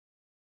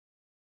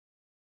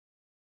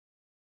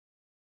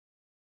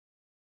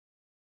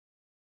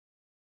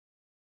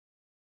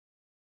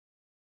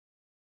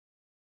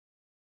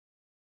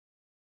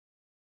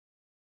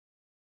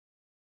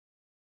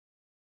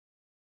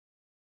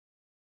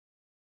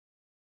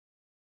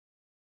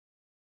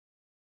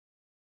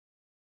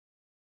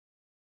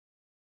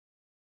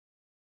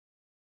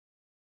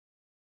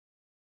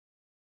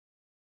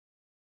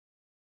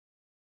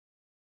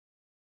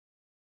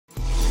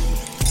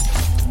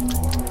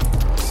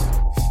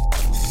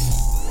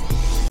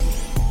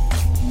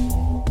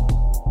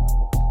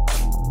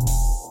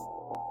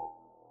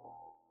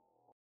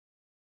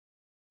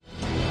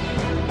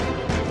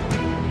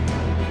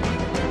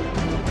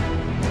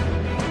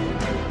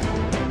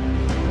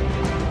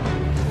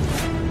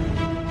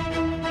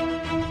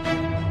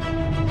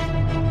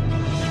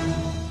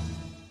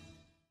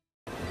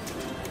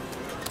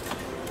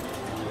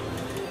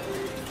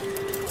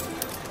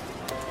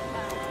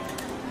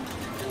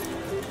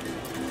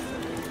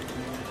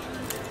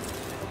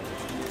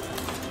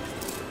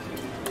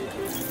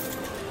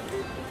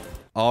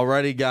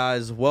Alrighty,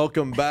 guys,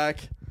 welcome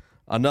back.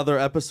 Another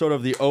episode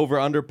of the Over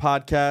Under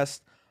podcast.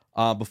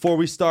 Before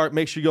we start,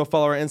 make sure you go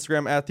follow our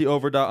Instagram at the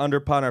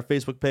over.underpod and our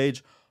Facebook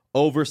page,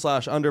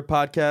 over/under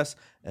podcast.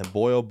 And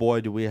boy, oh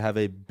boy, do we have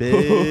a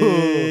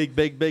big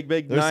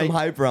There's night. some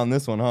hype around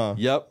this one, huh?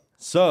 Yep.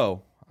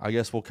 So I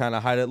guess we'll kind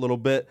of hide it a little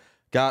bit.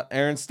 Got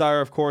Aaron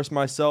Steyer, of course,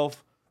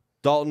 myself,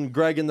 Dalton,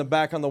 Greg in the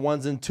back on the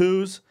ones and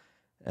twos.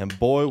 And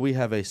boy, we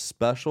have a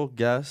special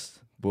guest.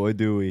 Boy,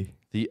 do we.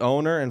 The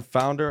owner and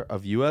founder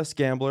of US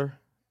Gambler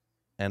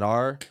and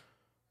our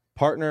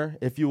partner,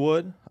 if you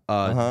would,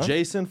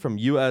 Jason from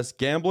US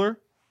Gambler.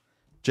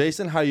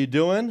 Jason, how you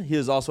doing? He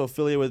is also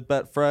affiliated with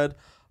Betfred,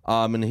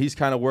 and he's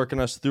kind of working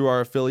us through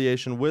our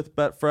affiliation with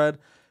Betfred.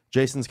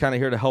 Jason's kind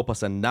of here to help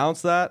us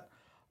announce that.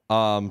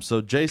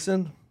 So,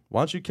 Jason,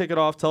 why don't you kick it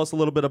off? Tell us a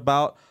little bit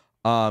about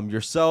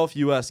yourself,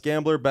 US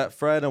Gambler,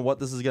 Betfred, and what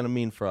this is going to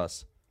mean for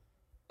us.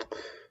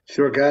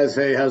 Sure, guys.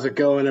 Hey, how's it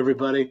going,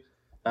 everybody?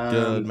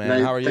 Good,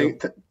 man. How are you?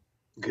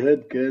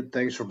 Good.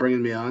 Thanks for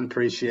bringing me on.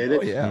 Appreciate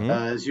it. Oh,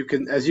 yeah. As you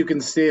can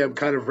see, I'm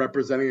kind of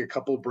representing a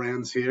couple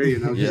brands here. You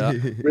know,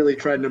 really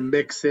trying to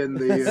mix in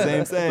the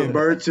same.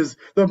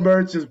 the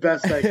merch as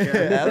best I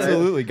can.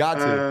 Absolutely, got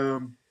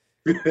to.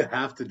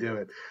 Have to do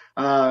it.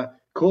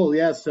 Cool.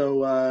 Yeah.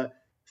 So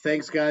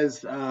thanks,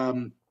 guys.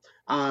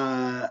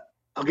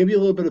 I'll give you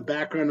a little bit of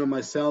background on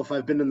myself.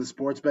 I've been in the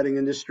sports betting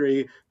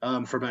industry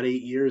for about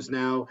 8 years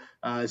now.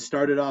 I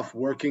started off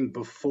working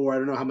before. I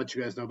don't know how much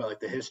you guys know about like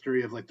the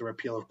history of like the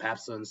repeal of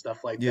PASPA and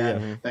stuff like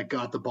that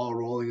got the ball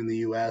rolling in the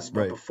U.S.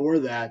 But before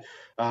that,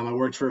 I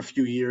worked for a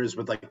few years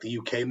with like the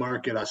UK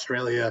market,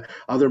 Australia,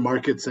 other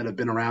markets that have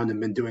been around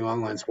and been doing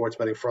online sports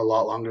betting for a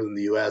lot longer than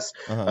the U.S.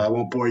 I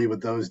won't bore you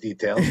with those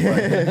details. But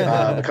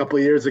a couple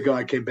of years ago,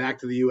 I came back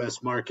to the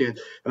U.S. market,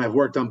 and I've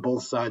worked on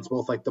both sides,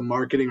 both like the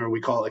marketing, or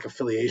we call it like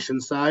affiliation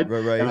side,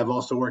 and I've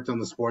also worked on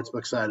the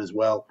sportsbook side as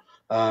well.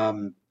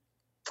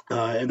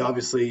 And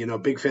obviously, you know,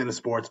 big fan of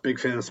sports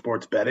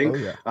betting.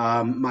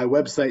 My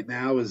website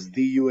now is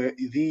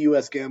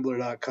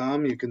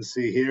theusgambler.com. You can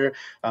see here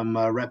I'm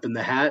repping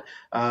the hat.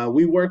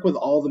 We work with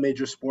all the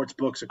major sports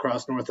books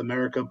across North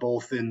America,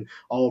 both in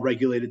all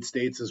regulated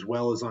states as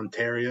well as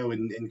Ontario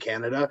in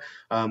Canada,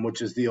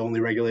 which is the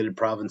only regulated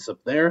province up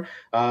there.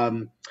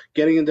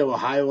 Getting into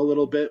Ohio a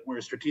little bit, we're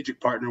a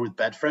strategic partner with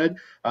Betfred,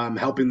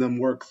 helping them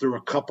work through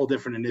a couple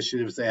different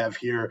initiatives they have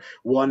here.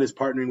 One is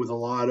partnering with a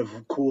lot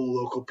of cool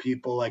local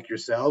people like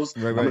yourselves.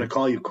 I'm going to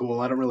call you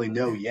cool. I don't really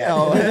know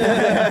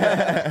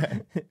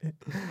yet.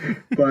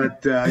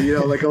 But you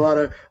know, like a lot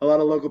of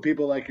local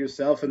people like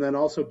yourself, and then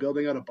also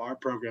building out a bar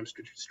program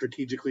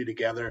strategically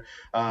together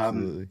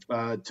to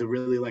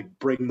really like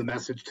bring the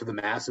message to the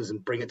masses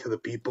and bring it to the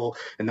people,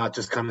 and not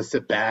just kind of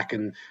sit back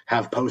and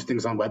have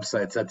postings on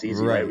websites. That's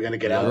easy, right? We got to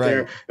get out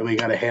there and we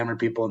got to hammer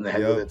people in the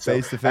head with it. So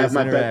face-to-face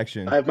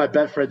interaction. I have my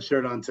Betfred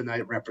shirt on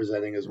tonight,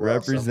 representing as well.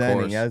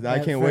 I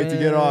can't wait to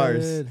get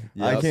ours.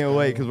 Yes. I can't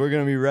wait because we're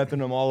gonna be repping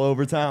them all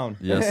over town.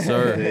 Yes,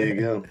 sir. There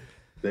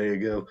you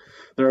go.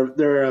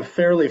 They're a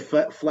fairly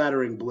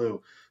flattering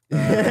blue.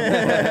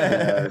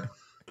 I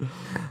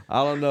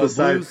don't know.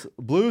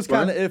 Blue's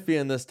kind of iffy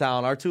in this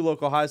town. Our two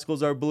local high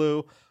schools are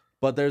blue,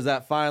 but there's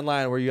that fine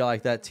line where you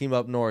like that team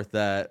up north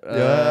that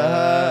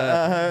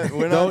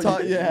we're not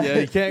talking. Yeah,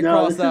 you can't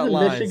cross that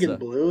line. Michigan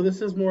blue.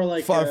 This is more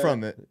like far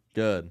from it.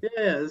 Good.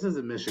 Yeah, this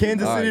isn't Michigan.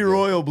 Kansas City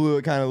Royal blue.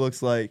 It kind of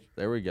looks like.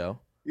 There we go.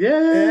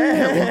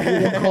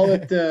 Yeah. We'll call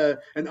it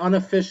an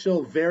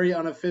unofficial, very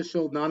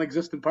unofficial,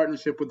 non-existent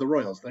partnership with the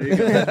Royals. There you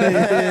go.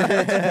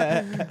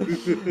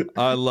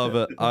 I love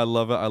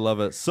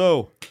it.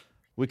 So,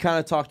 we kind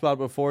of talked about it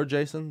before,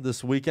 Jason,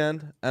 this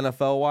weekend,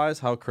 NFL-wise.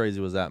 How crazy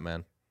was that,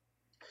 man?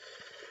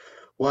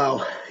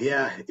 Wow.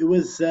 Yeah, it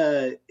was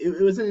an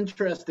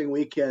interesting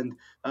weekend.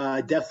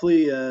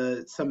 Definitely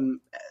some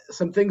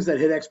things that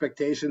hit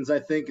expectations, I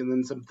think, and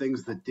then some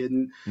things that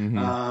didn't.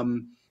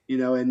 You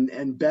know,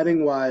 and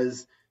betting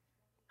wise,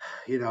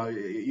 you know,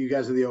 you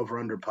guys are the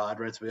over-under pod,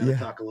 right? So we got to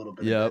talk a little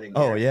bit of betting.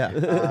 Oh,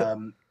 yeah.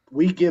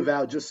 We give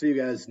out, just so you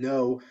guys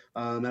know,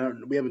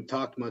 we haven't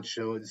talked much,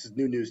 so this is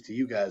new news to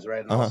you guys,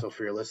 right? And also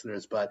for your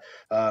listeners, but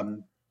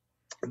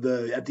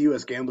at the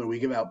US Gambler, we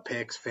give out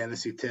picks,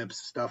 fantasy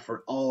tips, stuff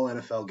for all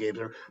NFL games,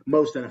 or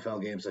most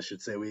NFL games, I should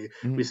say. We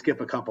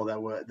skip a couple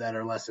that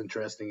are less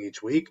interesting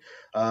each week.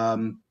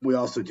 We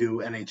also do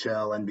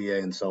NHL,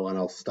 NBA, and so on.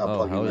 I'll stop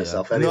plugging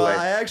myself anyway. No,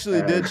 I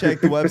actually did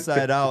check the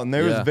website out, and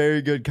there was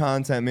very good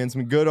content, man.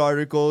 Some good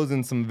articles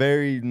and some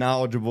very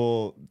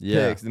knowledgeable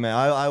picks, man.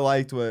 I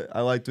liked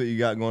what you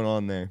got going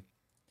on there.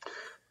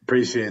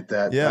 Appreciate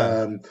that.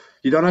 Yeah.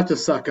 You don't have to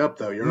suck up,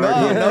 though. You're no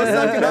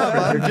sucking up.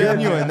 I'm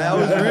genuine. That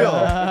was real.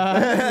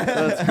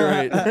 That's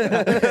great.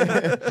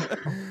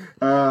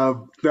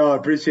 No, I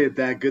appreciate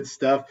that. Good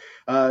stuff.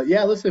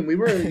 Yeah, listen, we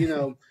were, you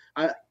know,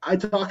 I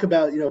talk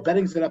about,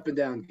 betting's an up and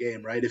down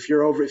game, right? If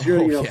you're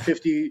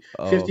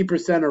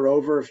 50% or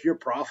over, if you're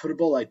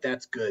profitable, like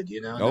that's good,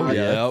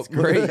 That's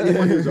great.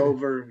 Anyone who's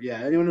over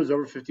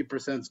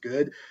 50% is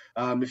good.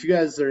 If you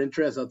guys are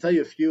interested, I'll tell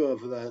you a few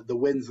of the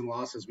wins and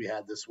losses we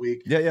had this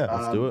week. Yeah.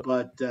 Let's do it.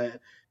 But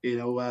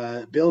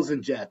Bills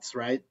and Jets,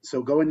 right?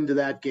 So going into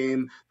that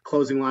game,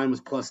 closing line was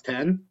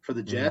 +10 for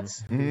the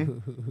Jets.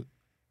 Mm-hmm.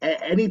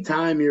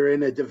 Anytime you're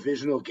in a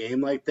divisional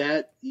game like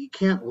that, you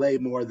can't lay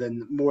more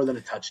than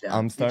a touchdown.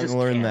 I'm starting to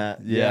learn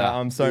that. Yeah,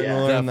 I'm starting to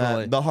learn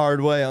definitely. that the hard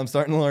way. I'm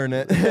starting to learn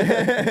it.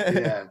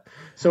 Yeah.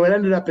 So it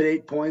ended up at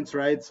 8 points,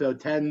 right? So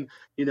 10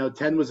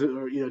 was,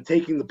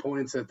 taking the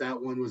points at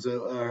that one was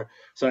I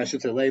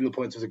should say laying the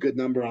points was a good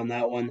number on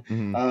that one.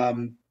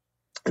 Mm-hmm.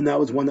 And that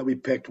was one that we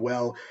picked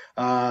well.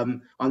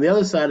 On the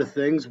other side of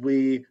things,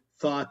 we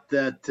thought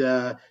that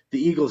the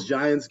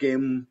Eagles-Giants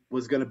game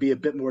was going to be a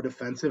bit more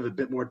defensive, a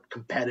bit more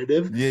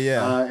competitive.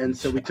 Yeah. And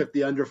so we took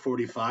the under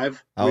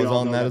 45. I was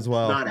on that as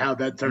well. Not how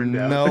that turned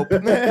out. Nope.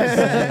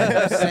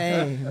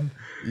 Same.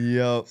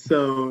 Yep.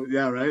 So,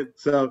 yeah, right.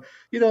 So,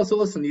 so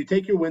listen, you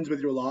take your wins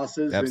with your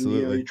losses.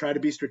 Absolutely. And, you try to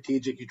be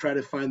strategic. You try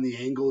to find the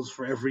angles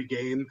for every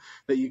game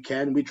that you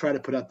can. We try to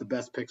put out the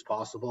best picks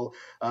possible.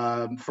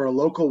 For a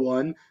local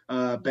one,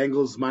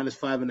 Bengals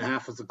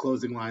 -5.5 was the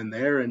closing line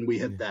there, and we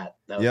hit that.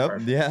 That was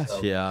perfect. Yeah.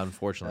 So, Yeah,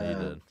 unfortunately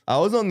you did. I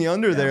was on the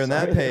under there in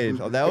that page.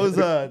 That was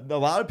a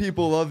lot of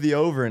people love the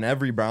over in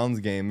every Browns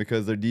game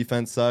because their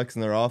defense sucks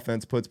and their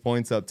offense puts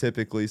points up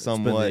typically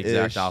somewhat. It's been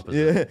the exact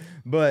opposite. Yeah,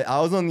 but I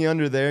was on the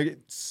under there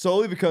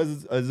solely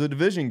because it's a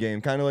division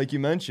game, kind of like you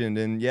mentioned,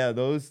 and yeah,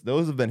 those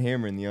have been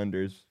hammering the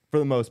unders for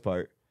the most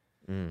part.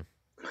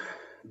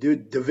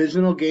 Dude,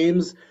 divisional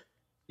games,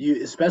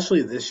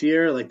 especially this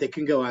year, like they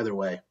can go either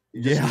way.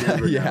 You just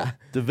never know.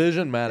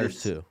 Division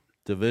matters too.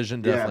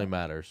 Division definitely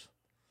matters.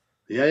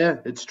 Yeah,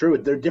 it's true.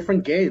 They're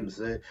different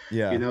games.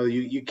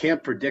 You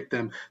can't predict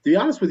them. To be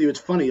honest with you, it's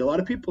funny. A lot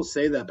of people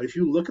say that, but if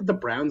you look at the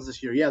Browns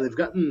this year, they've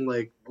gotten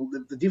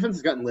the defense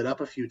has gotten lit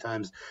up a few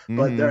times,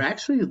 but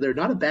they're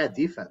not a bad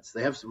defense.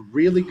 They have some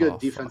really good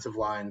defensive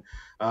line.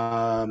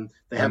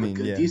 They have a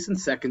decent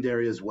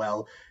secondary as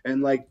well,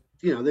 and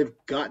they've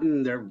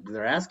gotten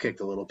their ass kicked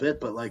a little bit,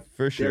 but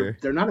for sure,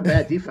 they're not a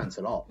bad defense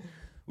at all.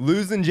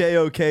 Losing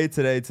JOK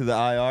today to the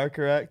IR,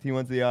 correct? He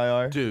went to the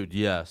IR? Dude,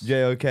 yes.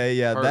 JOK,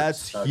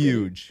 that's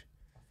huge.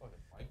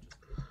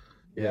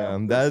 Yeah,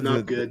 that's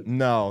not good.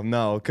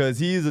 No, because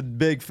he's a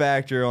big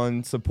factor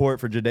on support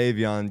for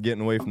Jadeveon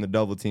getting away from the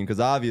double team, because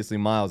obviously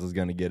Miles is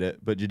going to get it.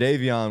 But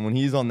Jadeveon, when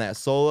he's on that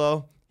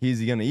solo,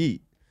 he's going to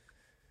eat.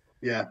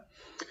 Yeah,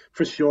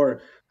 for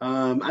sure.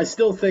 I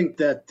still think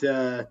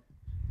that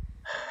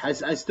I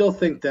still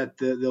think that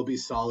they'll be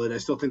solid. I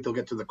still think they'll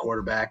get to the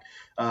quarterback.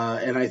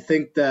 And I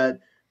think that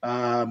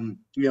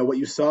what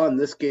you saw in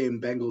this game,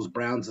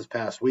 Bengals-Browns this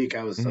past week,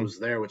 I was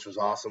there, which was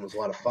awesome. It was a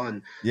lot of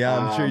fun. Yeah,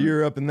 I'm sure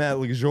you're up in that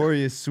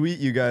luxurious suite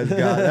you guys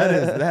got.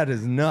 That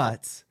is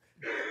nuts.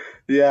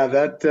 Yeah,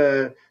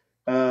 that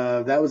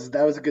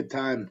was a good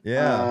time.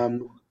 Yeah.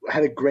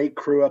 Had a great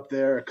crew up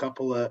there. A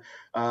couple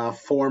of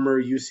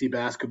former UC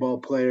basketball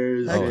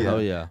players.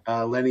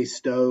 Lenny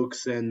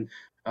Stokes and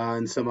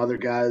some other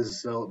guys.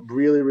 So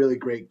really, really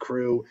great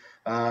crew.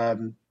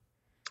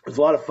 It was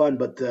a lot of fun,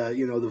 but the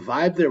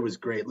vibe there was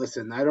great.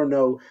 Listen, I don't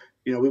know,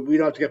 we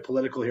don't have to get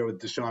political here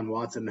with Deshaun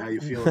Watson and how you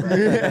feel about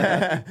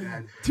it.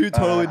 Two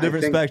totally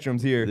different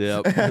spectrums here.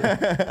 Yep.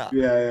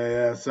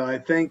 Yeah. So I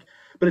think,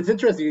 but it's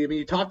interesting. I mean,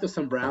 you talk to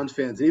some Browns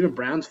fans, and even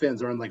Browns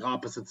fans are on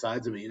opposite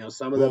sides of it.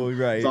 Some of them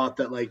thought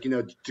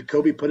that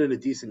Jacoby put in a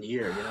decent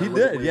year. He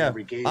did, yeah.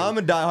 I'm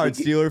a diehard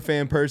Steeler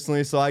fan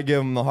personally, so I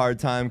give him a hard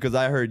time because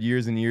I heard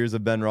years and years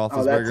of Ben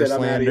Roethlisberger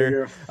slander.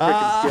 You're a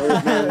freaking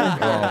Steelers fan.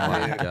 Oh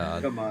my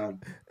God! Come on.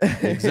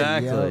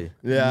 Exactly.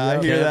 Yeah,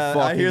 I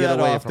hear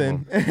that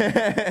often.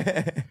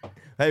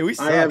 Hey, we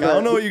suck. I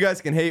don't know what you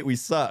guys can hate. We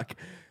suck.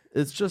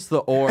 It's just the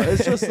aura.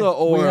 It's just the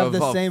aura have of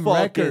the same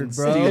record,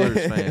 bro.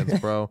 Steelers fans,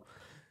 bro.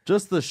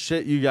 Just the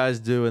shit you guys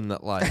do in that,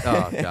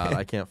 oh God,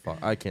 I can't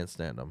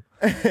stand them.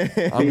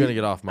 I'm gonna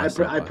get off my.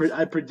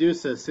 I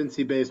produce a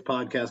Cincy-based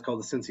podcast called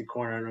the Cincy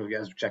Corner. I don't know if you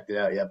guys have checked it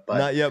out yet, but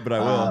not yet, but I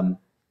will.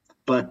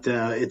 But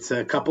it's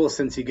a couple of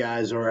Cincy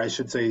guys, or I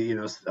should say,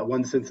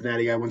 one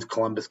Cincinnati guy, one's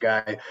Columbus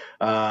guy,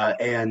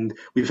 and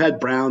we've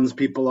had Browns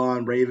people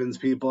on, Ravens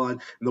people on.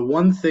 And the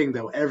one thing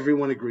that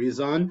everyone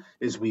agrees on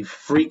is we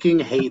freaking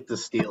hate the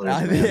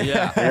Steelers. Man.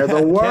 Yeah, they're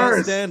the worst.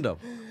 Can't stand them.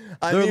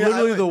 They're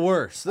literally the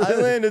worst. I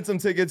landed some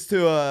tickets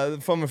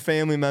from a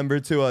family member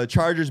to a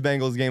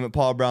Chargers-Bengals game at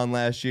Paul Brown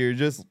last year.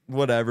 Just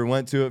whatever,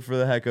 went to it for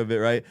the heck of it,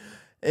 right?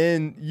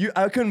 And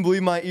I couldn't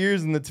believe my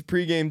ears in the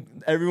pregame.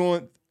 Everyone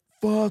went,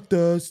 fuck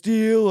the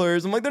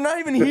Steelers. I'm like, they're not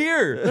even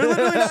here. They're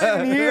literally not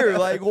even here.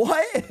 Like,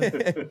 what?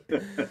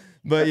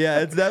 But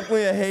yeah, it's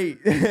definitely a hate.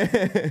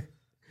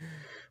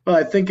 Well,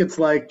 I think it's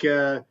like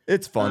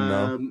it's fun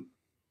though.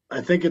 I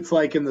think it's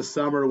like in the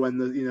summer when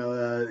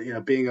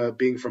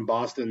being from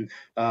Boston,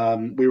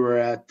 we were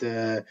at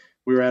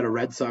we were at a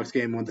Red Sox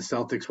game when the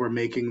Celtics were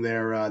making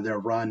their run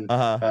in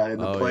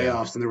the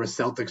playoffs, and there was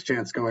Celtics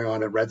chants going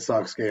on at Red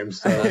Sox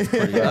games. So that's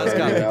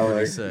gotta be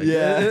pretty sick.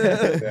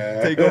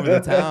 Yeah. Take over the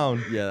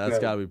town. Yeah, that's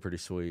gotta be pretty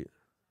sweet.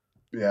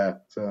 Yeah.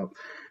 So,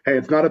 hey,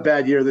 it's not a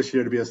bad year this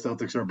year to be a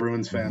Celtics or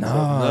Bruins fan. No,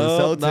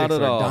 so. the Celtics not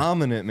at are all.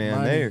 dominant,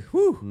 man. They're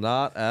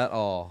Not at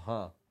all,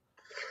 huh?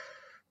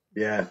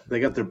 Yeah, they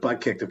got their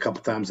butt kicked a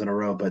couple times in a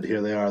row, but here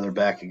they are. They're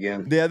back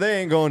again. Yeah, they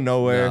ain't going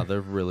nowhere. No,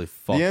 they're really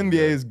fucking The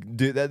NBA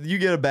good. is that you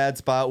get a bad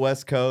spot,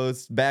 West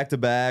Coast, back to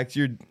backs.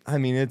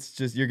 It's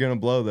just you're gonna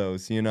blow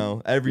those.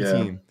 Every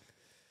team.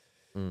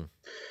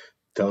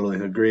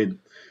 Totally agreed.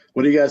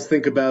 What do you guys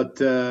think about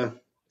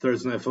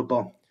Thursday Night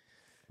Football?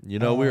 We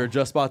were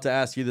just about to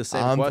ask you the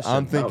same question.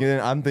 I'm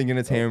thinking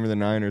it's Hammer the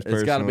Niners.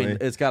 Personally,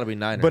 It's gotta be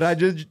Niners.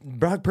 But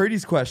Brock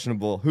Purdy's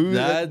questionable. Who is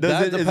it?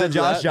 depends.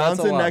 Josh That's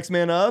Johnson, a lot. next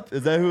man up?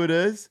 Is that who it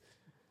is?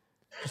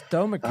 Just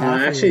throw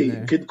McCaffrey Actually, in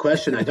there. good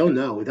question. I don't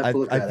know. We'd have to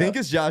look I that think up.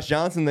 it's Josh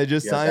Johnson. They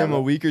just signed him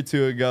a week or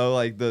two ago,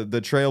 like the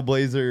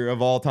trailblazer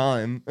of all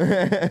time.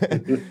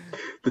 The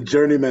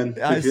journeyman.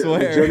 I swear.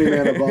 The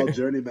journeyman of all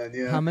journeymen.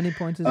 Yeah. How many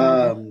points is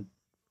it?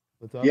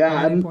 Yeah,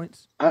 How many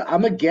points?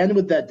 I'm again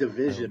with that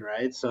division,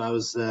 right? So I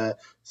was,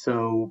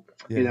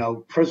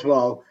 first of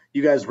all,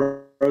 you guys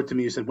wrote to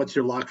me. You said, "What's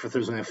your lock for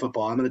Thursday Night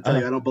Football?" I'm going to tell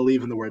you, I don't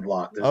believe in the word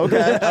lock. There's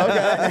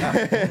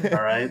Okay.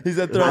 all right. He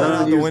said I throw it don't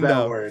out the use window.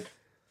 that word.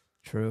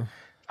 True.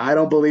 I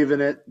don't believe in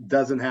it.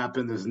 Doesn't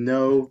happen. There's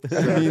no.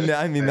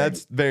 I mean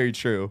that's very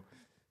true.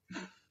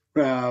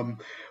 Listen,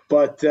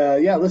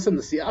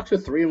 the Seahawks are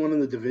 3-1 in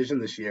the division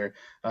this year,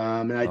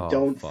 and I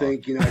don't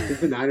think I think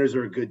the Niners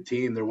are a good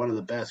team. They're one of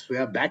the best. We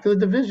have back to the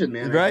division,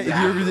 man. Right?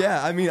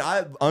 I mean,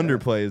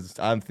 underplays.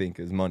 I think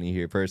is money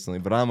here personally,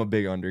 but I'm a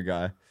big under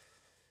guy.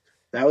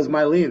 That was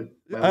my lean.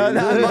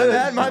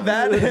 My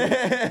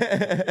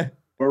bad.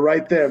 We're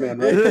right there, man.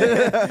 Right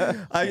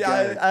there.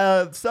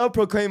 I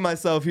self-proclaim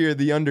myself here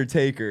the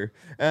Undertaker.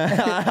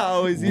 I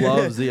always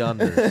Loves the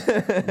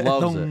unders.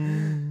 Loves it.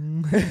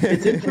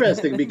 It's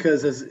interesting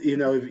because if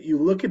you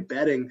look at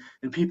betting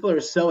and people are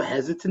so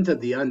hesitant at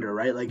the under,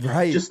 right? Like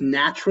just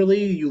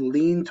naturally you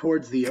lean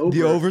towards the over.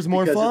 The over's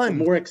more because fun.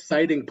 It's a more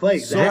exciting play.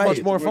 So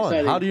much more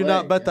fun. How do you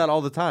not bet that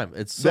all the time?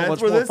 It's so That's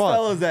much where more this fun.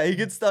 fella's at. He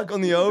gets stuck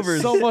on the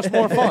overs. So much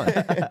more fun.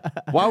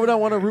 Why would I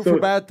want to root for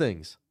bad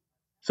things?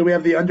 So we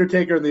have the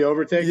Undertaker and the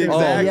Overtaker.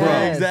 Exactly.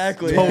 yes.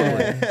 Exactly.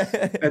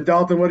 Totally. And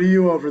Dalton, what are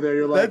you over there?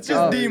 You're like, That's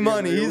just D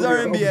Money. He's our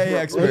NBA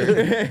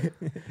expert.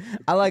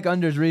 I like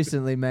unders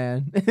recently,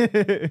 man.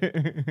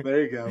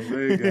 There you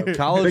go.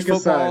 College Pick a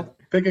football. side.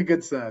 Pick a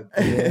good side.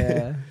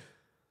 Yeah.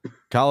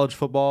 College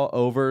football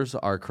overs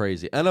are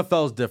crazy.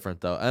 NFL's different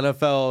though.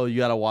 NFL, you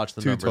got to watch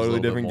the Two numbers. totally a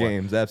little bit different more.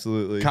 games.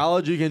 Absolutely.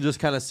 College, you can just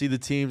kind of see the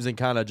teams and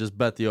kind of just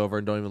bet the over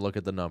and don't even look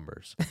at the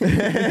numbers.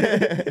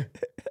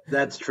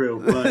 That's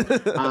true.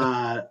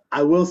 But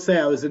I will say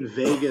I was in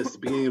Vegas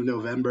beginning of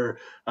November,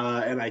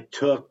 and I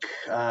took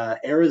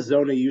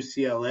Arizona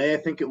UCLA, I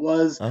think it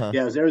was. Yeah,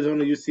 it was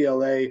Arizona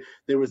UCLA.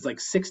 There was like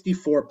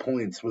 64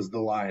 points was the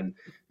line.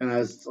 And I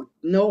was like,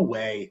 no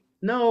way.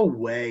 No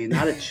way,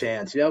 not a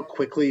chance. You know how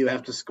quickly you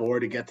have to score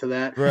to get to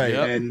that, Right.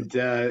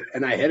 Yep.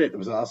 And I hit it. It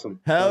was awesome.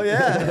 Hell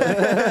yeah.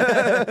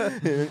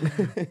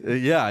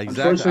 Yeah, exactly. I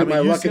Unfortunately, mean, my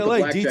luck at the UCLA,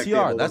 blackjack DTR.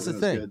 table That's the wasn't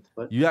as thing. good,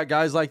 but- You got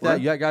guys like that. What?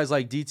 You got guys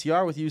like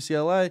DTR with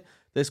UCLA.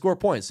 They score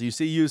points. So you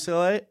see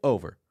UCLA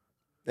over.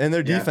 And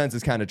their defense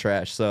is kind of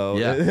trash, so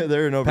Yeah.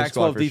 they're an over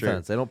squad Pac-12 for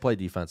defense. sure. They don't play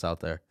defense out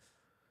there.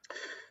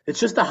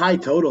 It's just a high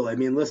total. I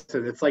mean,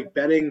 listen, it's like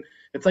betting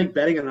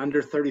an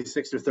under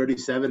 36 or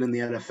 37 in the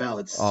NFL.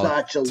 It's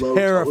such a low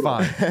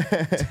Terrifying.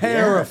 total.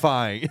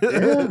 Terrifying.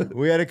 Yeah.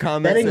 We had a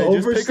comment Betting saying,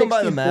 just over pick them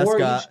by the 64,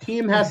 mascot. each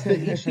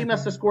team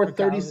has to score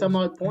 30 some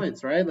odd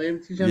points, right? Like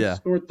each team has to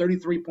score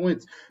 33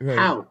 points.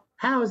 Right.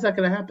 How is that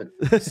going to happen?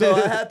 So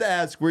I have to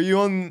ask, were you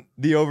on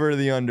the over or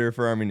the under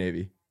for Army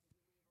Navy?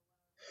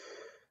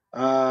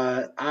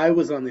 I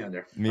was on the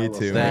under. Me I will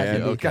too, say.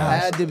 man. Okay.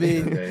 Had to be.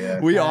 Yeah.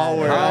 We all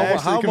were. I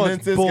actually how much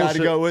convinced this guy to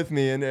bullshit- go with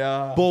me,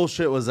 and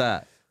Bullshit was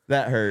that.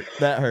 that hurt.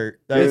 That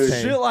It's was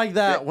pain. shit like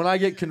that when I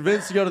get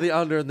convinced to go to the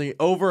under and the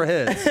over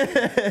hits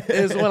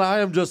is when I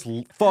am just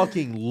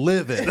fucking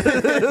livid.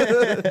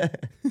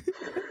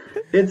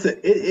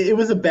 It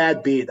was a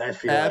bad beat, I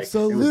feel like. It was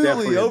Absolutely.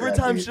 definitely a bad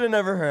Overtime beat. should have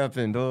never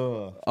happened.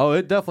 Oh. Oh,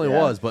 it definitely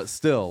Yeah. was, but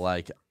still,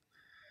 like,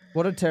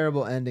 What a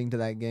terrible ending to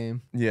that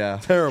game. Yeah.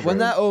 terrible. When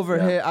that over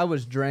hit, I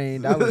was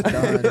drained. I was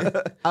done.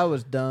 I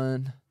was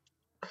done.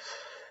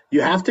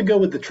 You have to go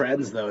with the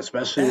trends, though,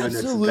 especially when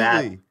it's that.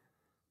 Absolutely.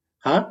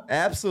 Huh?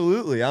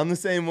 Absolutely. I'm the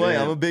same way.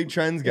 Yeah. I'm a big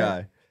trends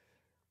guy.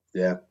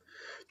 Yeah.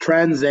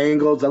 Trends,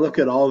 angles, I look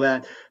at all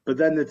that, but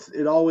then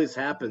it always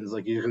happens.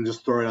 Like you can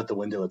just throw it out the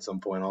window at some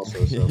point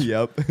also. So.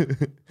 Yep.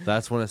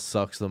 That's when it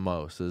sucks the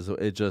most. Is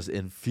it just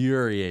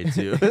infuriates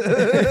you?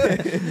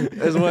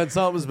 Is when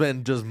something's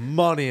been just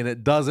money and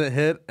it doesn't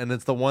hit, and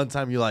it's the one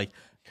time you like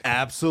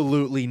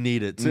absolutely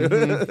need it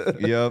to.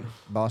 Yep.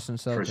 Boston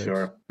Celtics. For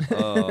sure.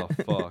 Oh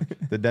fuck!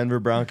 The Denver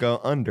Bronco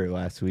under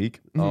last week.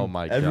 Oh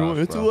my god! Everyone,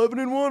 it's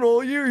 11-1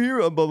 all year here.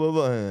 Blah blah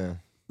blah.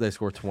 They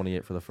scored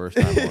 28 for the first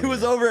time. It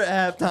was over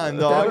at halftime, That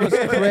dog. was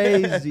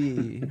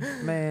crazy,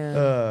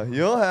 man.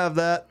 You'll have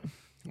that.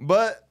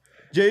 But,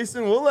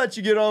 Jason, we'll let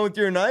you get on with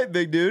your night,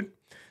 big dude.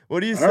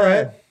 What do you say? All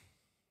right.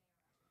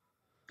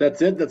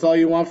 That's it? That's all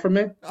you want from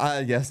me?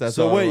 I guess that's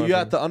So all I wait, want you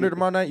got from the under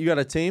tomorrow night? You got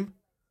a team?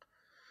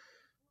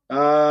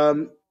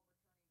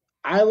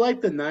 I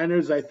like the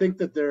Niners. I think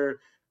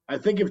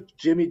if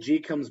Jimmy G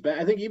comes back,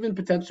 I think even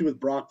potentially with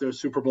Brock, they're a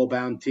Super Bowl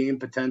bound team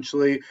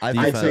potentially. I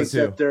I think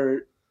so, think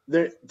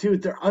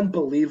that they're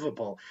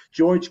unbelievable.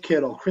 George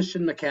Kittle,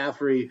 Christian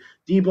McCaffrey,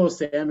 Deebo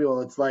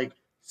Samuel. It's like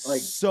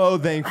so how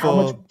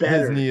thankful much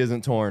better? his knee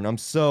isn't torn. I'm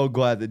so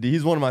glad that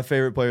he's one of my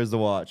favorite players to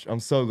watch. I'm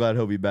so glad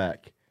he'll be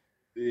back.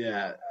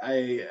 yeah,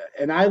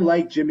 I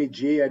like Jimmy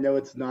G. I know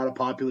it's not a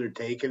popular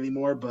take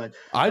anymore, but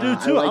I do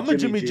too. like I'm a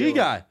Jimmy G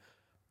guy.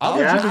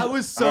 I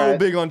was so All right.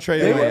 big on Trey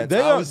They- Lance. they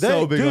I are- was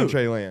so they- big on dude.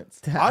 Trey Lance.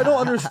 I don't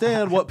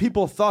understand what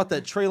people thought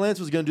that Trey Lance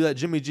was going to do that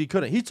Jimmy G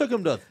couldn't. He took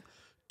him to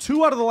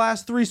 2 out of the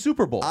last 3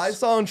 Super Bowls. I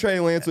saw in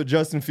Trey Lance what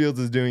Justin Fields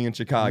is doing in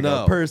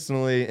Chicago. No.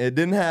 Personally, it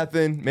didn't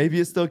happen.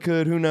 Maybe it still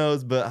could. Who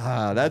knows? But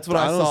that's what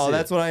I don't saw. see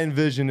That's it. what I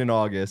envisioned in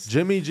August.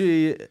 Jimmy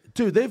G,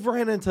 dude, they've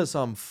ran into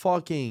some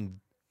fucking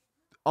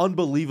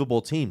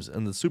unbelievable teams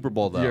in the Super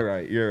Bowl, though. You're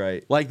right. You're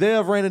right. Like, they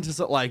have ran into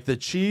some, like the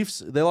Chiefs.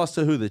 They lost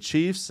to who? The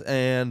Chiefs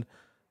and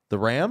the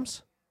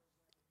Rams?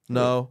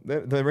 No,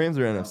 The Rams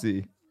are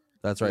NFC.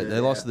 that's right. They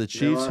lost to the They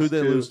Chiefs. lost Who'd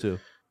they to- lose to?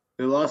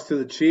 they lost to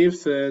the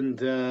Chiefs,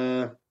 and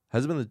It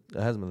hasn't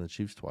been the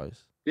Chiefs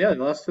twice. yeah, they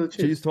lost to the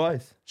Chiefs. Chiefs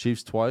twice.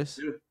 Chiefs twice?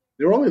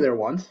 They were only there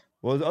once.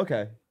 Well,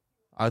 okay.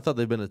 I thought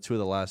they've been to 2 of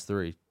the last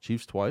 3.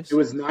 Chiefs twice? It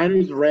was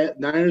Niners,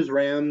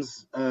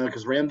 Rams,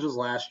 because Rams was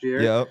last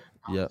year, Yep.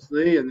 Yeah.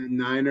 obviously, and then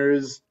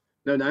Niners.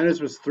 No, Niners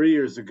was 3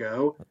 years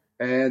ago,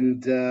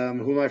 and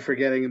who am I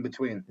forgetting in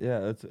between?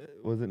 Yeah.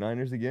 Was it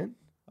Niners again?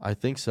 I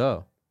think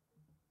so.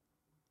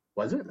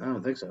 Was it? I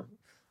don't think so.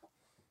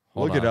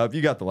 Hold Look it on. up.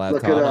 You got the Look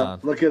laptop. it Hold up.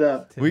 on. Look it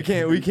up. We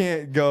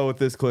can't go with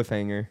this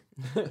cliffhanger.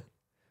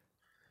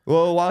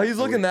 Well, while he's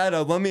looking that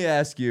up, let me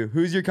ask you,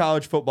 who's your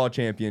college football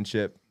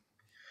championship?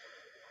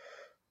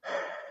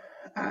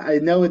 I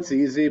know it's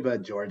easy,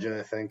 but Georgia,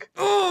 I think.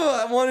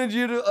 Oh, I wanted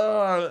you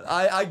to.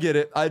 I get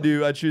it. I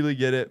do. I truly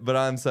get it. But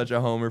I'm such a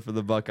homer for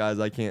the Buckeyes.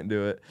 I can't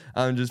do it.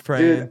 I'm just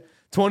praying. Dude,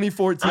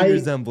 2014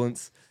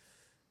 resemblance.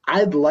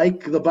 I'd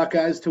like the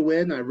Buckeyes to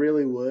win. I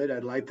really would.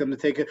 I'd like them to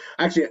take it.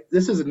 Actually,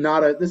 this is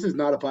not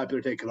a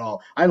popular take at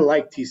all. I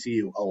like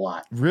TCU a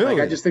lot. Really?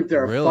 Like, I just think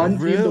they're a Really? fun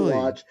team Really? to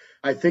watch.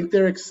 I think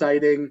they're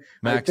exciting. I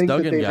Max think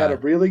Duggan that they've had guy. a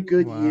really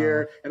good Wow.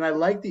 year, and I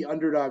like the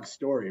underdog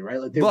story. Right?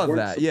 Like they Love weren't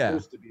that,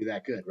 supposed yeah. to be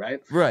that good, right?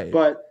 Right.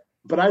 But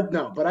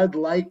I'd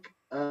like.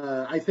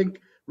 I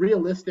think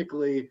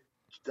realistically,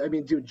 I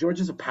mean, dude,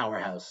 Georgia's a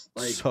powerhouse.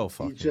 Like So he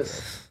fucking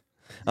just.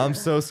 I'm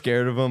so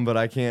scared of them, but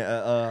I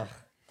can't.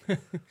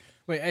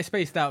 Wait, I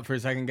spaced out for a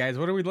second, guys.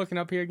 What are we looking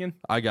up here again?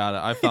 I got it.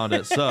 I found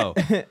it. So,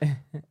 did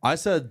I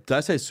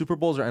say Super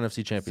Bowls or NFC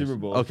Championships? Super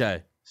Bowls.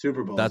 Okay,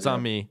 Super Bowl. that's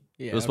on me.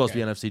 Yeah, It was supposed to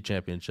be okay. NFC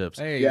Championships.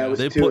 There you Yeah, it go. was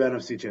They two put-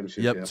 NFC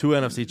championships. Yep, yeah. 2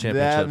 NFC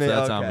Championships.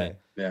 That's on me.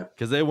 Yeah.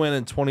 Because they went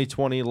in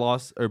 2020,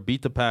 lost or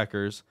beat the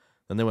Packers.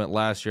 Then they went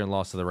last year and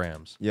lost to the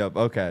Rams. Yep.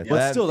 Okay.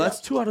 But still, that's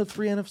 2 out of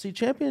 3 NFC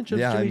Championships.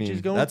 Yeah, I Jimmy G's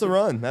mean, going that's to. a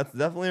run. That's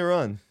definitely a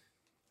run.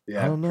 I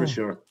Yeah, don't know. for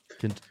sure.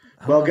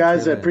 I Well, don't know, guys,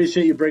 I Trey Lance.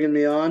 appreciate you bringing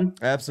me on.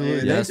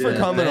 Absolutely. Yeah, Thanks for yeah.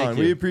 coming Thank on.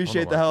 you. We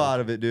appreciate Hold the on, hell Marcus. out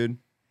of it, dude.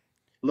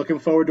 Looking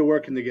forward to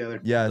working together.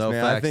 Yes, No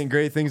man. I facts. think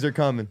great things are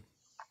coming.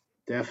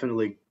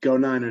 Definitely. Go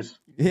Niners.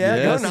 Yeah,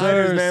 Yes, go sir.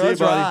 Niners, man.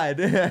 See you,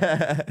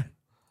 Let's ride.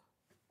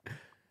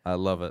 I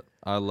love it.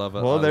 I love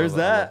it. Well, I there's love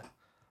it. that.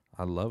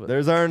 I love it.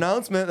 There's our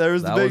announcement.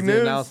 There's That the big was the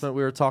news. announcement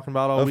we were talking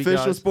about all week,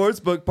 Official guys.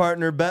 sportsbook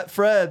partner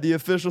Betfred, the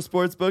official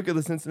sportsbook of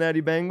the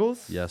Cincinnati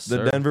Bengals, Yes, the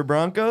sir. Denver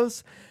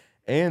Broncos,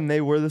 and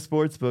they were the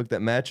sportsbook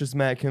that Mattress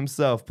Mac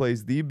himself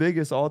plays the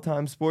biggest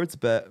all-time sports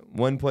bet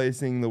when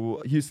placing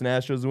the Houston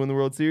Astros to win the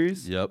World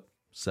Series. Yep.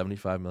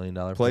 $75 million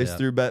Placed payout.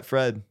 through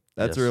Betfred.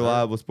 That's Yes, a sir.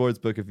 reliable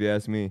sportsbook if you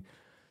ask me.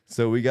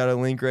 So we got a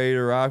link ready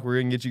to rock. We're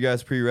gonna get you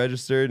guys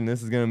pre-registered, and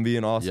this is gonna be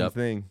an awesome Yep.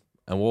 thing.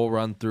 And we'll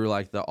run through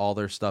like all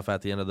their stuff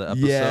at the end of the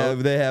episode. Yeah,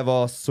 they have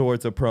all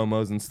sorts of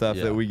promos and stuff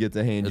Yeah. that we get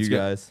to hand you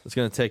guys. It's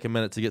gonna take a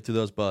minute to get through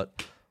those,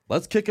 but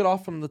let's kick it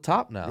off from the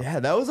top now.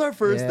 Yeah, that was our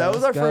first. Yeah, that was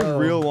our let's first go.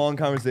 real long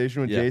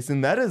conversation with Yeah.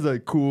 Jason. That is a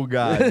cool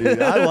guy,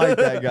 dude. I like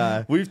that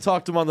guy. We've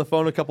talked to him on the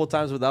phone a couple of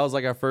times, but that was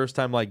like our first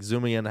time like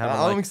zooming in, having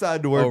I'm like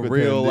excited to work a with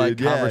real him, like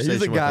dude. Yeah, conversation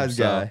he's a with him. guy's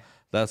So guy.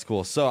 that's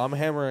cool. So I'm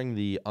hammering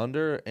the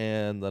under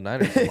and the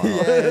Niners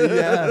tomorrow.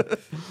 Yeah.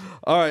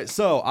 All right.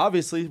 So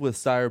obviously with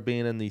Steyer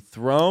being in the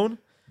throne,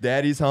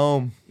 Daddy's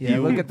home. Yeah,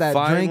 look at that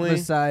drink finally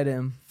beside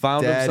him.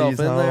 found Daddy's himself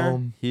in there.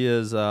 home. He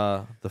is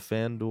the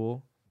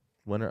FanDuel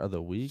winner of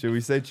the week. Should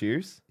we say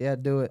cheers? Yeah,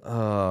 do it.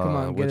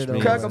 On, get which it over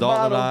means Crack a Dalton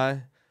and bottle.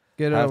 I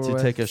Get it have over to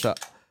with. take a shot.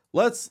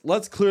 Let's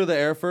clear the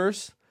air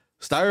first.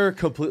 Steyer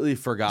completely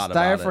forgot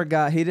about Steyer it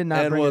forgot. He did not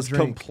and bring was a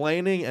drink.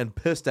 complaining and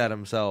pissed at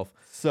himself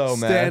So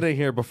mad. standing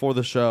here before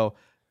the show.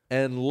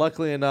 And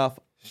luckily enough,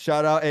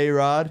 Shout out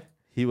A-Rod.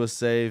 he was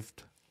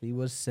saved. He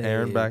was saved.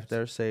 Aaron back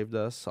there saved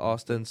us.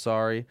 Austin,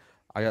 sorry.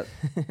 I got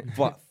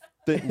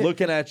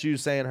looking at you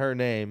saying her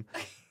name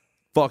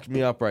fucked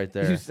me up right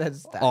there. You said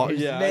stop. Oh,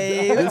 yeah,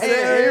 Just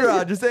say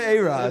A-Rod. Just say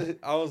A-Rod.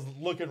 I was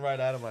looking right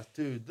at him like,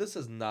 dude, this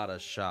is not a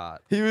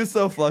shot. He was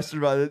so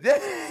flustered by this. Yeah,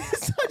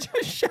 it's such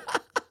a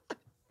shot.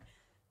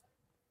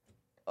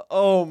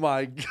 Oh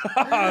my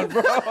God,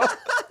 bro.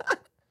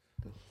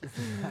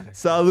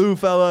 Salud,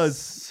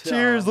 fellas.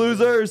 Cheers,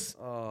 losers.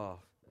 Oh.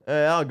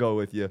 Hey, I'll go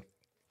with you.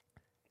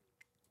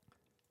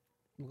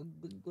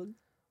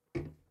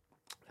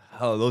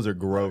 Oh, those are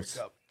gross.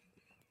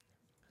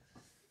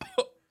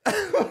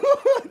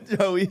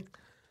 Joey.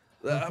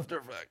 The after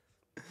effect.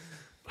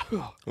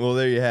 Well,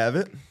 there you have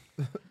it.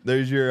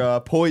 There's your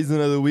poison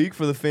of the week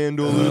for the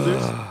FanDuel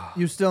losers.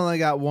 You still only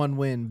got one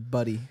win,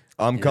 buddy.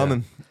 I'm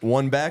coming.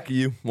 One back of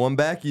you. One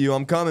back of you.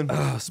 I'm coming.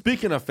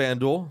 Speaking of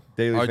FanDuel,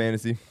 Daily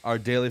fantasy. our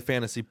daily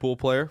fantasy pool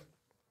player,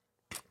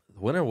 the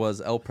winner was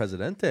El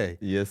Presidente,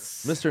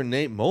 Yes. Mr.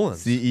 Nate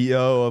Mullins.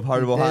 CEO of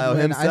Heart of Did Ohio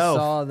win. himself. I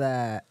saw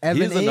that.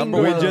 Evan He's the number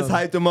We one. Ingram. just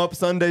hyped him up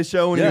Sunday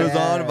show when he Yeah. was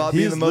on about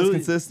He's being the most literally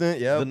consistent.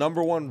 The Yep.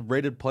 number one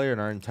rated player in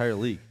our entire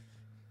league.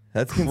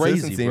 That's crazy,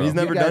 consistency. And bro. he's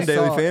never You guys done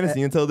daily saw-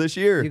 fantasy until this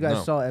year. You guys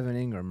No. saw Evan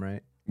Ingram,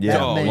 right? Yeah,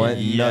 That man. went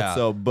Yeah. nuts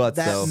so but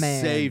That so.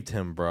 man. Saved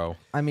him, bro.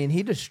 I mean,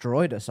 he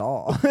destroyed us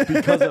all.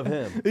 Because of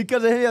him.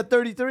 Because he had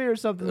 33 or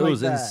something It like was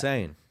that.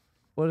 insane.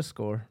 What a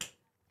score.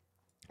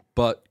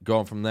 But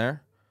going from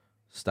there,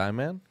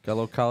 Steinman got a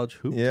little college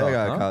hoop Yeah, talk, I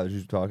got huh? a college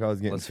hoop talk. I was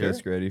getting Let's hear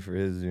Fisk ready for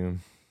his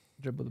Zoom.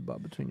 Dribble the ball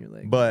between your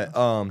legs. But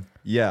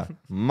yeah,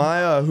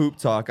 my hoop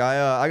talk.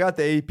 I got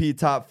the AP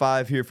top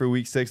 5 here for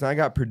week 6, and I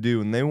got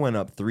Purdue, and they went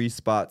up 3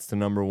 spots to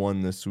number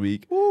 1 this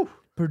week.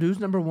 Purdue's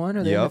number 1?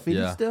 Are they Yep.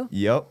 undefeated Yeah. still?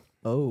 Yep.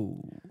 Oh.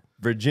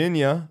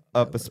 Virginia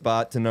up a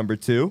spot to number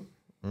 2.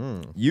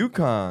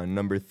 UConn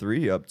number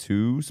 3 up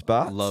 2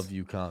 spots. Love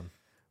UConn.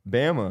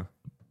 Bama.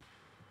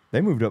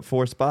 They moved up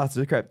 4 spots.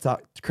 They cracked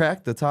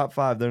the top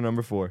 5. They're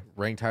number 4.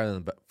 Ranked higher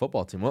than the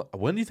football team.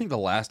 When do you think the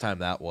last time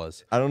that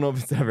was? I don't know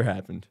if it's ever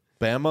happened.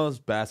 Bama's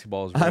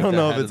basketball is I don't ranked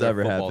know if ahead of it's their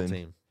ever football happened.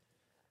 Team.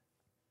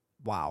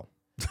 Wow.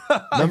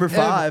 Number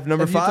 5.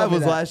 Number if you told 5 me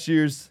was that- last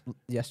year's.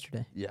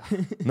 Yesterday. Yeah.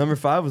 Number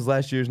 5 was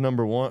last year's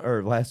number 1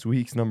 or last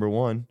week's number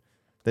 1.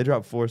 They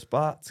dropped 4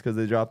 spots because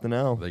they dropped an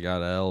L. They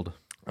got L'd.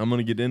 I'm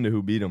gonna get into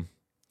who beat them.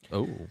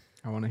 Oh.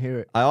 I want to hear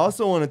it. I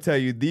also want to tell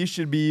you these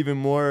should be even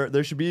more.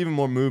 There should be even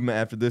more movement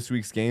after this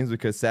week's games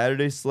because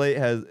Saturday's slate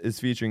is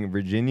featuring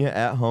Virginia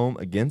at home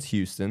against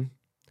Houston.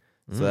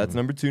 So that's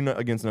number 2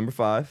 against number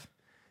 5,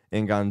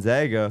 and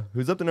Gonzaga,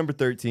 who's up to number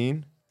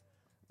 13,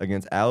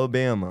 against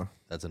Alabama.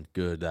 That's a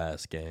good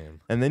ass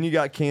game. And then you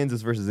got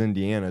Kansas versus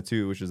Indiana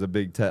too, which is a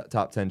big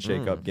top 10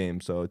 shakeup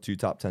game. So 2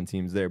 top 10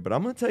 teams there. But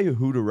I'm gonna tell you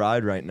who to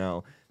ride right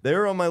now. They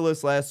were on my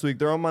list last week.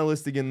 They're on my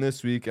list again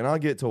this week, and I'll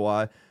get to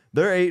why.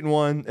 They're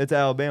 8-1. It's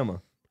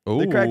Alabama.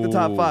 They cracked the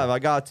top 5. I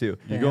got to.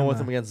 You going with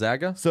them against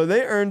Zaga? So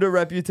they earned a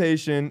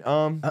reputation.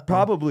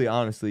 Probably,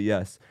 honestly,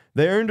 yes.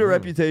 They earned a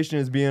reputation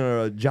as being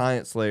a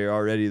giant slayer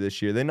already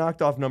this year. They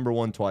knocked off number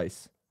 1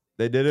 twice.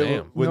 They did it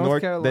Damn. with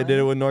North They did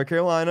it with North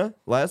Carolina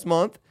last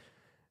month,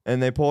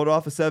 and they pulled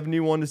off a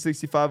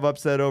 71-65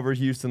 upset over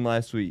Houston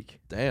last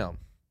week. Damn.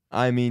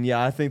 I mean,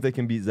 yeah, I think they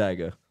can beat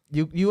Zaga.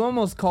 You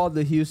almost called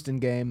the Houston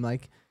game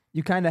like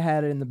you kind of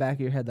had it in the back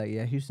of your head like,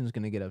 yeah, Houston's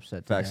gonna get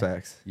upset. Facts, today.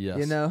 facts. Yes.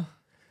 You know.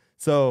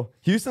 So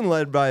Houston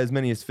led by as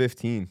many as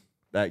 15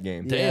 that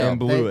game. Damn. And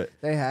blew it.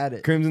 They had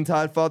it. Crimson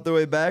Tide fought their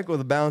way back with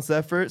a balanced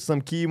effort,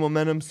 some key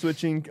momentum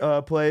switching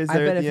plays I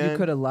there bet at if the you end.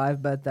 could have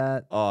live bet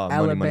that Oh, money,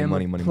 Alabama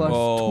money, money, plus money.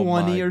 Oh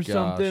 20 my or gosh.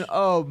 something.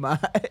 Oh my.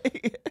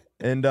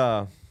 And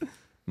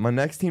my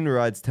next team to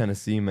ride's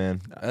Tennessee, man.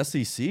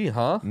 SEC,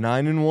 huh?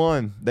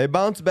 9-1. They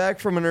bounced back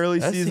from an early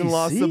season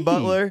loss to SEC.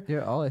 Butler.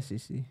 You're all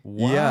SEC.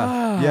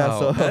 Yeah. Yeah,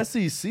 so-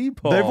 SEC,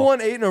 Paul. They've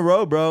won 8 in a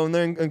row, bro, and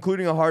they're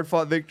including a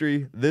hard-fought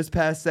victory this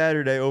past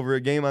Saturday over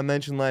a game I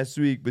mentioned last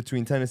week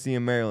between Tennessee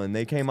and Maryland.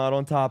 They came out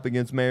on top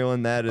against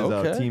Maryland. That is a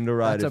Okay. team to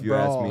ride, That's if a you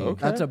brawl. ask me.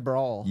 Okay. That's a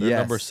brawl. They're Yes.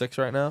 number 6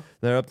 right now.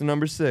 They're up to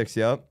number 6,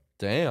 yep.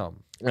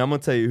 Damn. And I'm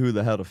going to tell you who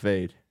the hell to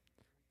fade.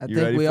 I You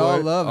think ready we for all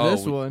it? love Oh,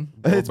 this one.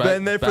 It's back-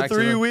 been there for back to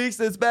 3 the- weeks.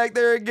 It's back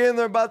there again.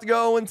 They're about to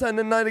go 0-10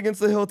 tonight against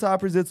the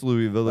Hilltoppers. It's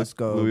Louisville. Let's It's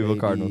go, Louisville baby.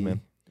 Cardinals,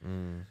 man.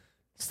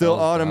 That Still was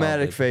down,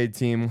 automatic baby. fade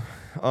team.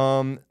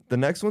 The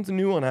next one's a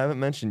new one I haven't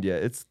mentioned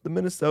yet. It's the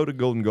Minnesota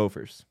Golden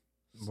Gophers.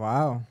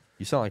 Wow.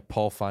 You sound like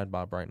Paul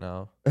Feinbaum right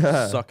now,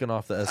 sucking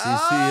off the SEC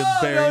and Oh,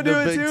 burying don't do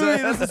the it Big to me.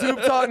 Ten. This is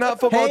hoop talk, not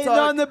football Hating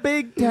talk. on the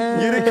Big Ten.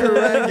 Get it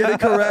correct. Get it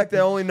correct. I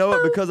only know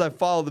it because I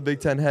follow the Big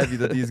Ten heavy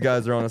that these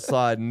guys are on a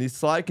slide. And the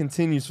slide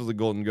continues for the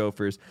Golden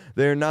Gophers.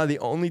 They are now the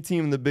only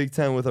team in the Big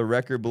Ten with a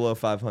record below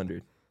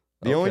 500.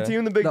 The only Okay. team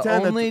in the Big The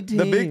Ten. only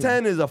The Big team.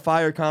 Ten is a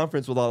fire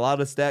conference with a lot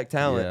of stacked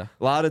talent. Yeah.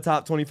 A lot of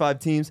top 25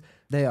 teams.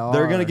 They are.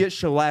 They're going to get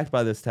shellacked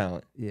by this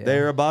talent. Yeah.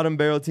 They're a bottom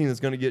barrel team that's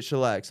going to get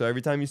shellacked. So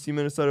every time you see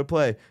Minnesota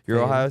play, your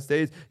Fade. Ohio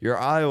States, your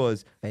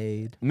Iowas,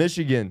 fade.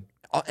 Michigan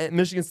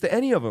State,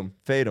 any of them,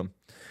 fade them.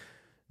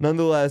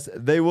 Nonetheless,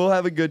 they will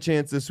have a good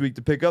chance this week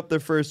to pick up their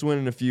first win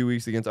in a few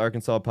weeks against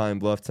Arkansas Pine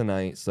Bluff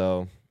tonight.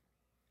 So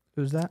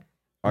Who's that?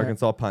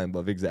 Arkansas Pine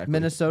Bluff, exactly.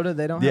 Minnesota.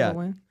 They don't Yeah. have a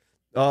win.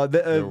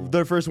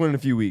 Their first win in a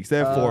few weeks. They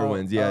have 4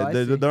 wins. Yeah, I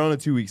see. they're on a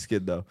 2-week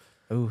skid though.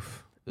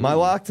 Oof. My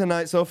lock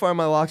tonight. So far,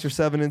 my locks are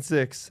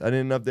 7-6. I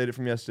didn't update it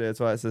from yesterday. That's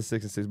why it says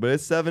 6-6. But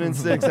it's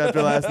 7-6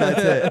 after last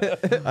night's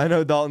hit. I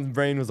know Dalton's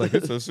brain was like,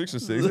 it says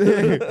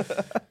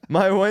 6-6.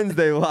 My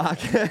Wednesday lock.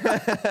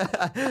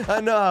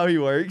 I know how he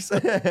works.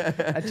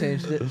 I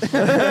changed it.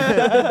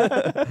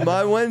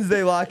 My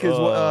Wednesday lock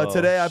is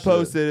today. I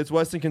posted. It's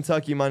Western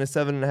Kentucky minus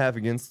 7.5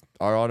 against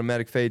our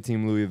automatic fade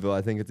team, Louisville.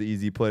 I think it's an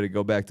easy play to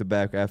go back to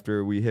back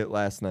after we hit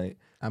last night.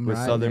 I'm with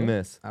riding Southern it.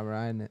 Miss. I'm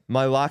riding it.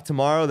 My lock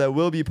tomorrow that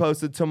will be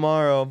posted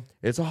tomorrow.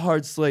 It's a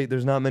hard slate.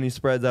 There's not many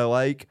spreads I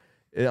like.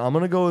 I'm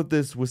going to go with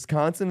this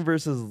Wisconsin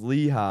versus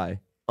Lehigh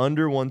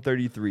under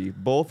 133.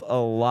 Both a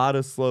lot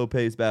of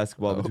slow-paced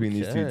basketball between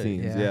these two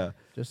teams. Yeah.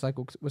 Just like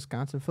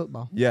Wisconsin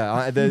football.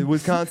 Yeah, the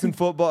Wisconsin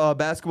football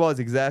basketball is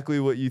exactly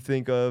what you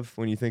think of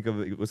when you think of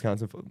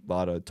Wisconsin football. A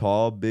lot of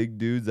tall, big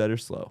dudes that are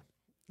slow.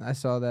 I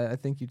saw that. I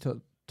think you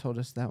told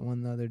us that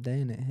one the other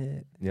day and it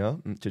hit. Yeah,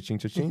 cha-ching,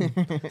 cha-ching.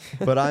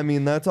 But I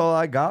mean, that's all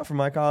I got for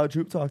my college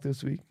hoop talk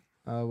this week.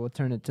 We'll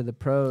turn it to the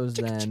pros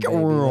then. Baby. Let's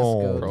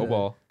go Pro to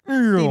ball.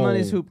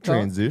 D-Money's hoop talk.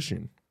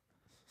 Transition.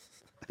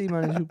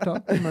 D-Money's hoop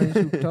talk. D-Money's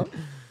hoop talk.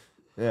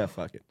 Yeah,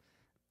 fuck it.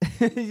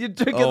 You're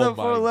drinking Oh the my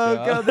Four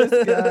Loko, God.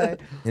 this guy.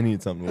 I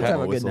need something. Let's with have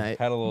my a good whistle. night.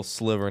 Had a little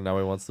sliver. Now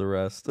he wants the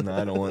rest. No,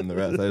 I don't want the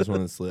rest. I just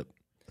want to slip.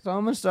 So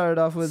I'm going to start it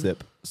off with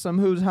Sip. some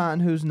who's hot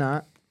and who's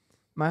not.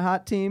 My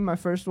hot team, my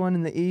first one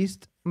in the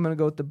East, I'm going to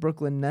go with the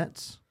Brooklyn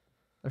Nets.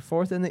 They're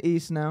 4th in the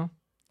East now.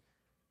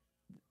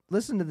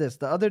 Listen to this.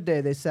 The other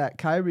day, they sat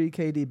Kyrie,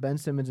 KD, Ben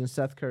Simmons, and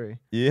Seth Curry.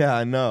 Yeah,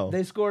 I know.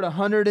 They scored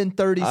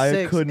 136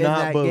 I could in not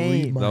that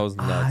believe game. my That was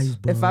nuts. eyes,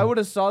 bro. If I would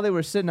have saw they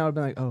were sitting, I would have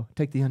been like, oh,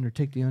 take the under,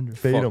 take the under.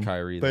 Fade Fuck him.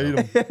 Kyrie, Fade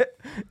though. him.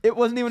 It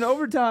wasn't even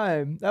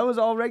overtime. That was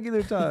all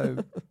regular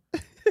time.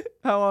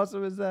 How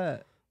awesome is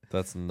that?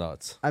 That's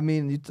nuts. I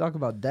mean, you talk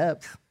about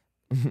depth.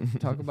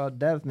 Talk about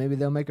depth. Maybe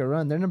they'll make a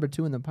run. They're number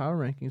 2 in the power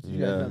rankings. Did you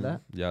guys Yeah. know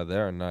that? Yeah,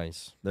 they're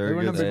nice. They're They a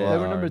were, good number, squad. they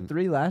were number are.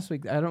 3 last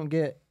week. I don't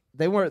get.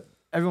 They weren't.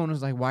 Everyone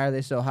was like, "Why are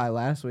they so high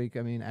last week?"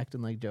 I mean,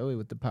 acting like Joey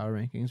with the power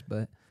rankings,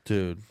 but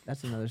Dude.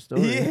 that's another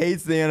story. He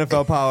hates the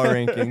NFL power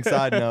rankings.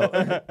 Side note.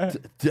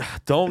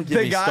 Don't get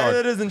The me guy started.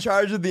 that is in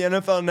charge of the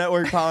NFL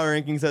Network power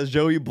rankings has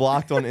Joey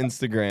blocked on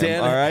Instagram.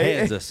 Dan all right?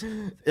 Kansas.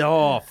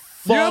 Oh,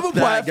 fuck You have a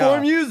that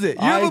platform, guy. use it.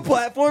 You have a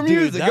platform, Dude,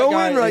 use it. that Go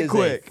guy in right is a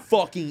quick.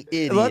 fucking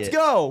idiot. Let's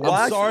go.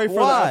 Why- I'm sorry for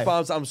why? the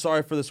F-bombs. I'm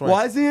sorry for this one.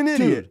 Why is he an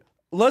idiot? Dude,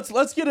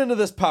 let's get into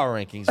this power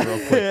rankings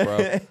real quick,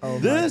 bro. Oh my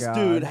This God.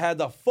 dude had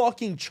the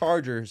fucking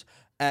Chargers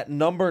at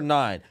number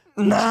 9.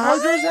 The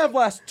Chargers have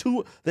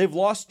they've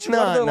lost 2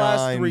 out of their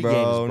last 3 bro.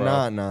 games, bro.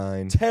 Not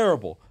 9.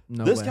 Terrible.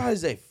 No this way.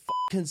 guy's a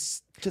fucking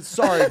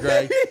sorry,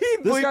 Greg.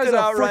 This bleeped guy's it a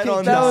out right freaking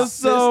on That was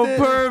so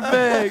consistent.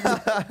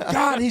 perfect.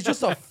 God, he's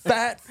just a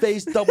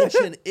fat-faced double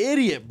chin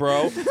idiot,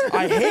 bro.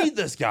 I hate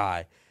this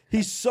guy.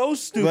 He's so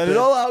stupid. Let it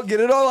all out. Get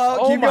it all out.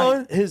 Oh Keep my-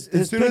 going. his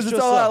as soon pick as it's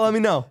just all out, left. let me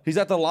know. He's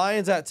at the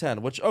Lions at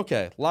 10, which,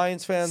 okay,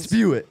 Lions fans,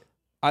 Spew it.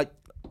 I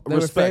They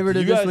respect. were favored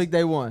You this guys- week.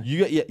 They won.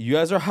 You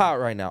guys are hot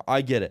right now.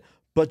 I get it.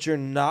 But you're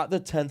not the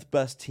 10th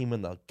best team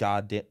in the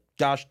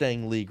gosh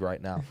dang league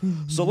right now.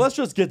 So let's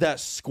just get that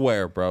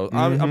square, bro.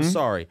 I'm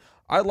sorry.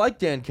 I like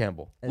Dan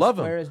Campbell. As Love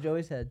square him. as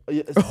Joey's head.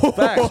 Yeah,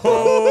 Facts,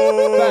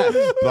 bro.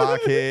 Facts.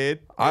 Blockhead.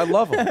 I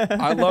love him.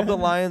 I love the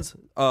Lions.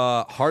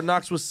 Hard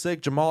Knocks was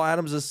sick. Jamal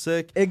Adams is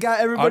sick. It got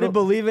I everybody don't-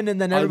 believing, and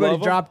then I everybody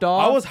love 'em. dropped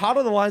off. I was hot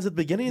on the Lions at the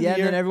beginning of yeah, the and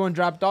year. then everyone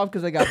dropped off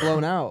because they got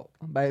blown out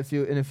by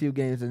in a few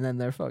games, and then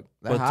they're But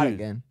hot dude,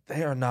 again.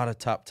 they are not a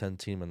top 10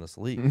 team in this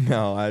league.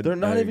 No, They're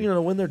not even going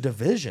to win their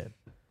division.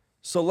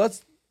 So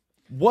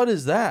what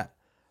is that?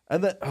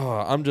 And then,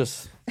 I'm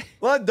just,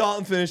 Let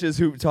Dalton finish his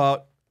hoop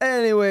talk.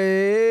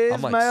 Anyways,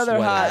 I'm, like, my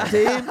other hot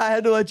sweating. team. I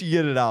had to let you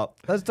get it out.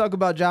 Let's talk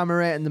about Ja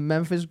Morant and the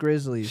Memphis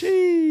Grizzlies.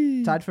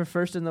 Jeez. Tied for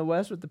first in the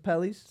West with the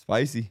Pellies.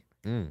 Spicy.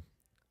 It's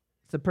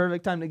the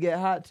perfect time to get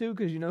hot too,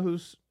 because you know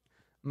who's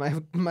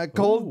my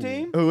cold Ooh.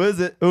 team? Who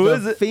is it? Who The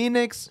is it?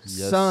 Phoenix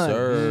yes, Suns.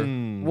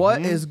 sir.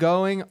 What is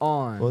going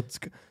on? What's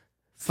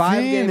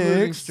 5-game losing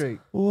Phoenix? streak.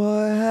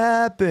 What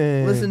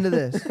happened? Listen to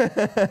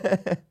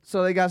this.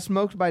 So they got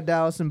smoked by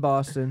Dallas and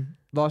Boston.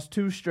 Lost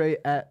 2 straight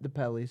at the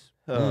Pellies.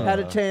 Had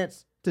a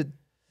chance to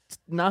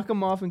knock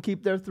them off and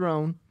keep their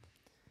throne.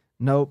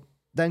 Nope.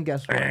 Then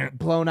guess what?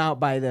 Blown out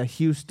by the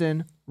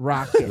Houston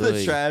Rockets.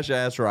 the trash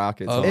ass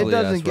Rockets. Oh. It Ugly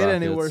doesn't ass get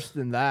any Rockets. worse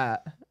than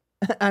that.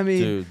 I mean,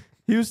 Dude.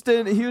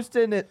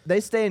 Houston, they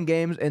stay in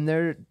games and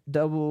they're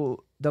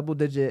double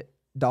digit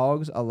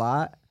dogs a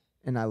lot,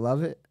 and I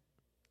love it.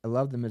 I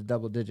love them as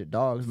double digit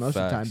dogs most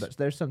of the time, Facts. but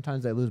there's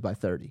sometimes they lose by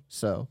 30.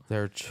 So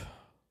They're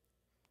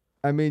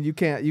I mean, you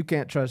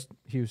can't trust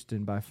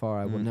Houston by far.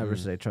 I will never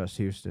say trust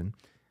Houston.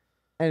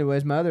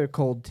 Anyways, my other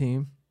cold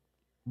team,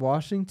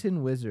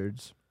 Washington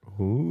Wizards.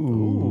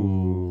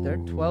 Ooh. They're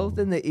 12th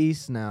in the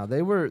East now.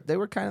 They were like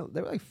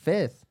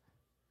 5th.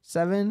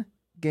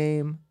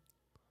 7-game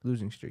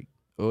losing streak.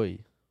 Oy.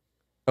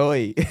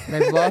 Oi.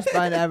 They've lost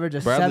by an average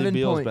of Bradley 7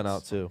 Beal's points. been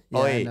out too. Yeah,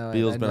 I Oi. know it,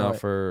 Beal's I been know out it.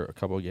 for a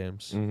couple of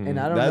games. And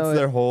I don't That's know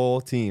their it.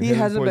 whole team. He Him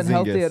and hasn't been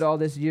healthy Porzingis. at all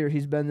this year.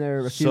 He's been there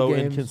a few So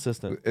games.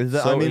 inconsistent. Is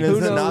that, So I mean, Who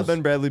has it not knows?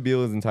 been Bradley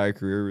Beal his entire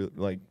career?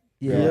 Like,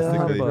 Yeah,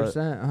 realistically?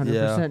 100%.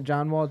 100%.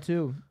 John Wall,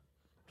 too.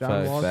 John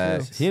Facts. Wall,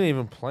 Facts. too. He ain't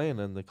even playing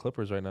in the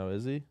Clippers right now,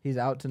 is he? He's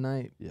out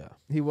tonight. Yeah.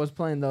 He was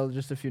playing, though,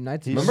 just a few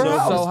nights ago. Remember He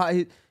was how- so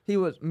high. He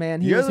was,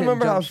 man, he You was guys hitting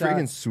remember how jump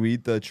freaking shots.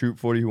 sweet the Troop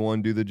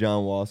 41 do the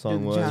John Wall song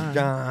Dude, was?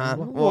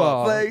 John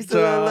Wall, flex to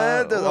the John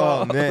left.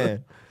 Oh,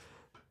 man.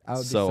 I would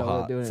be So so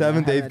hot. doing it.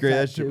 7th, I had 8th grade,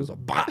 that shit tattoo. was a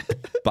bop.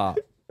 Bop.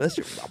 That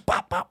shit was a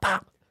bop, bop,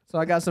 bop. So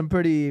I got some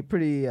pretty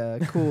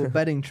cool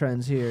betting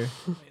trends here.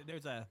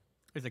 There's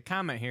a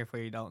comment here for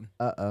you, Dalton.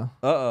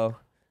 Uh-oh.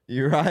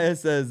 Uriah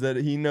says that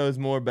he knows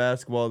more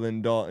basketball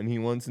than Dalton. He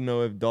wants to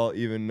know if Dalt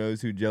even knows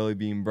who Jelly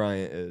Bean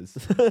Bryant is.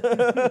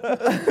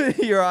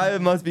 Uriah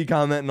must be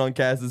commenting on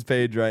Cass's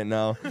page right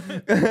now.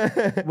 Where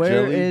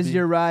Jelly is bean.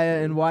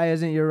 Uriah, and why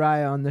isn't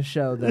Uriah on the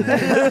show then?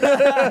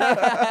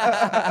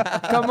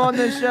 Come on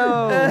the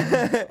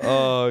show.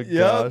 Oh, Yep.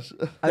 gosh.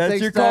 I That's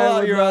think your Star call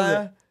out, would love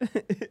Uriah.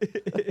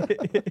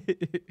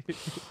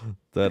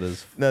 That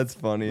is. That's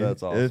funny.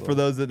 That's For awesome.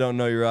 those that don't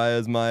know, Uriah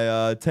is my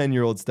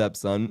 10-year-old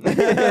stepson.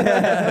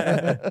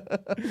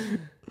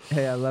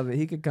 Hey, I love it.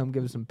 He could come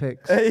give us some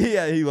picks.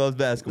 Yeah, he loves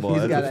basketball.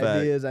 He's got That's a fact.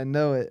 ideas. I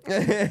know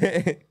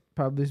it.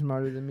 Probably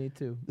smarter than me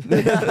too.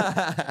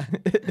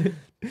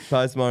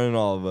 Probably smarter than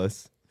all of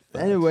us.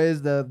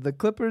 Anyways, the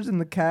Clippers and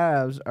the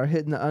Cavs are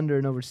hitting the under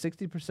in over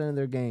 60% of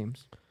their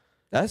games.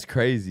 That's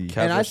crazy. Cavs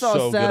and I are saw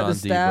so a good stat, on the D,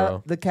 stat,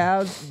 bro. the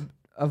Cavs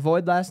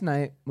avoid last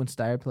night when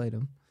Steyer played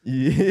them.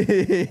 The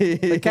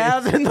The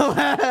Cavs in the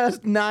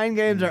last 9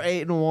 games are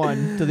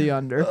 8-1 to the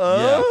under.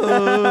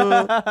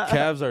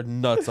 Cavs are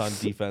nuts on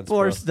defense.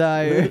 Poor bro.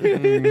 Steyer.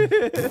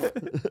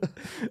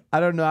 I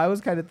don't know. I was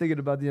kind of thinking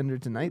about the under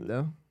tonight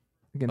though,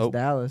 against Oh.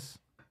 Dallas.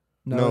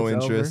 No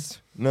it's over.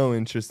 interest. No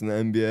interest in the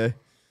NBA.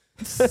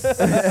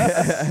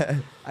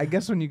 I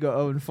guess when you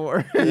go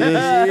 0-4. It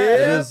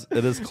is I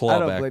don't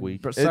clawback blame-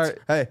 week. bro, It's,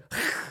 hey,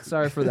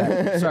 sorry for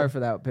that. Sorry for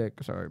that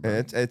pick. Sorry,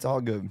 bro. it's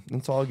all good.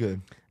 It's all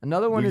good.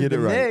 Another one we is get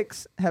the it right.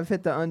 Knicks have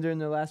hit the under in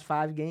their last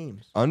 5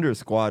 games. Under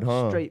squad,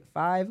 huh? Straight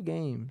 5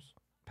 games.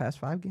 Past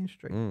 5 games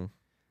straight. Mm.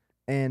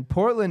 And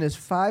Portland is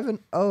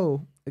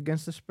 5-0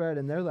 against the spread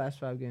in their last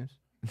 5 games.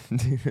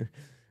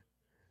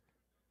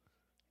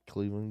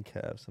 Cleveland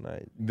Cavs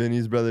tonight.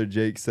 Vinny's brother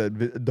Jake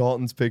said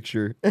Dalton's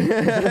picture.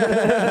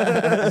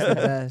 It's the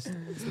best.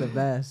 It's the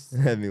best.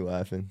 Had me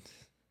laughing.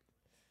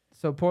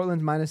 So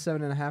Portland's minus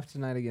 7.5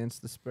 tonight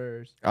against the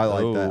Spurs. I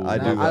like that. Oh. I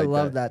do. I like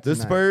love that The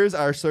tonight. Spurs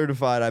are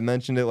certified. I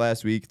mentioned it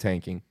last week.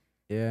 Tanking.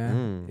 Yeah,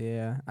 Mm.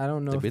 yeah. I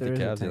don't know They if beat there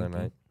the is Cavs a the other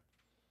tanking. night.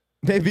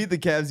 They beat the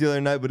Cavs the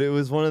other night, but it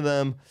was one of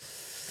them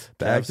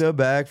back Cavs. to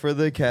back for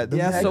the Cavs.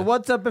 Yeah. So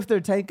what's up if they're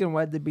tanking?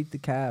 Why'd they beat the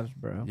Cavs,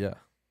 bro? Yeah.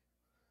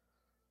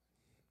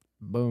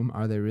 Boom.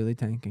 Are they really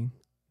tanking?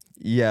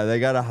 Yeah, they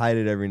gotta hide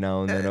it every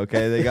now and then.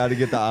 Okay, they gotta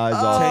get the eyes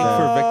off Tank them.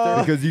 for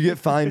Victor. because you get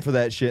fined for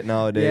that shit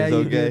nowadays. yeah, you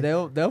okay,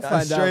 do. They'll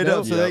find straight out.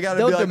 up. So They'll- they gotta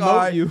they'll be like, demote all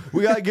right, you.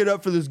 we gotta get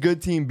up for this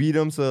good team, beat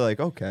them. So they're like,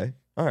 okay,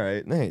 all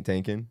right, they ain't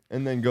tanking,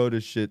 and then go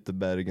to shit the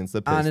bet against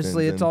the Pistons.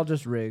 Honestly, it's and all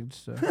just rigged.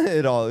 So.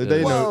 it all. It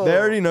They is. know. They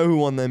already know who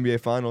won the NBA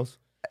Finals.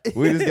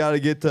 We just gotta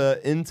get to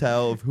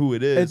intel of who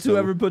it is. It's so-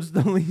 whoever puts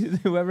the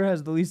least, whoever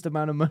has the least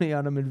amount of money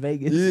on them in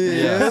Vegas.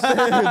 Yeah,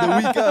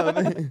 the week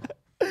of.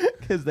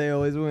 Because they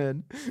always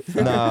win.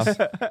 Nah,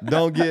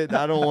 don't get.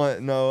 I don't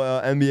want no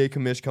NBA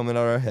commish coming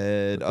out our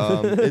head.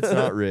 It's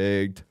not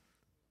rigged.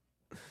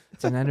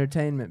 It's an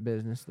entertainment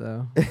business,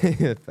 though.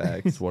 Facts.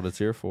 That's what it's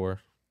here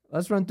for.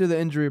 Let's run through the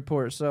injury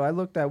report. So I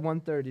looked at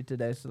 1:30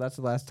 today, so that's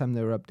the last time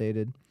they were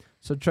updated.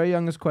 So Trae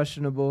Young is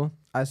questionable.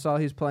 I saw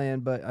he's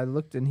playing, but I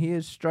looked and he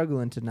is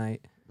struggling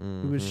tonight.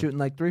 He was Mhm. shooting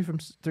like 3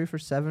 for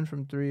 7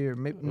 from 3, or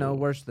maybe no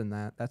worse than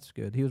that. That's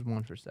good. He was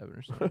 1 for 7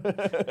 or something.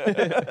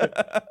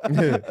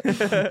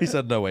 He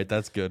said, "No, wait,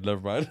 that's good.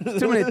 Never mind."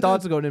 Too many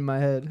thoughts going in my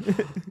head.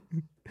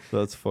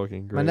 That's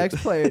fucking great. My next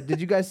player. Did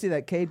you guys see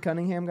that Cade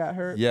Cunningham got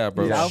hurt? Yeah,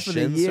 bro. He's out for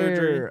the Shin year.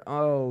 surgery?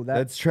 Oh,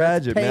 That's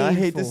tragic, man. I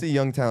hate to painful. see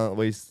young talent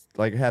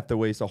have to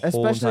waste a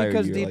whole Especially entire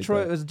because year Detroit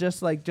like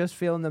that. was just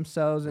feeling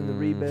themselves in the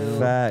rebuild.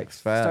 Facts.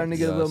 Starting to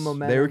get a little Yes.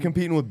 momentum. They were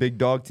competing with big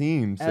dog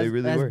teams. They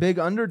really as were. big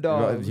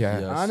underdogs. Yeah.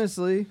 Yes.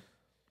 Honestly.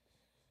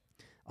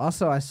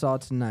 Also, I saw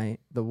tonight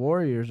the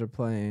Warriors are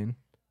playing,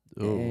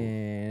 Oh,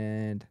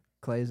 and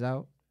Clay's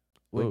out,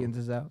 Wiggins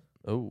is out,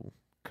 oh,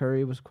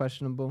 Curry was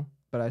questionable,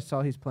 but I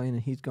saw he's playing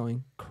and he's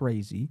going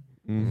crazy.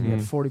 Mhm. He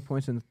had 40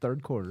 points in the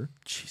third quarter.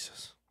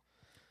 Jesus.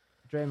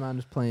 Draymond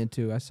is playing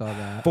too. I saw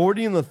that.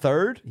 40 in the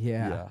third.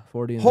 Yeah, Yeah.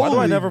 40. In Why do I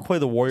Holy- never play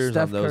the Warriors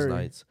Steph on those Curry.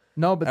 nights?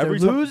 No, but Every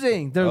they're time-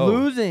 losing. They're Oh,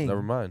 losing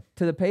Never mind.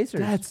 to the Pacers.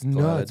 That's Glad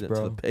I nuts, did to the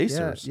bro.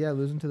 Pacers. Yeah,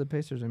 losing to the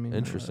Pacers. I mean,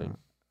 Interesting.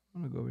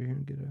 I'm gonna go over here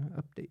and get an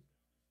update.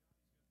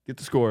 Get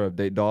the score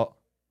update, Dalt.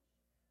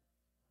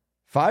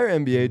 Fire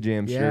NBA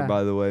Jam Yeah. shirt,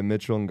 by the way.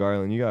 Mitchell and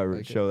Garland. You gotta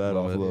Like show that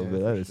Love off it. a little Yeah, bit.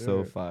 for That is so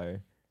sure.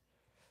 fire.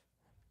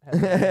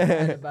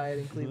 Had to buy it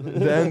in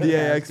Cleveland. The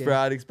NBA expert,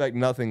 I'd expect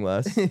nothing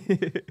less.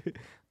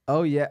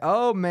 Oh, yeah.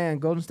 Oh, man.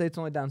 Golden State's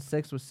only down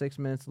 6 with 6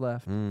 minutes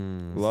left.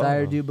 Wow.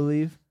 Sire, do you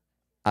believe?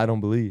 I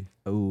don't believe.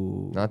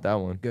 Oh. Not that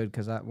one. Good,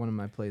 because one of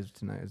my plays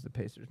tonight is the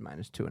Pacers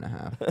minus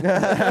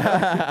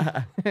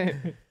 2.5.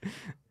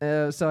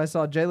 So I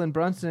saw Jalen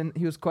Brunson.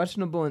 He was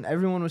questionable, and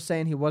everyone was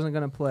saying he wasn't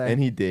going to play. And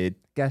he did.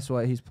 Guess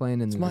what? He's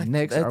playing, and the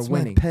Knicks are That's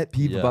winning. my pet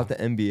peeve Yeah. about the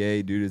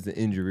NBA, dude, is the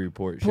injury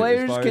report shit.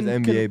 Players as far can- as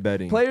NBA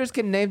betting. Players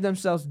can name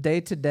themselves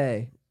day to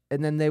day,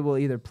 and then they will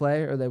either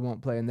play or they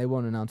won't play, and they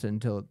won't announce it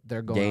until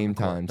they're going Game on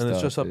the court. time And stuff.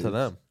 it's just up to is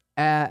them.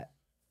 At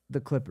the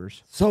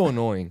Clippers. So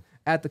annoying.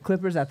 At the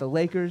Clippers, at the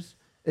Lakers.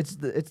 It's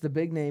the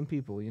big name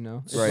people, you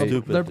know. It's Right.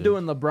 Stupid, They're dude.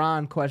 doing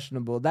LeBron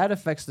questionable. That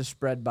affects the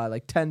spread by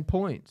like 10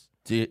 points.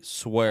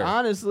 Swear.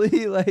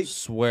 Honestly, like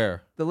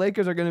Swear. the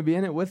Lakers are going to be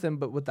in it with him,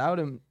 but without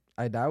him,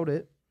 I doubt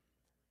it.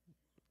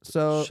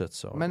 So Shit's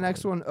so my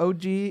next one,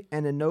 OG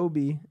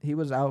Anunoby, he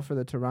was out for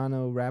the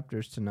Toronto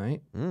Raptors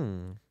tonight.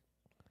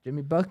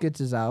 Jimmy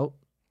Buckets is out.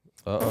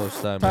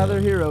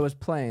 Tyler Hero is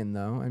playing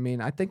though. I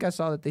mean, I think I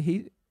saw that the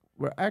Heat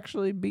were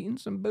actually beating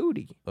some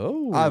booty.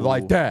 Oh. I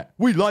like that.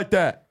 We like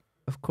that.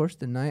 Of course,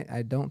 tonight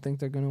I don't think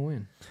they're gonna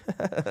win.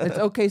 It's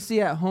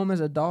OKC at home as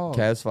a dog.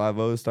 Cavs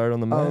 5-0 start on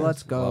the Oh, Mavs.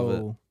 let's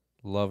go.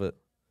 Love it.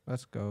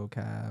 Let's go,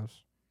 Cavs.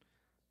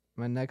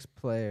 My next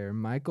player,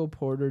 Michael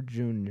Porter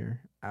Jr.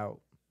 out,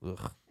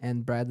 Ugh.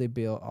 and Bradley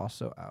Beal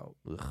also out.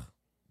 Ugh.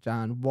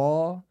 John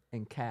Wall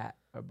and Cat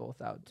are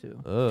both out too.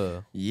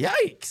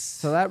 Yikes.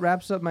 So that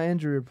wraps up my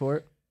injury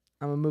report.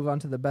 I'm gonna move on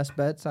to the best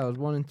bets. I was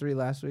 1-3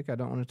 last week. I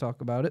don't want to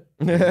talk about it.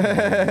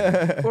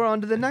 We're on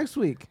to the next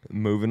week.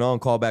 Moving on.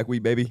 Callback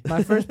week, baby.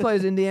 My first play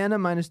is Indiana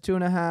minus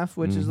 2.5,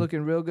 which is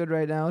looking real good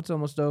right now. It's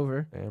almost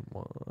over. And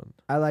one.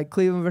 I like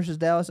Cleveland versus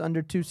Dallas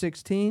under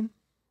 216,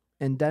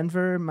 and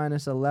Denver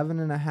minus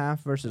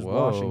 11.5 versus Whoa.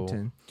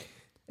 Washington.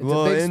 It's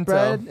Little a big intel.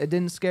 spread. It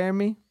didn't scare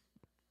me.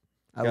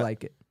 I Yeah.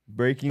 like it.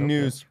 Breaking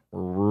news.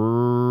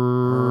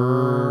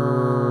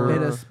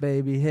 Hit us,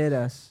 baby. Hit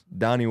us.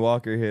 Donnie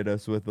Walker hit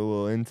us with a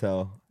little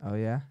intel. Oh,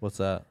 yeah? What's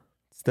that?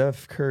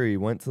 Steph Curry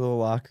went to the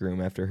locker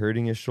room after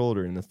hurting his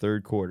shoulder in the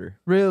third quarter.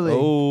 Really?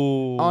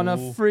 Oh. On a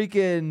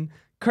freaking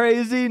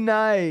crazy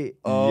night.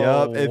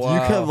 Yup. If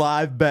you could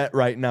live bet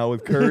right now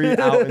with Curry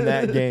out in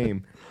that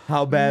game,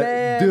 how bad?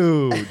 Man.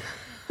 Dude.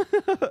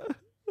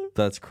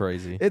 That's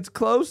crazy. It's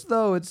close,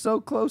 though. It's so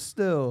close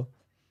still.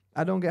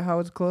 I don't get how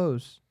it's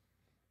close.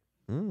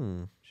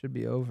 Should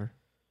be over.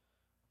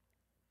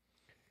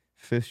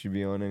 Fifth should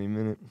be on any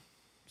minute.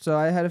 So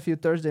I had a few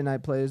Thursday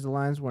night plays. The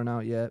lines weren't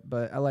out yet,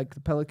 but I like the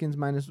Pelicans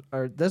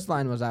this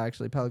line was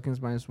actually Pelicans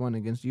 -1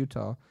 against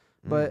Utah.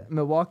 But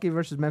Milwaukee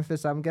versus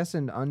Memphis, I'm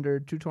guessing under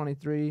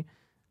 223.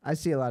 I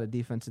see a lot of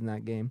defense in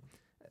that game.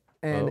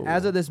 And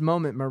as of this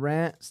moment,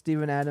 Morant,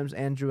 Steven Adams,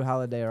 and Drew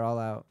Holiday are all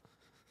out.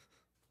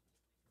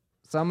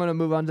 So I'm going to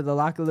move on to the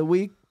lock of the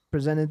week,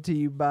 presented to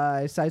you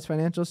by Sites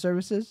Financial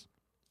Services.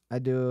 I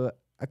do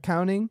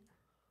accounting,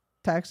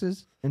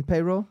 taxes, and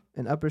payroll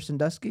in Upper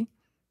Sandusky.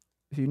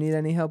 If you need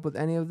any help with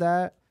any of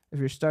that, if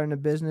you're starting a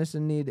business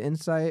and need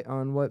insight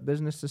on what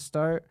business to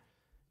start,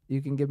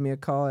 you can give me a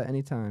call at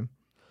any time.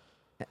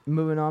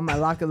 Moving on, my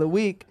lock of the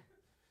week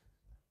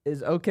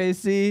is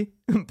OKC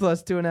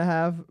plus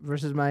 2.5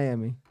 versus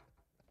Miami.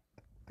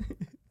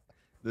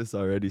 This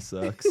already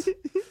sucks.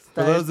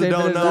 For those that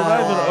don't know, Your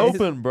eyes Eyes. are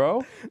open,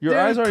 bro. Your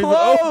They're eyes aren't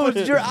closed. even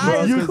open. Your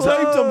eyes You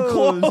taped them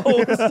closed.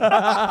 closed.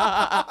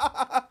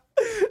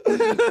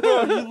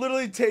 Bro, you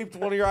literally taped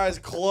one of your eyes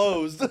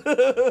closed.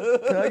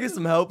 Can I get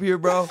some help here,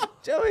 bro?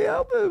 Joey,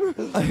 help him.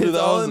 It's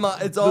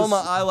all in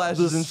my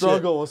eyelashes The and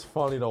struggle was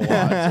funny to watch.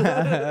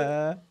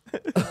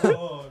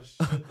 Oh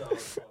shit, that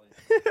was funny.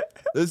 shit.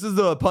 This is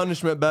the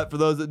punishment bet for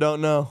those that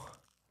don't know.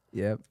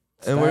 Yep.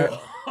 And we're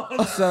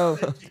So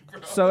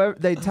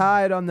they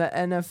tied on the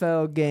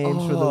NFL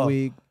games for the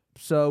week.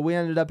 So we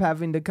ended up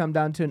having to come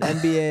down to an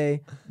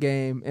NBA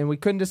game, and we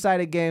couldn't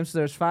decide a game. So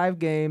there's 5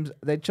 games.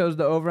 They chose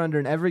the over/under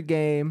in every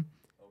game,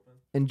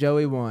 and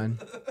Joey won.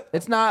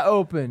 It's not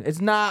open. It's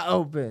not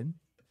open.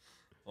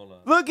 Hold on.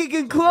 Look, he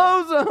can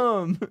close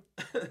them.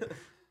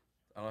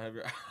 I don't have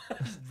your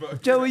eyes. Bro,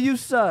 Joey, you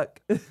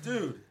suck.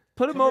 dude.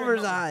 Put him Come here, over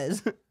his help me.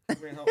 eyes. Come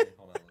here and help me.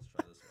 Hold on, let's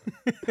try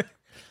this way.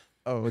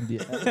 Oh, yeah.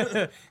 Does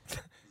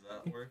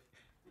that work?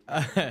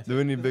 do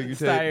we need bigger tape?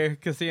 Sire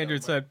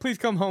Cassandra said, "Please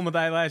come home with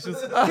eyelashes."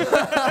 Are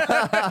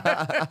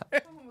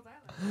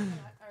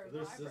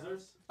there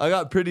scissors? I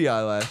got pretty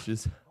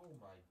eyelashes.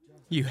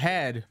 You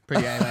had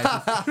pretty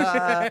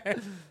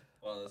eyelashes.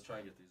 Well, let's try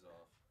and get these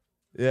off.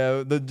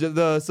 Yeah,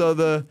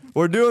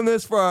 we're doing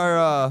this for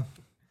our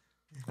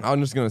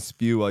I'm just gonna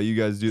spew while you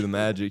guys do the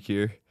magic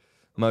here.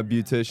 My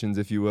beauticians,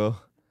 if you will.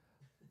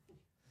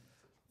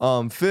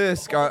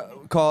 Fisk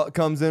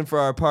comes in for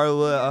our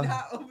parlay.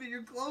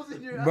 You're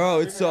closing your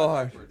Bro, it's so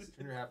hard. Turn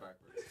your hat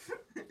backwards.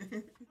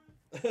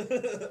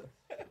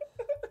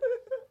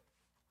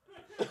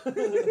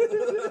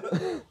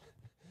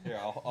 Here,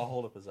 I'll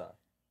hold up his eye.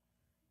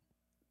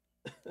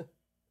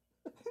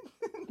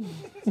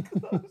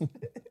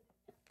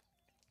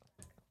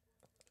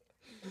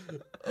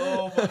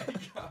 Oh my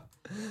god.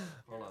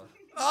 Hold on.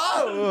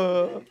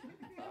 Oh!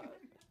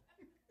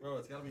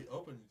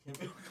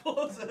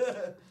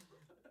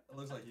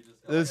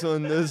 This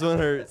one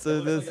hurts.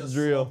 This is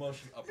real.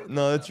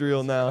 No, it's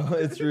real now.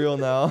 It's real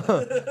now.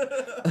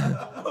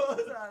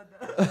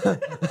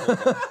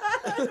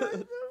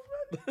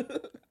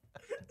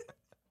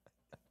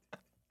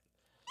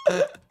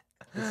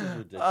 This is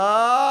ridiculous.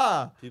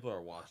 Ah! People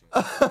are watching.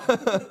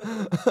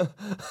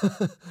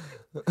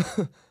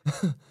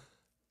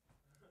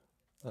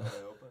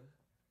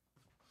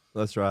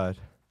 Let's ride.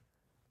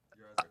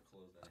 Your eyes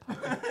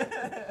are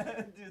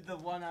closed. Dude, the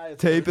one eye.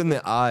 Tape in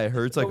the eye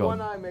hurts The like one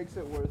a. eye makes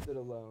it worth it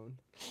alone.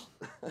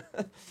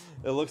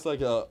 It looks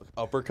like a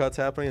uppercut's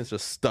happening. It's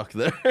just stuck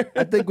there.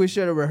 I think we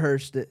should have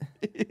rehearsed it.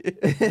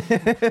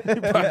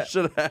 You probably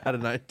should have had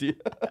an idea.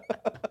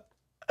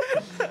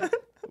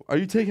 Are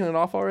you taking it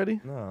off already?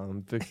 No,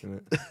 I'm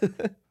fixing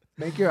it.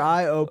 Make your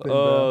eye open,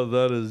 Oh,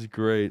 bro. that is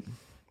great.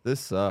 This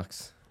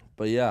sucks.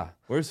 But yeah,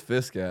 Where's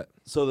Fisk at?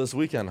 so this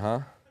weekend,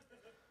 huh?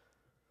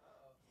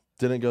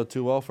 Didn't go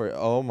too well for you.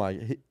 Oh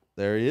my,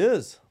 there he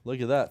is. Look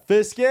at that.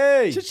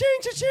 Fisky! Cha-ching,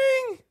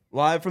 cha-ching!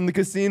 Live from the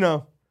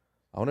casino.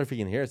 I wonder if he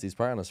can hear us. He's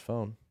probably on his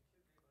phone.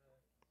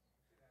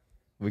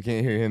 We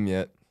can't hear him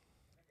yet.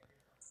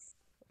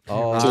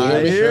 Oh, I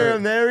nice hear shirt.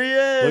 him. There he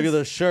is. Look at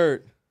the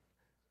shirt.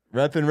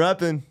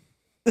 Reppin'.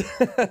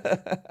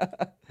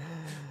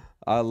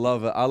 I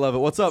love it. I love it.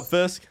 What's up,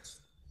 Fisk?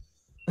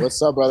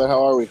 What's up, brother?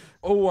 How are we?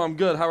 Oh, I'm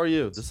good. How are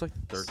you? This is like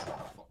the third.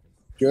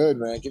 Good,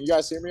 man. Can you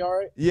guys hear me all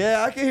right?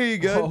 Yeah, I can hear you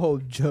good. Oh,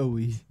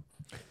 Joey.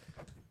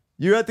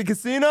 You at the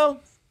casino?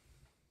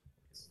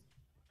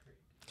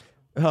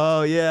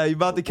 Oh, yeah. You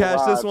about to cash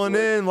this one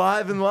in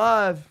live and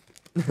live.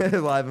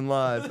 Live and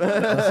live.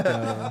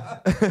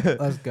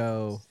 Let's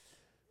go.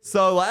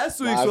 So last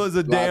week's Live- was a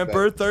live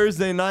damper. bet.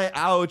 Thursday night,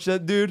 ouch.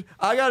 Dude,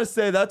 I got to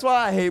say, that's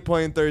why I hate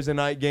playing Thursday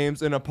night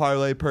games in a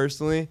parlay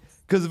personally.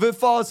 Because if it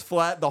falls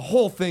flat, the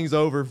whole thing's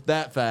over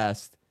that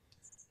fast.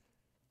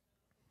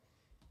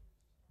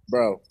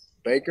 Bro,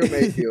 Baker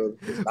Mayfield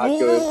is not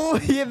good. Oh,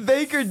 yeah,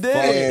 Baker did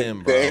Fuck it. him,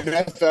 And bro. the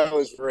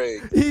NFL is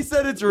rigged. He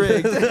said it's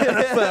rigged.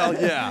 Well,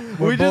 yeah.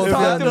 We just both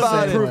talked on the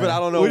about same it. Prove it. I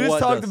don't know We just what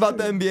talked does. about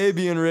the NBA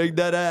being rigged,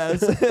 that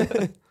ass.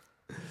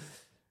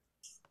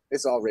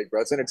 It's all rigged,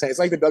 bro. It's entertaining. It's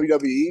like the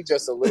WWE,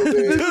 just a little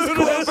bit. This is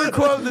quote for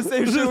quote the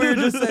same shit we were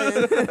just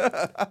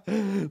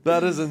saying.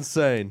 That is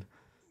insane.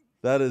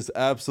 That is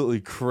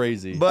absolutely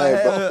crazy. But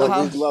Hey, bro,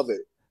 how, we love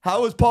it.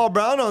 how was Paul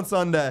Brown on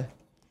Sunday?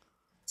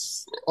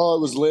 Oh,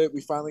 it was lit.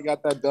 We finally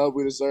got that dub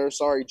we deserve.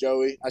 Sorry,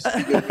 Joey. I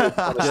should be giving you a Get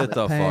punishment.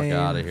 the fuck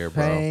out of here,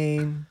 bro.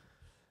 Pain.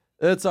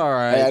 It's all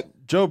right. Hey,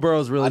 Joe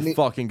Burrow's really I need-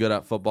 fucking good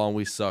at football, and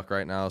we suck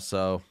right now.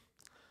 So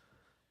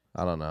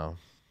I don't know.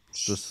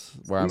 It's just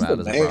where He's I'm at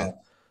the as a man. Brown.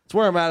 It's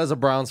where I'm at as a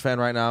Browns fan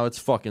right now. It's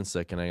fucking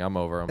sickening. I'm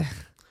over them.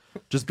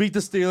 Just beat the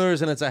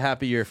Steelers, and it's a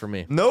happy year for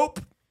me. Nope.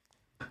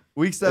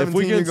 Week 17, If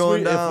we you're can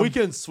going sweep, down. if we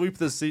can sweep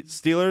the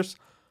Steelers,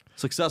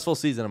 successful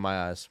season in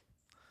my eyes.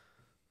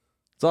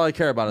 That's all I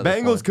care about. At this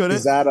Bengals point. couldn't.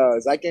 Is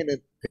that game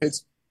in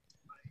Pittsburgh?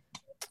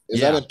 Is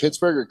Yeah. that in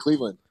Pittsburgh or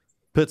Cleveland?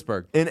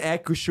 Pittsburgh. In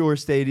Acrisure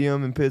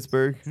Stadium in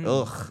Pittsburgh.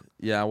 Ugh.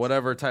 Yeah,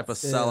 whatever type of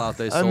sellout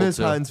they I sold miss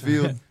to. Heinz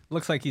Field.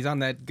 Looks like he's on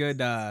that good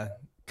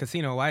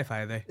casino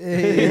Wi-Fi there.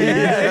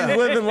 Yeah, he's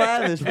living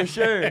lavish for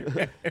sure.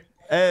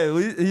 Hey, at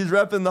least he's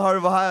repping the heart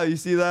of Ohio. You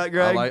see that,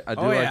 Greg? I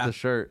do Oh, like yeah. the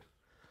shirt.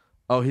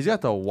 Oh, he's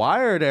got the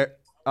wired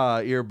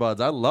earbuds.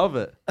 I love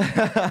it.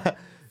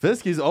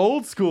 Fisky's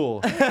old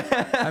school. I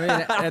mean,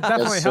 it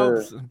definitely Yes, sir.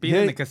 helps. Being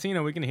in the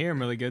casino, we can hear him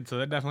really good, so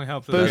that definitely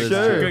helps. For It's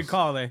sure. a good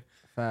call there.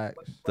 Facts.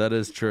 That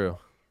is true.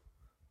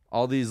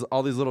 All these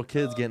little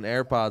kids getting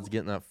AirPods,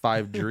 getting that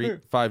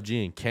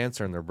 5G and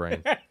cancer in their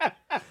brain.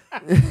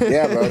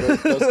 Yeah, bro. Those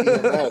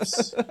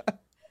EMFs.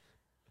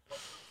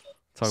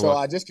 Talk So about,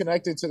 I just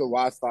connected to the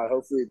Wi-Fi.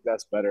 Hopefully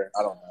that's better.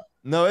 I don't know.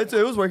 No, it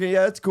was working.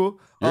 Yeah, it's cool.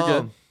 You're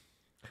good.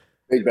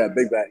 Big bet,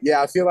 big bet.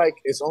 Yeah, I feel like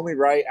it's only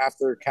right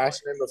after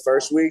cashing in the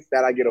first week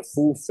that I get a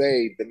full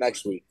fade the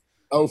next week.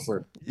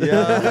 Over.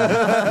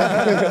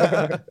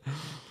 Yeah.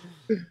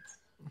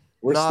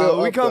 We're Nah,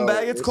 still we up, come though.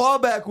 back. It's We're-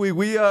 clawback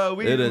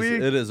week.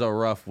 it is a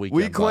rough weekend.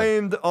 We bud.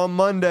 claimed on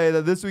Monday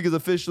that this week is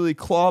officially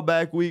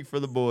clawback week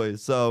for the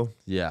boys. So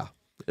Yeah,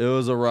 it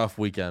was a rough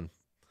weekend.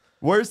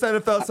 worst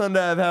NFL Sunday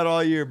I've had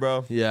all year,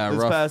 bro. Yeah, this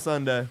rough. past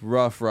Sunday.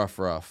 Rough.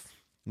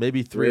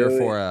 Maybe 3 or Really?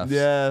 4 Fs.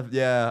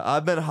 Yeah.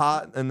 I've been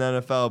hot in the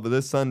NFL, but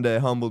this Sunday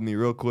humbled me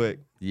real quick.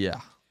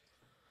 Yeah.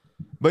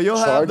 But you'll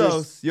have Chargers-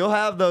 those. You'll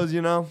have those,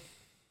 you know.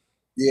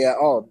 Yeah,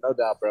 oh, no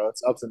doubt, bro.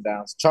 It's ups and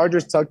downs.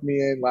 Chargers tucked me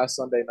in last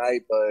Sunday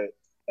night, but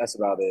that's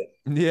about it.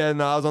 Yeah,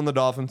 no, I was on the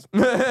Dolphins.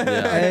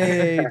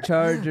 Hey,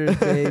 Chargers,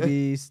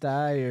 baby.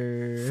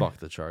 Steyer. Fuck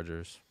the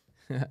Chargers.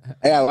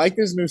 Hey, I like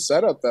this new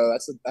setup though.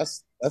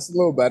 That's a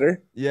little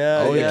better.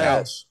 Yeah, Oh, The yeah.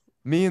 couch.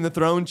 Me in the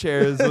throne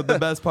chair is what the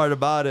best part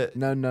about it.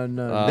 No.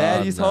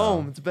 Daddy's no.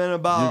 home. It's been You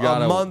about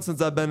gotta- a month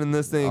since I've been in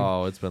this thing.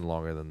 Oh, it's been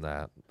longer than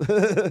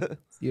that.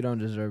 You don't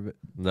deserve it.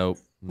 Nope.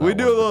 We not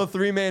do a one little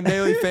 3-man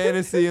daily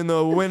fantasy, and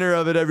the winner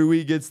of it every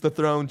week gets the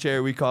throne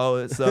chair, we call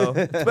it. So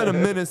it's been a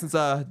minute since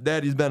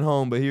Daddy's been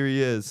home, but here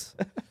he is.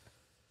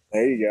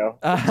 There you go.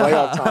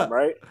 Playoff time,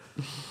 right?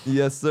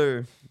 Yes,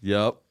 sir. bit.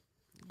 Yep.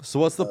 So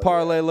what's the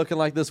parlay looking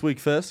like this week,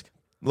 Fisk?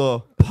 Little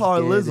Get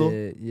parlizzle.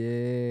 it,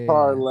 yeah.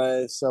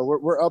 Parlay. So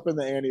we're up in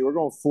the ante. We're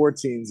going 4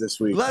 teams this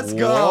week. Let's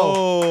go.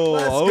 Whoa,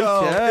 Let's go.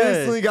 okay.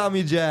 Instantly got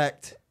me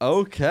jacked.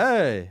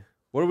 Okay.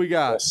 What do we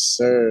got? Yes,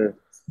 sir.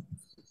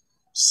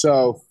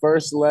 So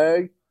first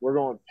leg, we're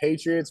going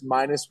Patriots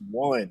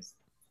 -1.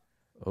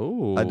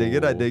 Oh, I dig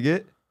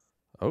it.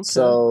 Okay.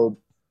 So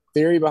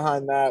theory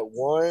behind that,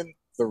 one,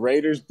 the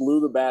Raiders blew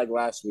the bag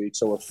last week,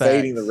 so we're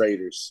fading the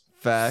Raiders.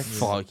 Facts.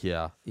 Fuck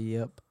yeah.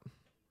 Yep.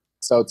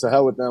 So to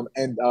hell with them.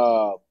 And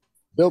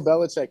Bill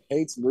Belichick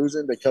hates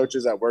losing the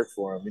coaches that work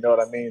for him. You know what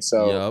I mean?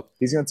 So Yep.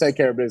 he's going to take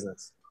care of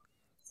business.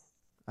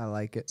 I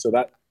like it. So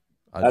I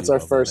that's do our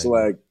love first that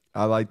angle. leg.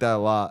 I like that a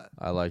lot.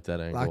 I like that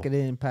angle. Lock it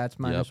in. Pats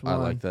Yep, -1. I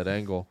like that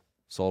angle.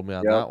 Sold me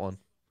on Yep. that one.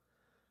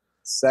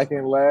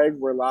 Second leg,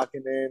 we're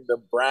locking in the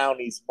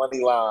Brownies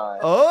money line.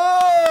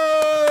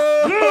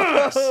 Oh!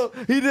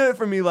 He did it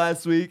for me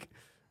last week.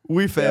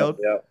 We failed.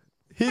 Yep.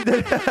 He did.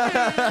 You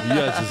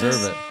guys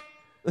deserve it.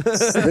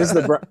 This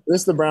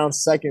is the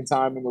Browns' second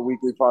time in the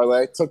weekly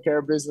parlay. Took care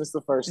of business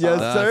the first time.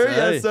 Yes, sir.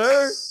 Hey. Yes,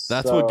 sir.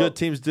 That's So- what good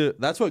teams do.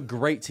 That's what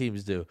great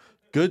teams do.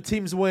 Good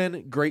teams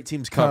win. Great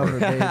teams cover. Cover,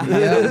 baby.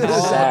 Yep.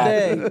 All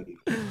day.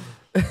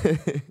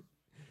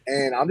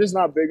 And I'm just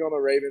not big on the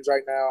Ravens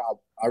right now.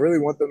 I really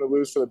want them to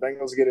lose for the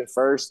Bengals to get in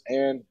first.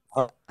 And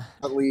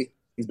Huntley,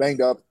 he's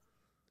banged up.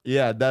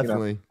 Yeah,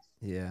 definitely.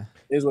 Yeah.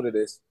 It is what it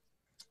is.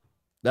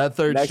 That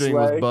third Next string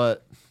was leg.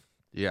 butt.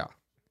 Yeah.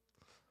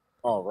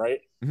 All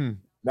right. Mhm.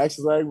 Next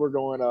leg, we're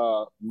going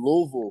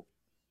Louisville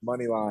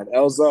money line.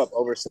 L's up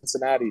over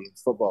Cincinnati in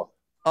football.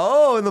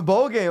 Oh, in the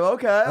bowl game.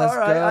 Okay. Let's All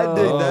right. I go.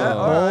 dig that.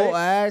 All Bowl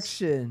right.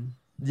 action.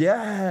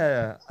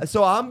 Yeah.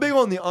 So I'm big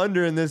on the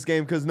under in this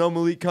game because no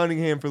Malik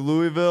Cunningham for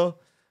Louisville.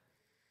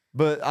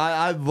 But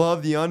I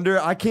love the under.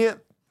 I can't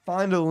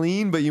find a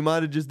lean, but you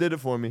might have just did it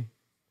for me.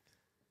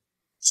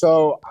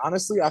 So,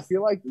 honestly, I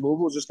feel like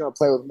Louisville's just going to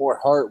play with more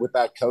heart with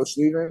that coach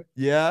leaving.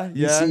 Yeah.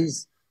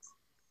 UC's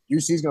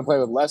going to play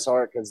with less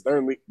heart because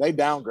they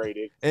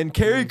downgraded. And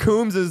Kerry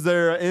Coombs is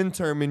their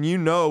interim,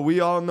 and we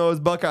all know as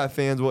Buckeye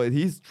fans,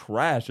 he's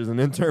trash as an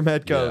interim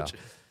head coach.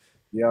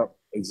 Yep,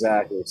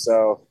 exactly.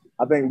 So,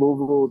 I think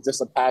Louisville,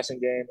 just a passion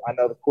game. I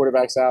know the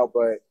quarterback's out,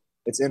 but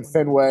it's in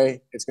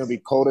Fenway. It's going to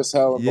be cold as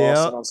hell in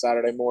Boston on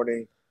Saturday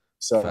morning.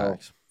 So,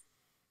 Facts.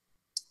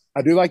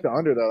 I do like the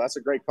under, though. That's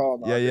a great call.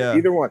 On the under. Yeah.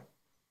 Either one.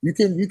 You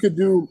could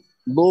do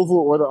Louisville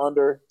or the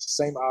under,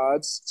 same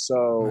odds.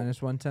 So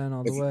 -110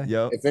 all the way.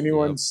 Yep. if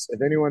anyone's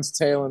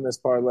tailing this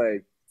parlay,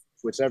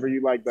 whichever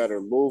you like better,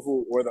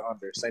 Louisville or the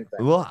under, same A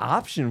thing. little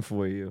option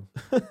for you.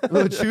 A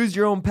little choose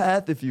your own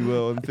path, if you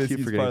will. In I keep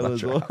Fiskey's forgetting about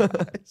parlays. your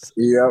eyes.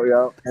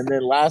 Yep. And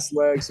then last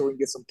leg, so we can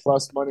get some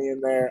plus money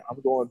in there. I'm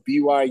going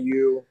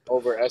BYU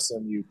over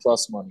SMU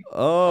plus money.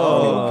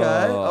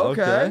 Oh,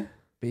 Okay.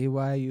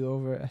 BYU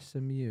over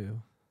SMU.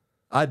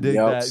 I dig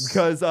Yep. that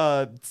because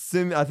I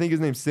think his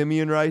name's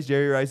Simeon Rice,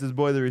 Jerry Rice's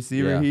boy, the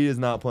receiver. Yeah. He is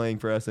not playing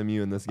for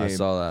SMU in this game. I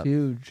saw that.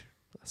 Huge.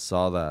 I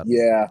saw that.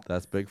 Yeah.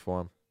 That's big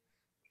for him.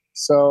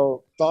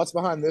 So thoughts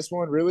behind this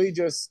one? Really,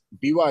 just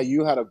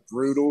BYU had a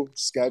brutal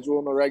schedule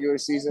in the regular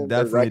season.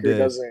 Definitely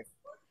Their record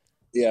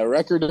did.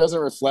 record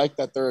doesn't reflect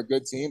that they're a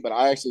good team, but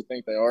I actually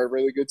think they are a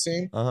really good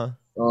team. I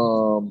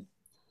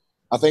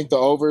think the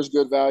over is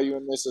good value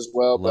in this as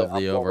well. Love but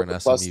I'm the going over with in the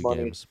plus SMU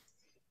money. games.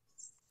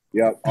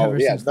 Yep. Oh Ever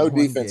yeah, since no the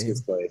one defense game.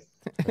 gets played.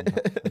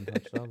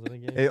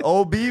 Hey,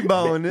 OB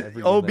Bone, Every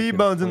game OB that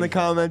Bones can in the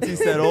play. comments. He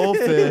said, "Old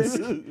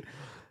Fisk."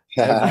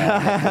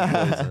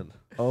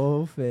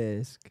 Oh,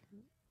 Fisk.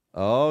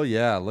 Oh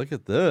yeah, look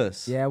at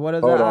this. Yeah, what are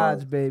the Hold on.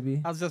 odds,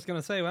 baby? I was just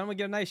gonna say, why don't we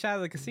get a nice shot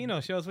of the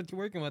casino? Show us what you're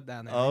working with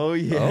down there. Oh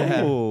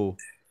yeah, Oh,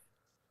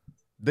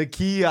 the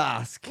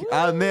kiosk.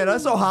 Man,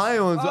 that's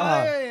Ohioans. Oh,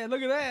 yeah,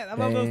 look at that. I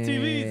love those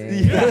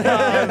TVs.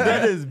 Yeah,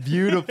 that is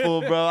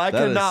beautiful, bro. I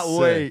That is cannot sick.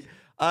 wait.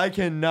 I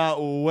cannot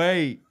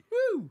wait.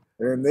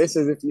 And this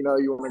is if you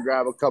want to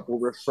grab a couple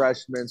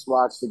refreshments,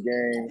 watch the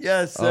game.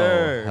 Yes, oh,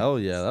 sir. hell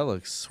yeah, that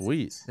looks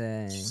sweet.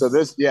 Dang. So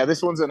this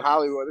one's in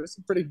Hollywood. This is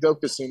a pretty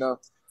dope casino.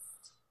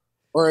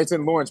 Or it's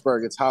in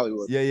Lawrenceburg. It's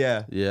Hollywood.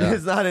 Yeah. Yeah.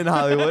 It's not in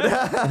Hollywood.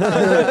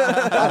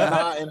 I'm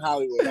not in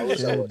Hollywood. I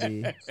wish I Should was.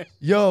 be.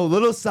 Yo,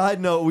 little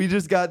side note, we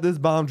just got this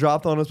bomb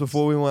dropped on us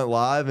before we went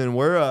live, and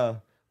we're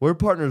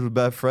partners with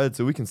Beth Fred,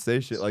 so we can say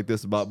shit like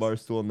this about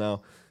Barstool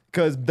now.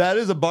 Because that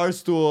is a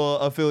Barstool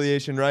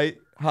affiliation, right?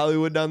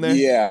 Hollywood down there?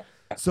 Yeah.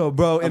 So,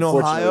 bro, in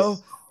Unfortunately. Ohio,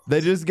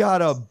 they just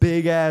got a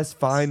big ass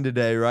fine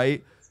today,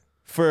 right?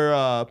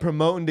 For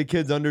promoting to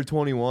kids under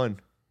 21.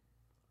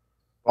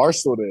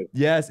 Barstool did.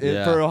 Yes,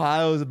 Yeah. for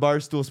Ohio's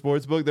Barstool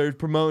Sportsbook, they're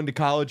promoting to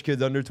college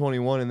kids under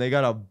 21, and they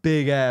got a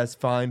big ass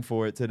fine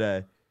for it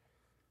today.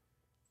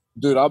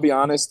 Dude, I'll be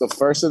honest. The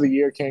first of the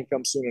year can't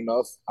come soon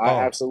enough. I Oh.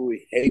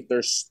 absolutely hate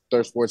their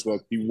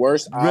sportsbook. The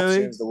worst Really?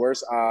 options, the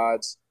worst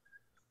odds.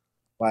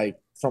 Like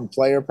from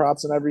player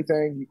props and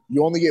everything,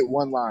 you only get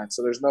one line,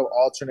 so there's no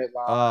alternate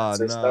lines.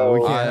 There's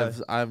we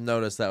can't. I've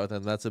noticed that with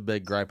him. That's a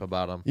big gripe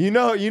about him. You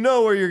know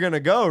where you're gonna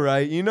go,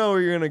 right? You know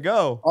where you're gonna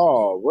go.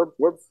 Oh,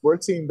 we're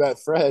team bet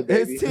Fred,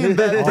 baby. It's team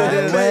bet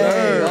Fred,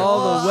 sir.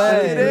 All the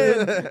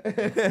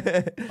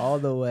way. All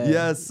the way.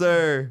 Yes,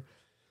 sir.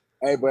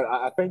 Hey, but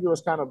I think it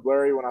was kind of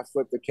blurry when I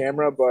flipped the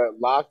camera, but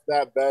lock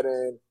that bet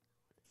in.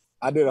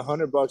 I did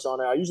 $100 on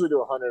it. I usually do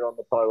 100 on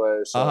the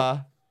parlay. So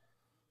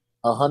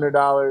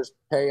 $100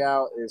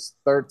 payout is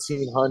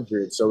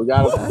 $1,300. So we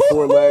got it for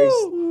 4 legs,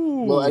 a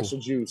little extra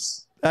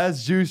juice.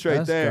 That's juice right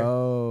Let's there.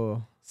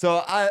 go. So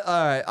all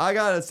right, I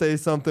gotta say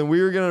something.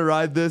 We were gonna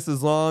ride this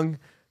as long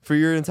for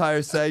your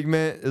entire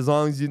segment,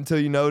 until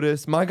you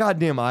notice. My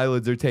goddamn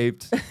eyelids are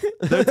taped.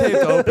 They're taped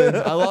open.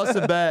 I lost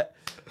a bet.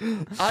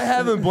 I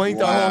haven't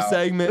blinked our whole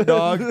segment,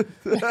 dog.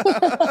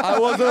 I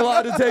wasn't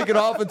allowed to take it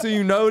off until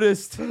you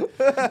noticed.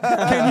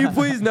 Can you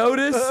please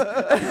notice?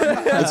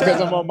 It's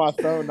because I'm on my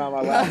phone, not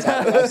my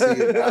laptop. I see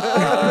it.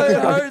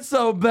 It hurts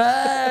so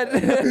bad.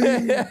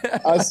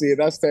 I see it.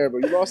 That's terrible.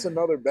 You lost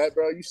another bet,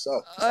 bro. You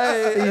suck.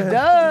 Hey, He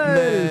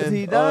does.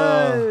 He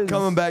does.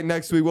 Coming back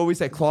next week. What we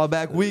say?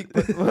 Clawback week.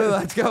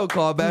 Let's go.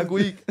 Clawback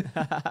week.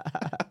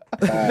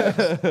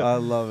 I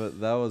love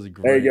it. That was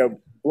great. There you go.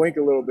 Blink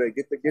a little bit.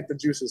 Get the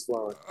juices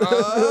flowing.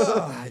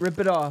 Rip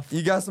it off.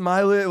 You got some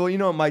eyelid. Well, you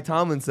know what Mike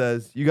Tomlin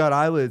says. You got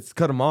eyelids.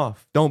 Cut them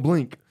off. Don't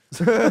blink.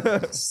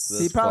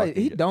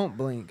 He don't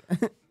blink.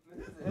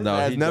 No,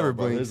 Has he never don't,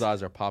 bro. blinks. His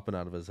eyes are popping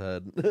out of his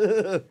head.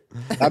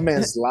 That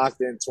man's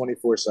locked in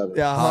 24/7.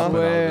 Yeah, Popping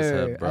out of his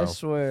Swear. head, bro. I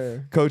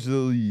swear. Coach of the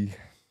league.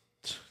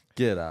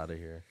 Get out of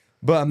here.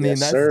 But I mean, Yes,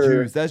 that's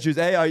sir. juice. That's juice.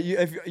 Hey,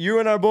 if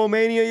you're in our bowl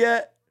mania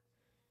yet?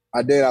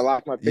 I did. I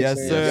locked my picks Yes,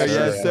 in. sir. Yes,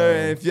 Yes, sir. sir.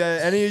 And if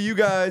any of you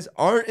guys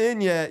aren't in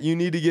yet, you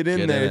need to get in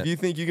Get there. in If it. you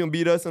think you can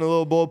beat us in a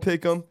little bowl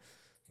pick 'em,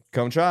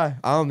 come try.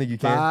 I don't think you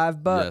can.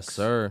 $5. Yes,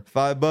 sir.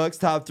 $5,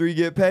 top 3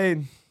 get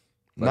paid.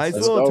 Nice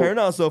let's little go.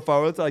 turnout so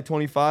far. It's like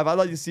 25. I'd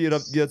like to see it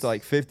get to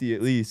like 50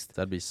 at least.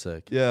 That'd be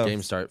sick. Yeah.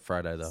 Games start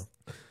Friday, though.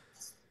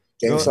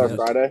 Game start Yeah.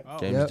 Friday. Oh,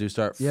 Games Yep. do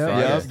start Yep.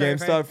 Friday. Yeah, game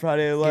start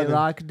Friday at Get 11.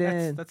 locked That's,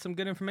 in. that's some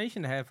good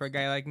information to have for a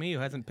guy like me who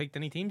hasn't picked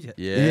any teams yet.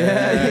 Yeah,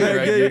 Yeah, you better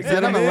Greg, get- you- get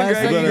 'em I'm a in, last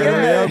Greg. you second better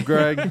hurry guy. up,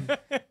 Greg.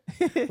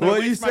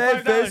 What you waste my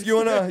said, Fisk?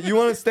 $5. You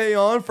wanna stay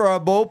on for our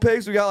bowl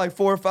picks? We got like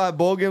 4 or 5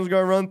 bowl games we're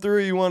gonna run through.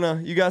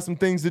 You got some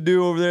things to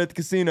do over there at the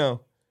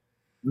casino.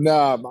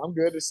 Nah, I'm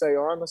good to stay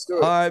on. Let's do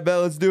it. All right, bet.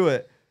 Let's do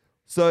it.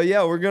 So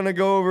yeah, we're gonna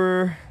go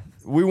over.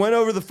 We went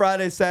over the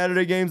Friday,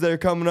 Saturday games that are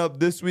coming up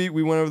this week.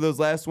 We went over those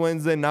last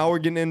Wednesday. Now we're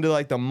getting into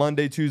like the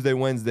Monday, Tuesday,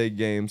 Wednesday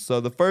games. So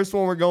the first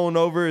one we're going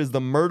over is the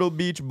Myrtle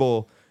Beach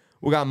Bowl.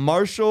 We got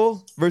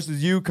Marshall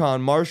versus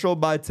UConn. Marshall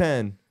by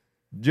 10.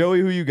 Joey,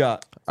 who you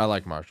got? I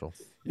like Marshall.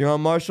 You're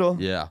on Marshall?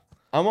 Yeah.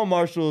 I'm on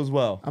Marshall as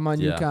well. I'm on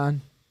Yeah.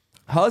 UConn.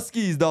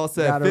 Huskies,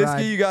 Dawson. Gotta Fisky, ride.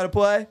 you got to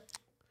play?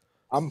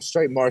 I'm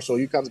straight Marshall.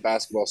 UConn's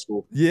basketball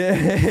school. Yeah.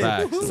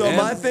 Facts. So And-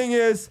 my thing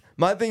is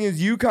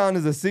UConn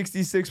is a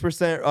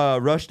 66%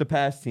 rush to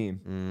pass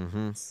team.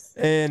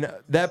 And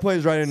that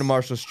plays right into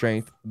Marshall's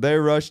strength.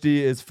 Their rush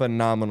D is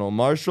phenomenal.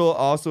 Marshall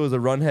also is a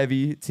run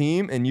heavy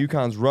team, and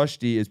UConn's rush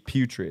D is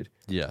putrid.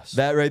 Yes.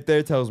 That right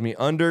there tells me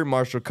under,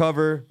 Marshall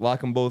cover, lock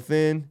them both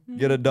in,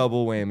 get a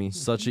double whammy.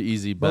 Such an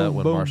easy bet Boom,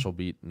 when boom. Marshall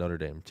beat Notre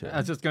Dame, too. I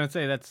was just gonna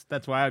say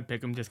that's why I'd pick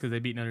them just because they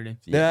beat Notre Dame.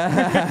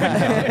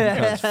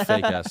 Yeah.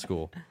 Fake ass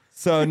school.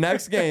 So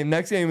next game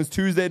is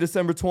Tuesday,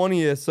 December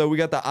 20th. So we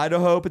got the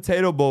Idaho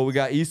Potato Bowl. We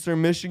got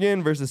Eastern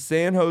Michigan versus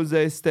San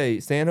Jose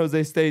State. San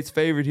Jose State's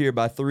favored here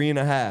by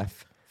 3.5.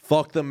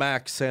 Fuck the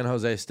Max, San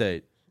Jose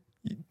State.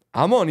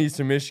 I'm on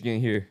Eastern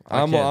Michigan here.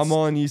 I'm can't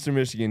on Eastern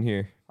Michigan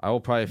here. I will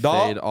probably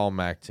Dog. fade all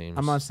Mac teams.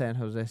 I'm on San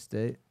Jose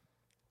State.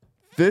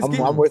 Fisky?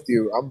 I'm with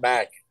you. I'm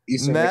back.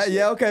 Eastern Michigan.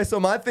 Yeah, okay. So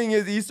my thing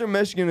is Eastern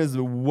Michigan is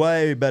a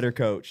way better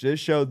coach. It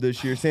showed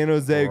this year. San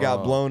Jose got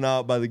Bro. blown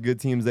out by the good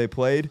teams they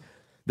played.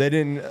 They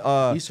didn't.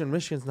 Eastern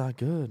Michigan's not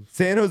good.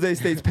 San Jose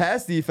State's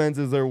pass defense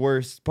is their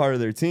worst part of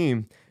their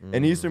team.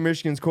 And Eastern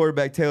Michigan's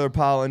quarterback Taylor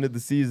Powell ended the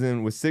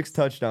season with 6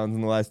 touchdowns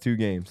in the last 2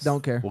 games.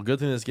 Don't care. Well, good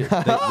thing this get.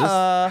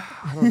 I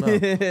don't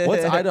know.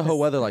 What's Idaho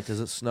weather like?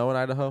 Does it snow in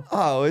Idaho?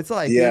 Oh, it's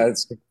like Yeah,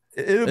 it's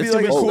it'll be It's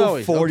like a gonna be cool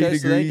snowy. 40 okay,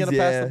 degrees. So they ain't gonna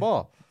yeah. pass the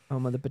ball.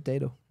 Home of the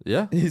potato.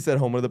 Yeah. He said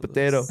home of the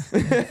potato.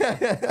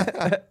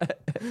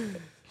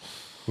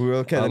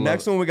 Okay, the love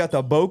next it. one we got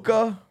the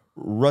Boca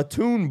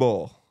Raton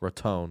Bowl.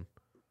 Ratone.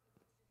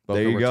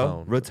 There you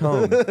go.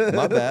 Raton. Raton.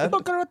 My bad.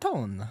 Boca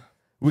Raton.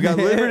 We got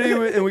Liberty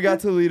and we got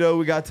Toledo.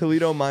 We got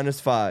Toledo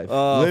 -5.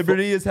 Uh,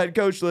 Liberty is head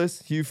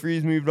coachless. Hugh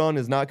Freeze moved on,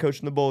 is not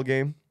coaching the bowl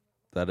game.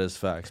 That is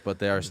facts, but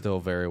they are still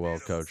very well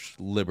coached.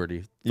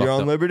 Liberty. You're Fuck on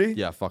the- Liberty?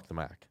 Yeah, fuck the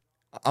Mac.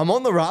 I'm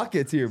on the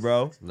Rockets here,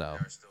 bro. No.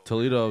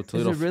 Toledo. Is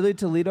it really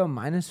Toledo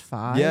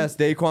 -5? Yes,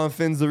 Daquan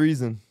Finn's the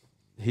reason.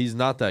 He's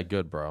not that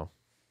good, bro.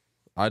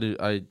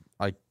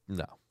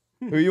 No.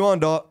 Who you on,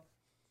 dog?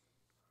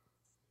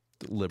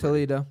 Liberty.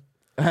 Toledo.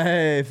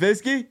 Hey,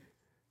 Fisky?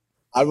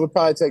 I would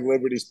probably take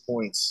Liberty's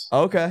points.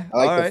 Okay. I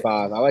like the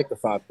 5. I like the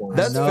 5 points.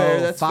 That's fair.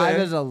 That's 5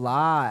 fair. is a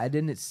lot. I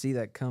didn't see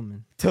that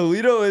coming.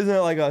 Toledo isn't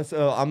like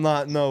I'm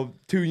not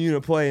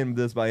 2-unit playing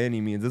this by any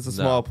means. It's a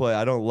small play.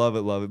 I don't love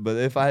it. But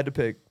if I had to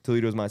pick,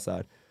 Toledo's my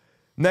side.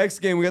 Next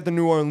game, we got the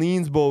New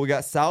Orleans Bowl. We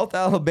got South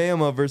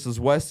Alabama versus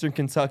Western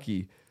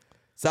Kentucky.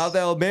 South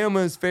Alabama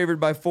is favored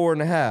by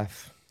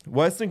 4.5.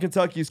 Western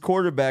Kentucky's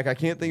quarterback, I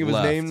can't think of his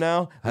name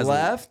now,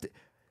 left.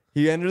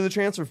 He entered the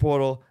transfer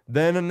portal,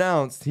 then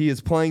announced he is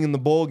playing in the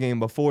bowl game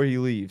before he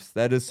leaves.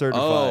 That is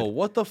certified. Oh,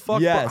 what the fuck?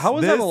 Yes, How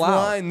is that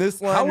allowed?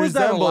 This line How is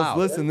that resembles. allowed?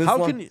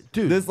 Listen,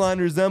 Dude, this line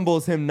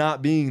resembles him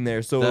not being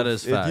there. So that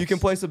is if you can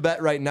place a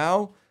bet right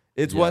now,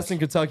 it's Western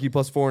Kentucky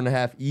plus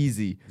 4.5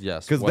 easy.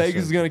 Yes, because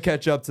Vegas is going to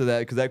catch up to that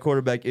because that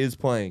quarterback is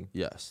playing.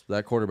 Yes,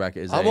 that quarterback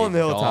is. I'm on the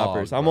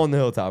Hilltoppers. I'm on the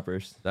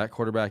Hilltoppers. That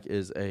quarterback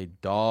is a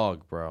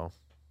dog, bro.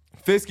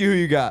 Fisky, who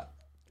you got?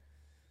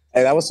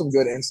 Hey, that was some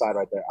good insight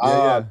right there.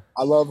 Yeah.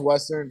 I love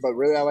Western, but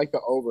really I like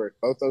the over.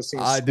 Both those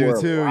teams. I do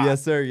too.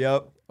 Yes, sir.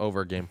 Yep.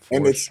 Over game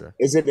and 4, sure.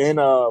 Is it in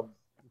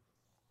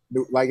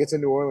like it's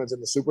in New Orleans in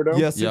the Superdome?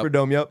 Yes,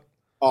 Superdome. Yep.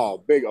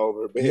 Oh, big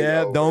over. Big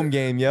over. Dome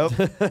game.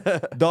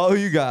 Yep. Dog, who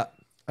you got?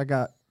 I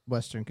got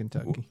Western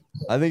Kentucky.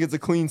 I think it's a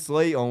clean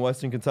slate on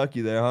Western Kentucky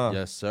there, huh?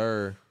 Yes,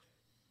 sir.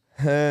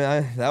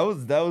 That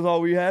was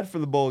all we had for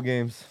the bowl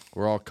games.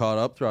 We're all caught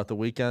up throughout the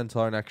weekend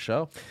until our next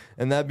show.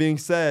 And that being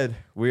said,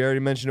 we already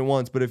mentioned it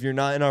once, but if you're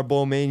not in our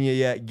Bowl Mania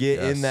yet, get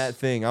in that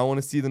thing. I want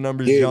to see the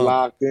numbers Get jump.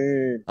 locked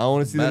in. I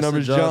want to see the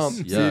numbers jump.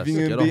 Yes, see if you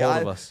can get be. a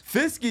hold of us.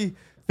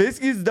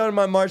 Fisky's done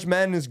my March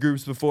Madness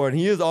groups before, and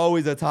he is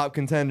always a top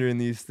contender in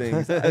these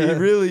things. He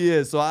really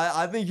is. So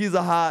I think he's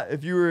a hot.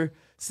 If you were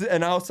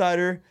an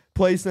outsider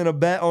placing a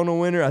bet on a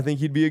winner, I think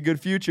he'd be a good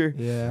future.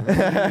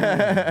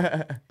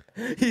 Yeah.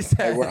 He said,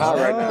 Hey, we're hot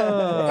right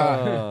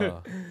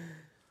now.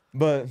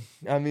 But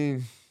I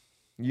mean,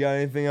 you got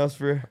anything else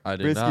for I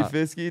did Brisky not.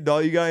 Fisky?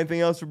 Doll, you got anything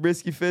else for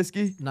Brisky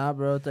Fisky? Nah,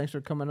 bro. Thanks for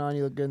coming on.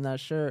 You look good in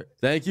that shirt.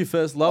 Thank you,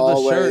 Fist. Love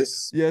the shirt.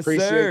 Always. Yes,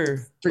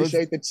 sir.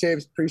 Appreciate the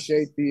chips.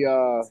 Appreciate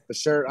the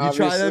shirt. You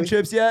Obviously. try them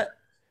chips yet?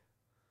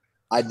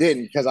 I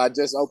didn't because I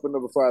just opened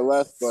them before I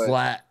left. But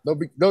Flat.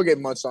 they'll get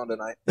munched on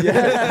tonight.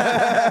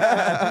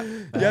 Yeah.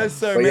 Yes,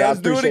 sir. But Man, yeah, I let's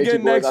do it appreciate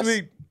again you, boys. next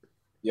week.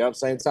 Yep,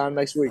 same time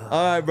next week. All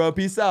right, bro.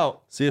 Peace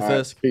out. See you, All right,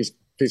 Fist.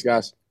 peace,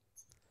 guys.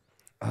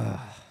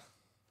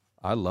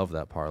 I love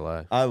that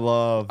parlay. I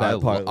love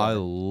that parlay. I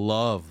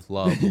love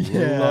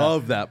Yeah.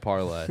 love that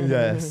parlay.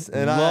 Yes,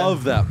 and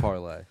love that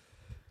parlay.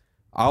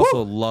 I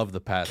also love the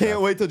pat.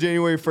 Can't wait till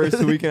January 1st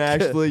so we can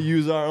actually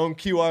use our own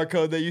QR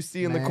code that you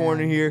see in the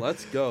corner here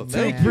Let's go. to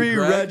Thank you, Greg.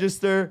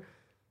 pre-register.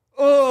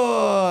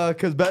 Oh,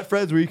 because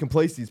Betfred's where you can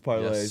place these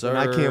parlays. Yes, and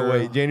I can't sir.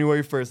 wait.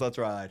 January 1st, let's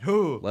ride.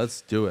 Whew.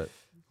 Let's do it.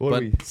 What are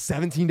we?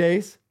 17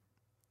 days?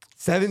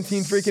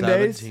 17 freaking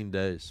days? 17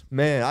 days.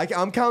 Man,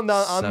 I'm counting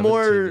down. I'm 17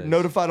 more days.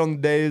 notified on the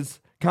days,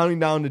 counting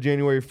down to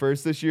January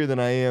 1st this year than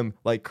I am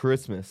like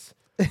Christmas.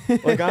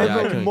 Like I I'm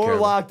couldn't more care.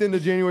 locked into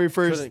January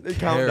 1st Couldn't care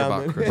countdown.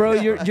 about Christmas. Bro,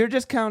 you're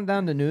just counting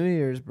down to New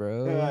Year's,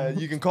 bro.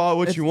 You can call it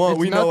what you want.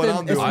 It's We know what nothing-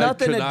 I'm doing. It's I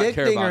nothing could not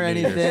care addicting about or New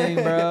Year's.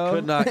 anything, bro.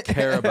 Could not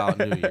care about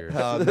New Year's.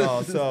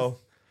 No, so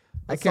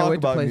I let's can't talk wait to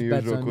about place New Year's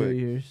bets real on quick. New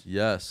Year's.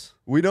 Yes.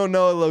 We don't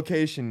know a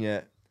location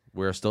yet,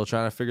 We're still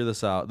trying to figure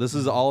this out. This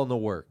is all in the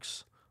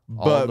works.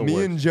 All but in the me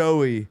works. and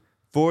Joey,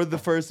 for the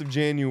 1st of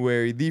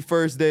January, the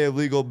first day of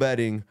legal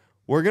betting,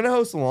 we're gonna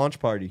host a launch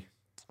party.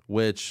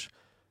 Which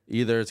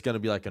either it's going to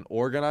be like an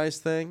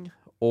organized thing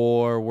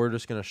or we're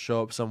just going to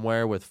show up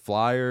somewhere with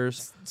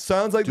flyers.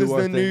 Sounds like Do the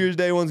our New thing. Year's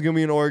Day one's gonna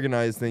be an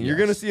organized thing. You're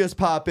Yes. gonna see us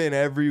pop in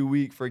every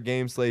week for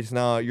game slates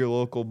now at your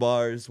local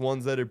bars,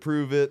 ones that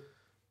approve it,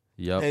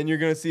 Yep. and you're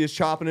gonna see us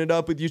chopping it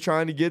up with you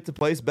trying to get to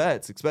place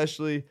bets,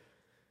 especially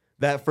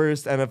that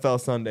first NFL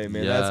Sunday,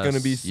 man. That's gonna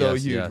be so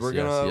huge. Yes, we're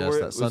yes, gonna yes. we're,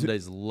 That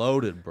Sunday's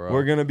loaded, bro.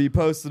 we're gonna be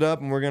posted up,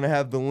 and we're gonna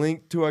have the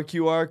link to our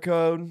QR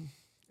code.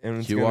 And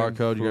it's QR gonna-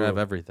 code, you're going to have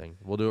everything.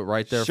 We'll do it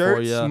right there shirts,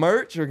 for you.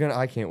 merch.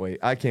 I can't wait.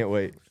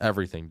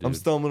 Everything, dude. I'm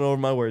stumbling over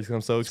my words because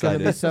I'm so It's gonna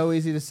excited. be so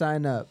easy to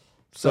sign up.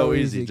 So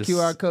easy. Just-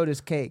 QR code is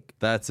cake.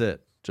 That's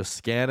it. Just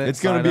scan it. It's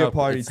going sign to be a up.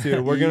 party, It's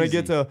too. We're going to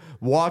get easy. to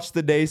watch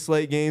the day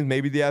slate games,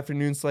 maybe the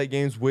afternoon slate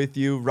games with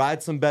you,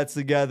 ride some bets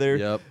together,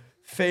 Yep.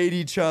 fade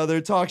each other,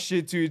 talk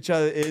shit to each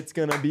other. It's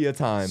going to be a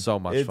time. So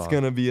much It's fun.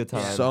 going to be a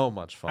time. So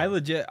much fun. I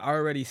legit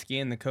already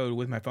scanned the code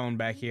with my phone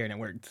back here and it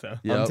worked. So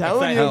Yep. I'm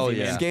telling Hell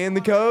you, yeah. scan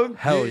the code.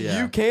 Hell You-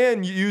 yeah. You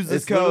can use this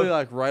It's code. literally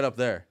like right up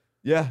there.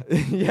 Yeah,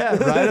 yeah,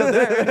 right up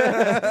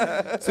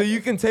there. So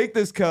you can take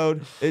this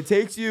code. It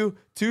takes you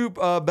to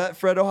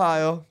Betfred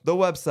Ohio, the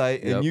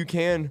website, and Yep. you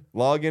can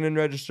log in and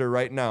register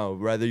right now.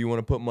 Whether you want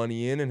to put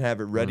money in and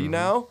have it ready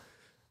now,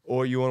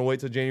 or you want to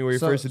wait till January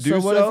 1st to do so.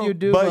 so what if you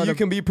do but go you to-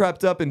 can be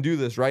prepped up and do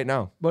this right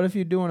now. What if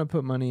you do want to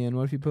put money in?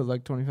 What if you put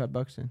like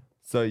 $25 in?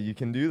 So you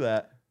can do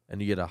that.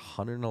 And you get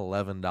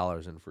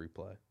 $111 in free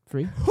play.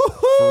 Free?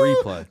 Free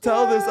play.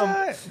 Tell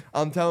this,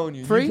 I'm telling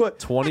you. Free? You put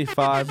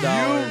 $25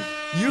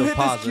 you hit this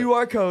deposit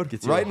QR code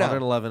gets you right now.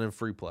 $111 in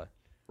free play.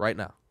 Right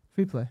now.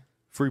 Free play.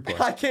 Free play.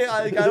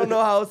 I don't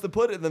know how else to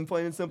put it than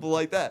plain and simple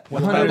like that.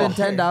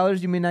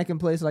 $110. You mean I can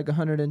place like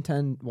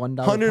 $110 $1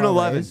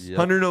 111. parlays? Yep.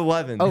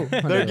 111. Oh,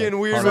 They're getting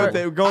weird Sorry. with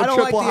it. We're going I don't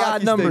like triple the hockey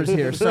odd numbers sticks.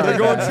 here. Sorry, They're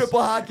going guys.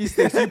 triple hockey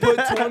sticks. You put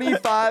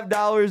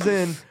 $25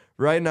 in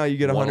right now, you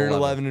get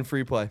 111 in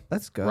free play.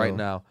 Let's go. Right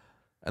now.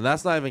 And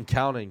that's not even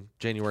counting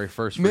January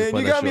 1st. free Man,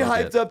 play you that got me you'll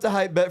hyped get. up to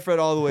hype Betfred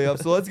all the way up.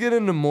 So let's get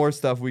into more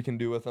stuff we can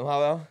do with them.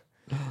 How about?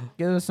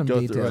 Give us some Go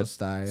through details, it.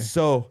 Steyer.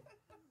 So,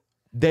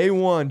 day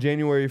one,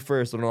 January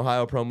 1st, an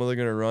Ohio promo they're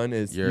going to run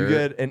is you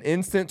get an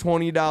instant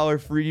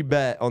 $20 free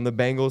bet on the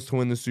Bengals to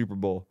win the Super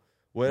Bowl.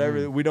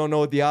 Whatever, we don't know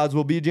what the odds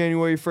will be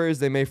January 1st.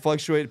 They may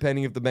fluctuate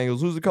depending if the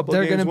Bengals lose a couple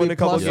They're of going games, to win be a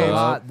couple of plus games. a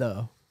lot,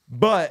 though.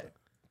 But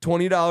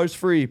 $20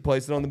 free.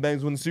 Place it on the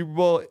Bengals win the Super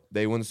Bowl.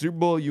 They win the Super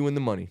Bowl, you win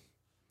the money.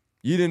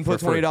 You didn't put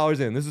For free. $20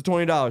 in. This is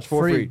 $20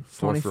 for free.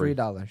 For $20 free.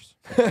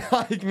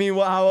 $23. I mean,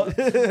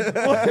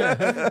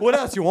 what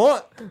else you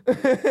want?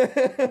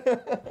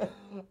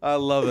 I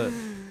love it.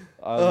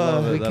 I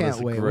love it. We That can't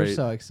is wait. great. We're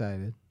so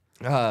excited.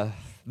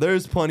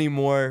 There's plenty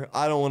more.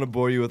 I don't want to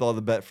bore you with all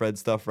the Betfred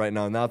stuff right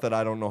now. Not that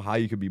I don't know how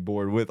you could be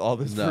bored with all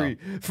this No.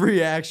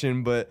 free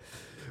action, but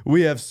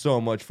we have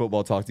so much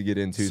football talk to get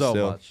into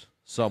still.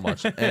 So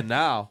much. And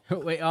now,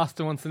 Wait,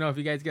 Austin wants to know if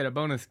you guys got a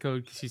bonus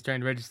code because she's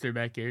trying to register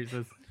back here. It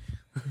says,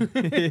 I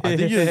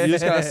think you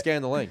just got to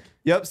scan the link.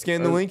 Yep,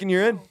 scan the link and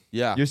you're in.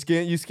 Yeah. You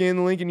scan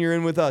the link and you're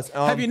in with us.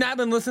 have you not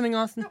been listening,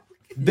 Austin?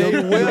 They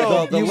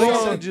will. The you link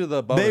will- sends you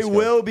the bonus They code.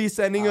 will be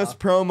sending us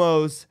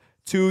promos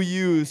to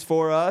use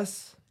for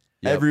us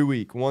Yep. every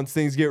week. Once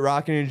things get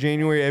rocking in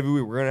January, every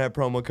week we're gonna have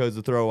promo codes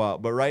to throw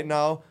out. But right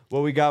now,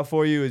 what we got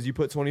for you is you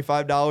put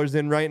 $25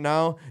 in right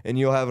now, and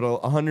you'll have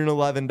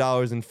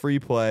 $111 in free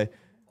play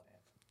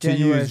to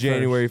January use 1st.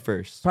 January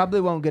 1st. Probably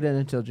won't get in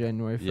until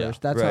January 1st. Yeah.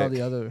 That's all Right.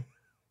 the other.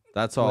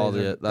 That's all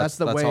ways the are- that's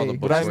the way. all the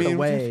books But I are. mean,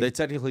 way. They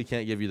technically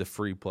can't give you the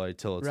free play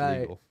till it's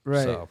Right, legal.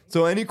 right. So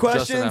So any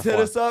questions, hit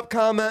FYI. us up,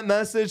 comment,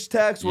 message,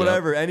 text, Yep.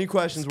 whatever. Any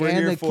questions, we're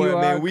Scan here the for it,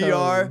 man. QR We code.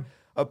 are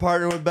a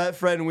partner with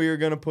Betfred, and we are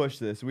gonna push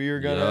this. We are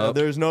gonna. Yep.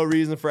 There's no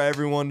reason for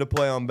everyone to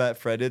play on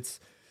Betfred.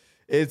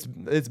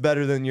 It's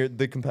better than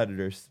the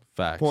competitors.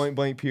 facts. Point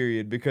blank.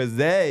 Period. Because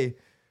they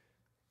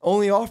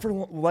only offer,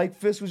 like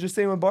Fisk was just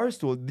saying with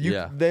Barstool.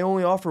 Yeah. They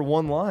only offer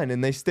one line,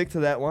 and they stick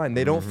to that line.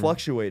 They don't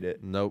fluctuate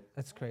it. Nope.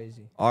 That's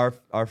crazy. Our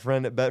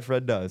friend at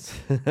Betfred does.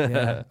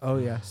 Yeah. Oh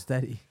yeah.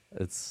 Steady.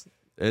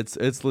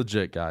 It's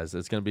legit, guys.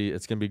 It's gonna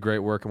be great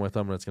working with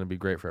them, and it's gonna be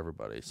great for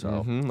everybody.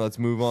 So Let's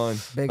move on.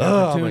 Big I'm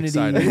opportunity.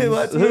 excited.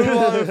 Let's move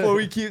on before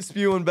we keep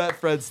spewing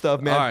Betfred stuff,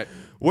 man. all right,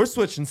 We're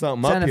switching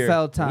something It's up here.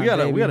 NFL time. we got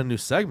baby. a new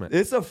segment.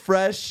 It's a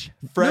fresh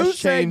New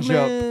change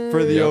segment. up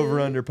for the Yep. over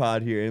under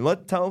pod here,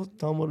 and tell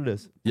them what it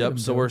is. Yep.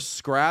 So we're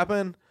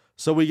scrapping.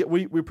 So we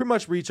pretty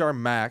much reach our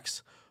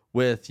max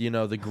with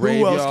the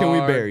graveyard. Who else can we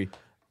bury?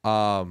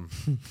 And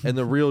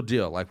the real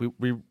deal. Like we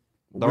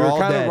They're were all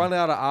kind dead. of running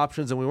out of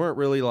options, and we weren't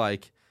really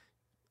like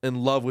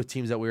in love with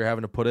teams that we were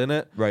having to put in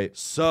it. Right.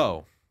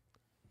 So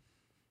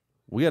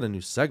we got a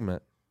new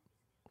segment.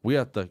 We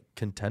got the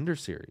Contender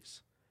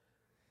Series.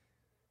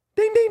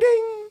 Ding ding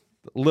ding.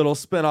 Little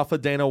spin off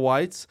of Dana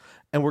White's,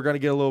 and we're gonna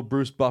get a little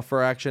Bruce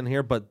Buffer action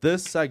here. But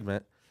this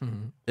segment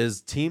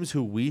is teams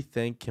who we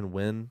think can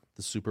win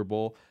the Super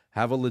Bowl,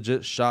 have a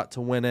legit shot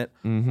to win it.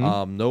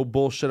 No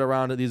bullshit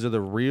around it. These are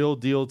the real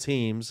deal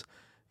teams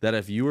that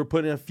if you were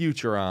putting a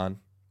future on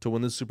to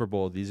win the Super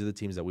Bowl, these are the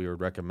teams that we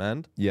would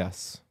recommend.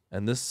 Yes.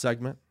 And this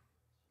segment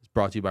is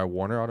brought to you by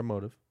Warner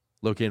Automotive,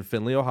 located in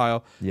Findlay,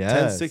 Ohio. Yes.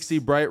 1060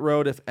 Bright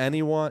Road. If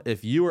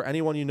you or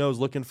anyone you know is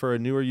looking for a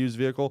new or used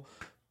vehicle,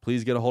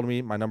 please get a hold of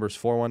me. My number is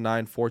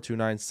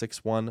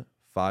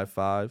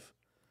 419-429-6155.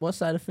 What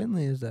side of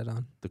Finley is that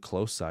on? The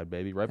close side,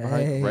 baby. Right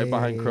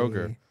behind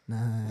Kroger.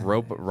 Nice.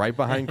 Right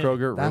behind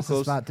Kroger. That's real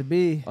the close. spot to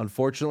be.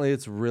 Unfortunately,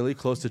 it's really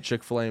close to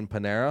Chick-fil-A and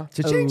Panera.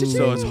 Cha-ching, cha-ching.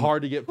 So it's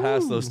hard to get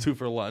past those two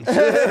for lunch. My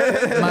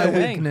Dang.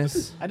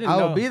 weakness. I didn't I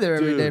will know. be there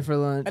every day Dude. for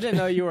lunch. I didn't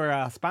know you were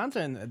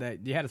sponsoring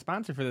that. You had a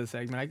sponsor for this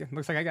segment.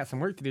 Looks like I got some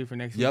work to do for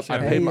next Yep, week's show.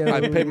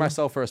 I paid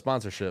myself for a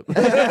sponsorship.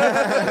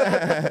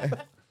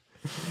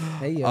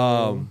 Hey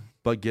yo.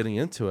 But getting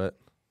into it,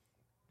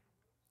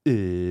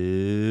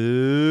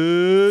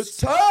 it's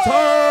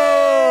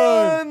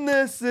Time!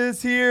 This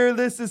is here.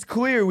 This is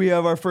clear. We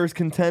have our first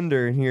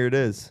contender, and here it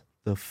is.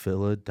 the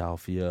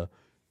Philadelphia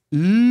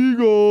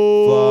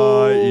Eagles.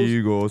 Fly,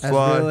 Eagles, as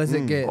fly. real as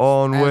it gets.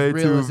 On As way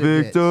real to as it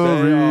gets.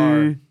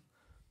 victory.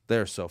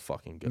 They're so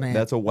fucking good. Man.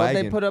 That's a What they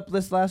wagon. put up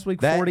this last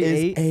week? That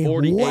is 48. a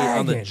 48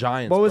 on the wagon.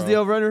 Giants. What was the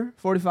bro. over/under?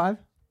 45.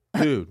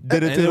 Dude?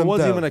 Did it and to it wasn't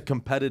themselves. even a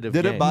competitive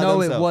Did it game. by No,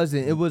 themselves. it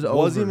wasn't. It was It over.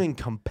 wasn't even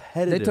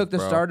competitive. They took the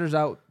bro. starters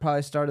out.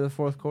 Probably started the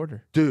fourth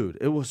quarter. Dude,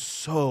 it was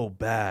so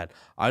bad.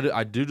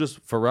 I do just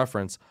for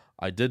reference.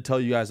 I did tell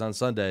you guys on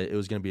Sunday it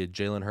was going to be a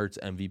Jalen Hurts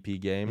MVP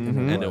game,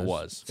 and it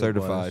was.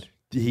 Certified.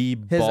 He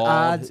His balled,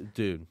 odds-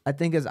 dude. I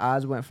think his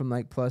odds went from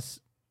like plus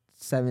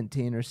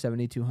 17 or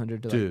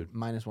 7,200 to Dude. like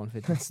minus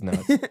 150. That's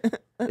nuts.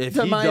 If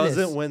To he minus.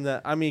 doesn't win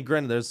that, I mean,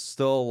 granted, there's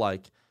still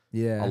like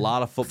Yeah. A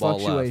lot of football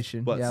fluctuation.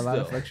 left. But yeah, a lot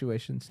of still,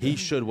 fluctuations. he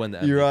should win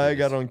that. Uriah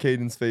got on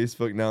Caden's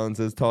Facebook now and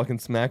says, talking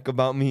smack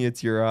about me,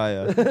 it's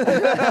Uriah.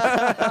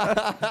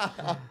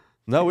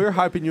 No, we were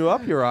hyping you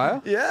up,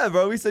 Uriah. Yeah,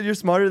 bro. We said you're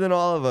smarter than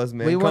all of us,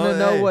 man. We want to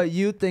know hey, what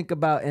you think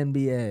about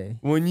NBA.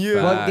 when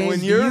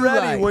Facts. you're you ready.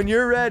 like? When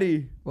you're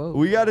ready, Whoa.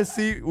 we got a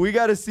seat. We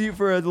got a seat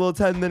for a little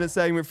 10-minute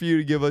segment for you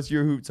to give us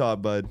your hoop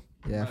talk, bud.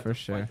 Yeah, for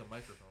sure.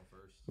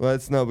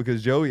 Let's know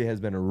because Joey has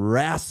been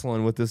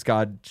wrestling with this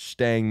gosh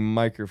dang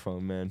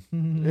microphone,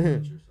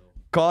 man.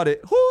 Caught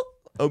it, whoo,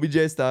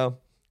 OBJ style.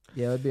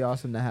 Yeah, it would be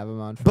awesome to have him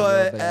on. For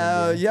But a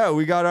little bit, yeah,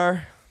 we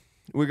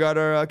got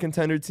our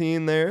contender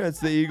team there. It's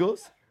the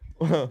Eagles.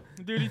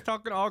 Dude, he's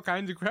talking all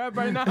kinds of crap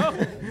right now.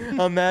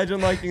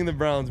 Imagine liking the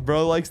Browns.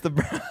 Bro likes the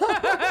Browns.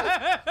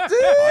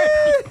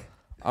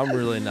 I'm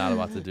really not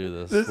about to do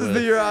this. This is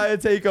the Uriah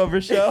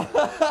Takeover show.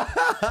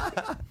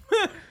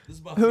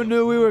 Who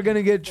knew we were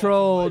gonna get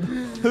trolled?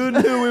 Who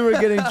knew we were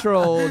getting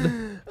trolled?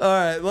 All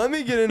right, let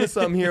me get into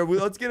something here.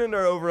 Let's get into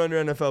our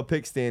over/under NFL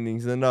pick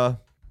standings, and I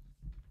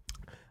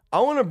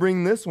want to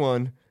bring this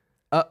one.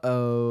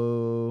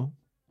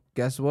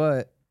 Guess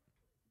what?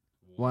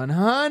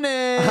 100.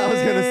 I was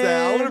gonna say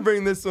I want to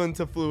bring this one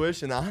to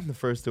fruition. I'm the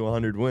first to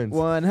 100 wins.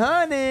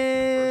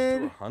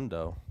 100.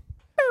 Hundo.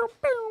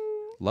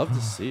 Love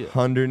to see it.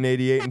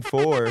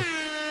 188-4.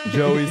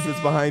 Joey sits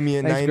behind me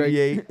at Thanks,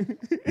 98.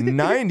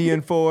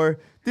 90-4.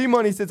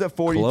 D-Money sits at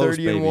 40, Close,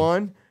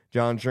 30-1.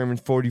 John Sherman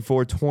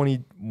 44,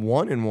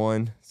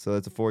 21-1. So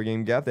that's a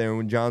 4-game gap there.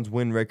 And John's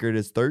win record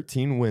is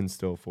 13 wins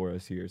still for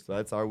us here. So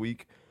that's our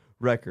week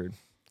record.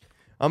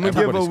 I'm gonna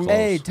Everybody's give a close.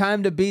 Hey,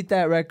 time to beat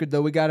that record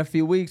though. We got a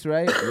few weeks,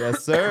 right?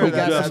 Yes, sir. We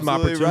got That's some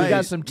absolutely opportunity. right. We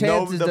got some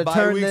chances the to bye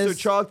turn weeks this. are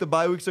chalk. The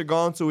bye weeks are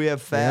gone, so we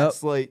have fat Yep.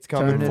 slates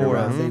coming Turn it for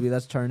around, us. baby.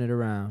 Let's turn it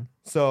around.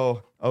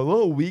 So a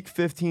little week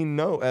 15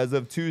 note as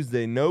of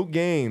Tuesday. No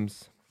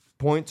games.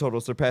 Point total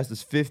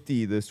surpasses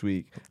 50 this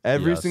week.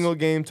 Every Yes. single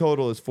game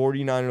total is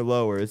 49 or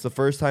lower. It's the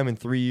first time in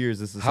 3 years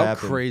this has How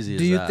happened. crazy is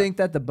Do you that? think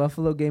that the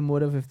Buffalo game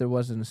would have if there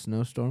wasn't a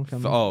snowstorm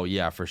coming? Oh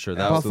yeah, for sure.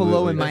 That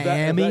Buffalo was, and if that-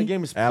 if Miami? That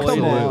game is played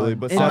Absolutely, in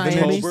but In 7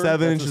 Miami? inches,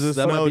 7 inches of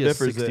that might snow be a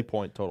differs 60 it.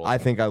 point total. I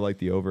think I like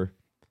the over.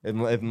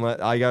 And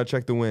I gotta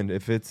check the wind.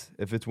 If it's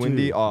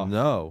windy, Dude, off.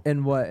 No.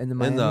 In what? In the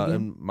Miami game?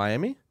 In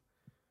Miami?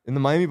 In the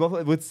Miami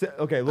Buffalo,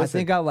 okay, I listen.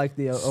 think I like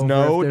the over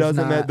Snow if there's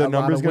doesn't not matter. The a lot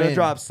number's of gonna wind.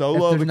 drop so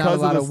If low there's because not a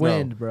of lot the of snow.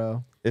 wind,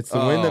 bro. It's the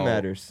wind that Oh.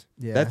 matters.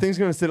 Yeah. That thing's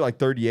gonna sit at like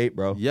 38,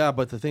 bro. Yeah,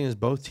 but the thing is,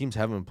 both teams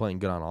haven't been playing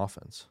good on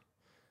offense.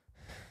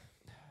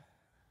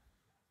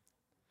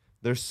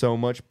 There's so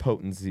much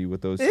potency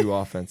with those two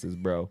offenses,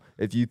 bro.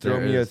 If you throw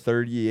There me a is.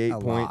 38 A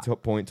point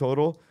lot. point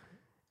total,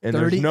 and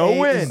there's 38 no is-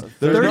 wind,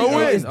 there's no 38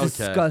 wind. is Okay.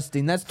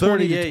 disgusting. That's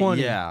 20 to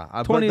 20. Yeah,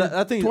 20 but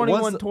I think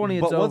 21, once, 20,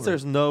 But it's once over.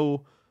 there's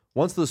no,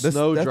 once the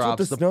snow That's drops,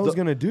 what the snow's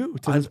gonna do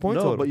to this point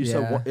no, total. but you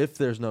Yeah. said if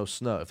there's no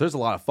snow, if there's a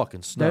lot of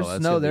fucking snow, There's that's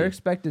snow. gonna They're be-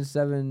 expecting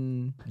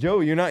 7.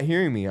 Joe, you're not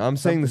hearing me. I'm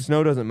saying the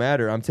snow doesn't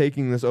matter. I'm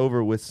taking this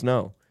over with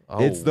snow. Oh,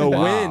 It's the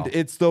wow. wind.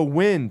 It's the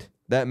wind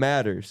that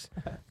matters.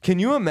 Can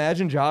you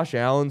imagine Josh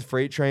Allen's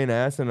freight train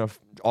ass in a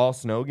all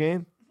snow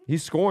game?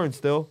 He's scoring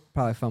still.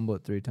 Probably fumble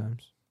it 3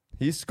 times.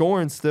 He's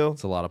scoring still.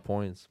 It's a lot of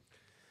points.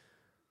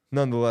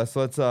 Nonetheless,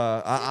 let's.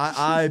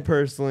 I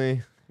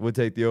personally would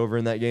take the over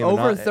in that game.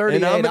 Over and 38,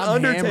 And I'm an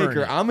I'm hammering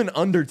undertaker. it. I'm an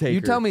undertaker. You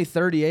tell me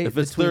 38. If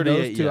it's between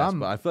 38, those two, yes,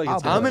 but I feel like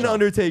it's I'll I'm an bet.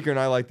 undertaker, and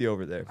I like the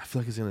over there. I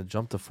feel like it's gonna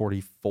jump to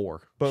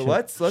 44. But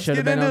let's Should get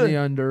have been on the into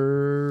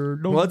under.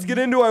 let's get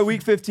into our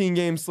Week 15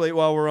 game slate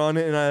while we're on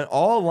it. And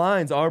all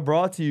lines are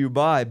brought to you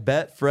by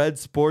Betfred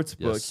Sportsbook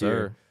Yes, sir.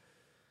 here.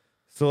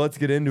 So let's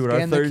get into it.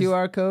 Scan Our the Thursday,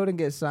 QR code and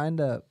get signed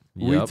up.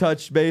 we Yep.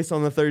 touched base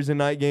on the Thursday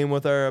night game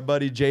with our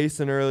buddy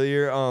Jason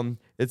earlier.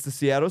 It's the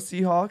Seattle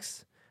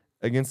Seahawks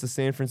against the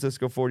San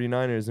Francisco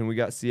 49ers, and we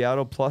got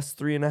Seattle plus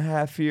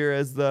 3.5 here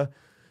as the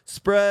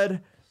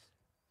spread.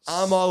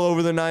 I'm all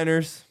over the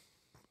Niners.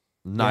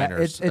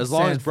 Niners. it's as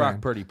long San as Brock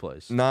Fran. Purdy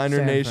plays. Niner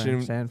San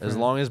Nation. San As Fran.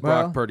 long as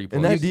Well, Brock Purdy plays.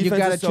 And that You defense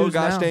gotta is so choose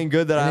gosh now. dang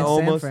good that And I it's San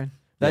almost Fran.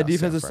 that Yeah, defense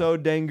San is Fran. so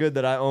dang good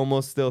that I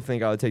almost still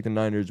think I would take the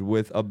Niners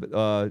with a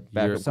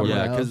backup Someone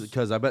Yeah, quarterback. else.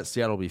 because I bet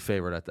Seattle will be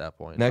favored at that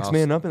point. Next I'll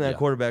man s- up in that yeah.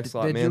 quarterback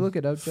slot, Did man. you look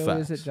it up, Joe?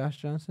 Is it Facts. Josh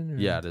Johnson? Or?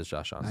 Yeah, it is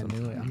Josh I Johnson.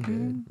 knew it. I'm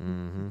good.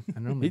 Mm-hmm. I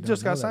normally He don't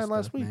just got know that signed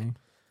last stuff, week. man.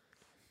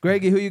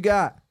 Greggy, who you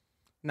got?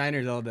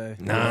 Niners all day.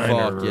 Fuck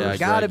yeah,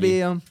 Gotta Greggy. be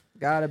him.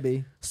 Gotta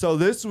be. So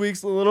this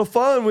week's a little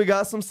fun. We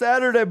got some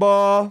Saturday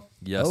ball.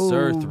 Yes,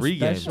 sir. Oh, 3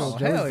 games. special. Oh,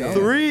 hell Joe's yeah.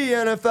 going. 3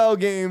 NFL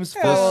games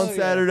fall on yeah.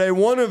 Saturday.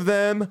 One of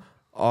them,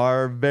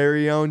 our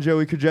very own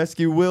Joey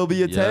Krajewski will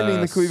be attending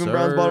the Yes, Cleveland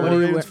Browns sir. Baltimore What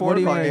are you, Ravens 4 what are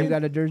you o'clock wearing? You game.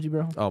 got a jersey,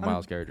 bro? Oh,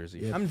 Miles Garrett jersey.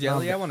 Yeah. I'm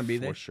jelly. I want to be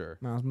there. For sure.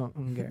 Miles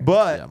Garrett.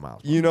 But Yeah,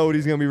 Miles. you know what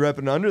he's going to be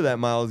repping under that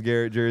Miles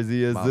Garrett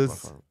jersey is Miles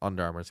this.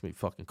 Under Armour. It's going to be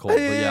fucking cold.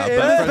 But yeah,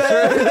 Yeah,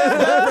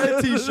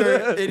 Betfred Betfred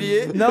t-shirt,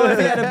 idiot. No, if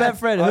he had a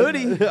Betfred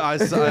hoodie. shirt. I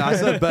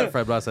said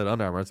Betfred, but I said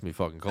Under Armour. It's going to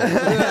be fucking cold.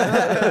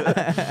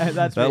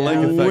 That's That right. leg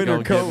effect Winter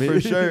gonna coat get me.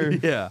 for sure.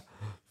 Yeah.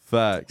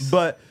 Facts.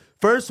 But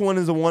first one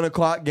is a 1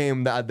 o'clock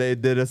game that they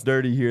did us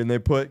dirty here, and they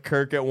put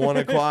Kirk at 1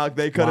 o'clock.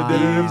 They could have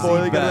did it Wow. before.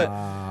 They Easy could bet.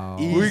 have.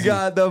 We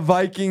got the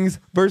Vikings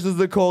versus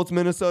the Colts.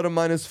 Minnesota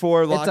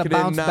 -4. Lock a it in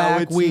bounce now.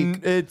 back week.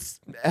 It's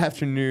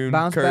afternoon.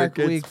 Bounce Kirk. back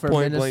week it's for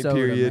point blank Minnesota,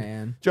 period.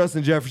 man.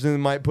 Justin Jefferson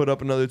might put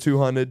up another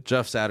 200.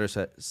 Jeff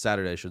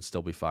Saturday should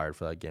still be fired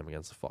for that game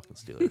against the fucking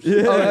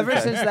Steelers. Oh, ever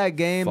since that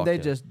game, Fuck they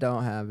him. just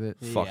don't have it.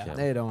 Fuck him.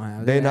 They don't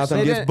have it. They not them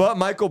They gets, didn't- but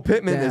Michael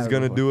Pittman they is have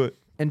gonna it do it.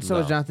 And so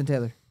is Jonathan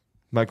Taylor.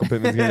 Michael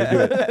Pittman's gonna do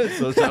it.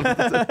 So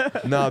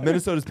Jonathan- No,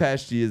 Minnesota's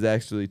pass G is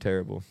actually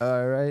terrible.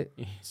 All right.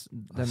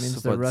 That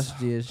means the But Russ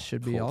Diaz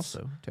should be Colts.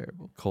 also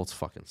terrible. Colts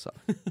fucking suck.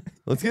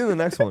 Let's get to the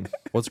next one.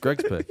 What's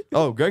Greg's pick?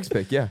 Oh, Greg's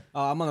pick, yeah.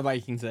 Oh, I'm on the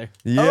Vikings there.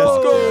 Yes,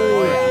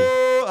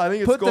 Oh, I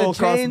think it's Put goal the across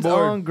the chains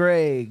board. on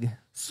Greg.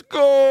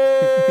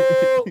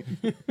 Skull!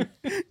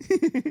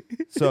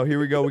 So here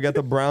we go. We got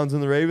the Browns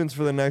and the Ravens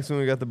for the next one.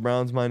 We got the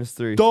Browns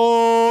 -3.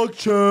 Dog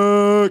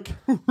check.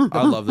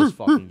 I love this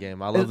fucking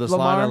game. I love Is this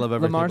Lamar, line. I love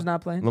everything. Lamar's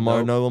not playing? Lamar,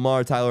 Nope. no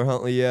Lamar. Tyler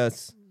Huntley,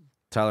 yes.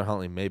 Tyler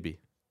Huntley, maybe.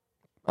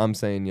 I'm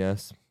saying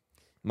yes.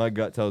 My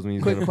gut tells me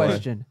he's Quick gonna play.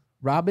 question.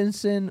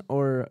 Robinson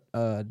or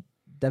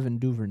Devin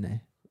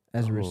Duvernay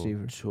as a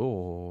receiver?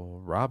 Oh,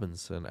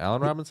 Robinson.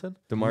 Allen Robinson?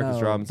 Demarcus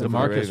No, Robinson. for the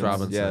Demarcus Ravens.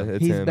 Robinson. Yeah,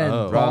 it's He's him. been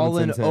Oh. balling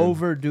Robinson's him.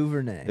 over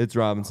Duvernay. It's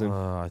Robinson.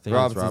 I think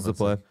Robinson's the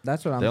play.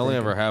 That's what I'm They only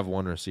thinking. ever have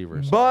one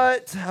receiver. So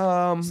But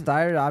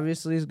Steyer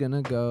obviously is going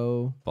to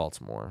go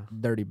Baltimore.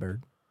 Dirty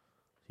Bird.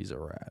 He's a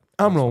rat.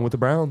 I'm rolling with the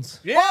Browns.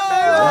 Yeah,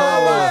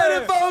 All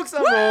right, folks.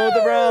 I'm rolling with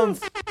the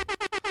Browns.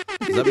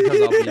 Is that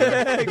because I'll be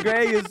there?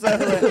 Greg is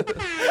so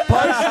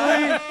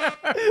Partially.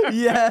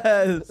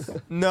 Yes.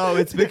 No,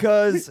 it's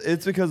because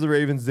the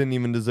Ravens didn't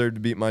even deserve to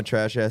beat my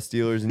trash ass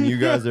Steelers, and you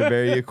guys are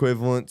very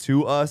equivalent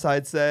to us,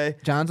 I'd say.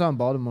 John's on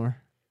Baltimore.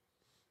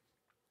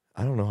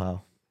 I don't know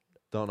how.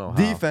 Don't know how.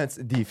 Defense.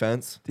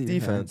 Defense.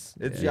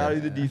 It's gotta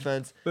be the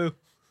defense. Boo.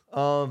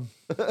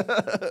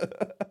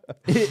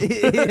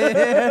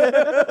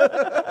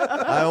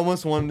 I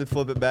almost wanted to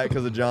flip it back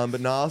because of John,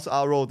 but no,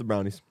 I'll roll with the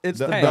Brownies. It's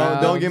Don't, the don't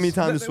Browns. give me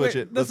time to switch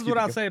it. This Let's is keep what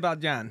it I'll going. say about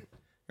John.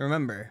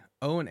 Remember,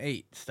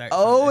 0-8 start.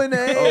 0-8.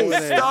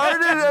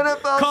 Started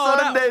NFL Call it out,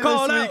 Sunday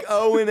call this it week.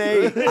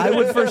 0-8. I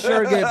would for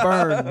sure get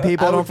burned.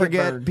 People don't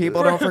forget.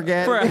 People don't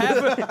forget.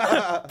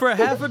 For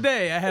half a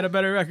day, I had a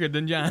better record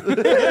than John.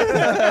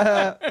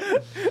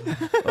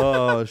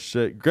 Oh,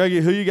 shit. Greggy,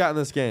 who you got in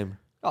this game?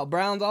 Oh,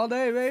 Browns all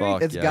day, baby.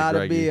 Fuck It's yeah, got to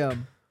Greggy. be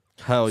him.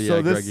 Hell yeah,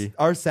 So this Greggy.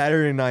 our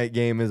Saturday night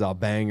game is a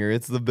banger.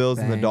 It's the Bills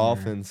and the Banger.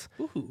 Dolphins.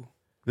 Ooh.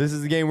 This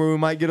is the game where we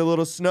might get a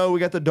little snow. We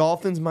got the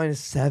Dolphins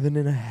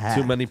 -7.5.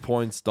 Too many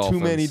points, Dolphins.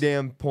 Too many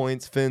damn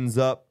points. Fins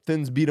up.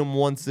 Fins beat them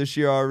once this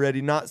year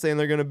already. Not saying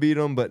they're gonna beat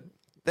them, but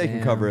they can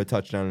Damn. cover a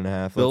touchdown and a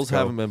half. Bills Let's go.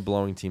 haven't been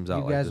blowing teams out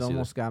You like guys this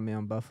almost got me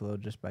on Buffalo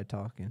just by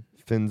talking.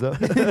 Fins up.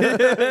 Greg,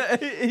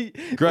 you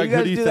who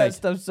guys do you that think?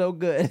 stuff so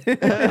good.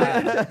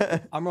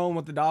 I'm rolling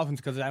with the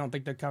Dolphins because I don't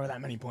think they'll cover that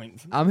many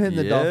points. I'm hitting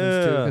the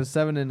Dolphins too Yeah. because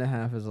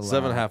 7.5 is a lot.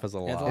 7.5 is a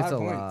It's lot. It's a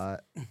points. lot.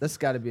 That's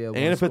got to be a. And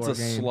if it's a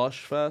one-score game. slush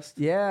fest,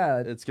 Yeah,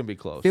 it's going to be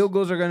close. field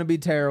goals are going to be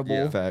terrible.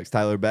 Yeah. Facts.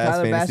 Tyler Bass,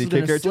 Tyler Bass fantasy is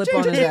gonna kicker. slip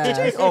on his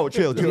ass. Oh,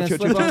 chill. He's gonna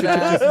slip on his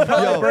ass and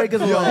probably break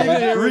his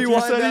leg.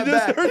 Rewind that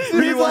back.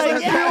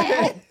 Rewind that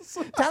back.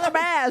 Tyler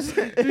Bass.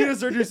 He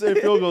just heard you say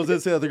field goals.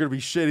 Didn't say that they're going to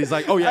be shit. He's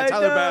like, oh yeah, I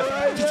Tyler know,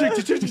 Bass.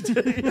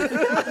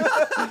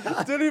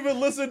 Didn't even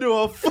listen to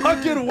a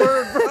fucking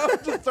word, bro.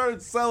 Just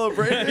started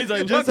celebrating. He's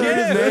like, Just fuck heard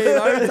yeah. his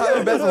name. I heard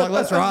Tyler Bass. I'm like,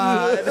 let's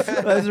ride.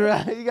 That's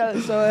right. You got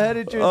it so ahead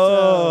of yourself.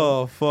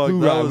 Oh fuck.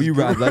 Who that ride? was We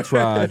ride. Let's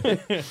ride.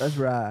 That's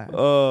right.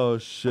 Oh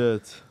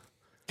shit.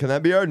 Can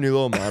that be our new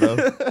little motto?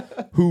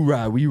 Who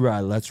ride? We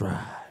ride. Let's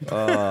ride.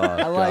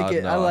 I like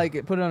it. I like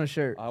it. Put it on a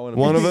shirt.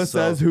 One of us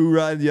says who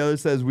ride, the other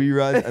says we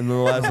ride, and then the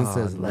last one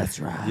says let's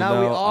ride.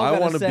 Now we all I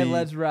gotta wanna say be-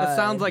 let's ride. That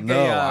sounds like No,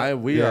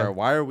 a. yeah.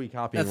 Why are we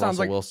copying That sounds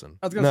Russell like- Wilson?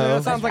 I was gonna say No.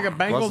 that sounds like a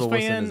Russell Bengals Wilson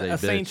fan, is a a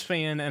Saints bitch.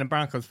 fan, and a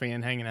Broncos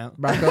fan hanging out.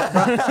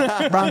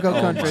 Bronco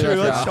country. Sure, let's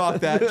let's ride. chalk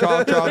that.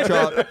 Chalk, chalk,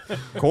 chalk.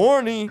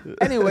 Corny.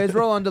 Anyways,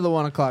 roll on to the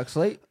 1 o'clock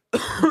slate.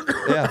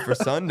 Yeah, for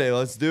Sunday,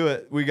 let's do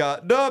it. We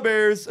got the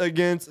Bears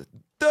against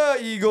the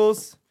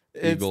Eagles.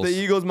 It's Eagles. the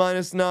Eagles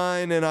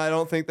 -9, and I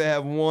don't think they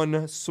have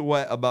one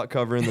sweat about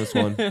covering this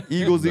one.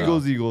 Eagles, No.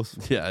 Eagles, Eagles.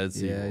 Yeah, it's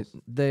Yeah,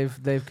 Eagles.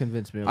 they've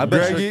convinced me. I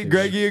bet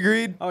Greggy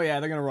agreed. Oh yeah,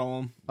 they're gonna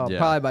roll them. Oh, Yeah.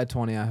 probably by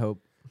 20. I hope.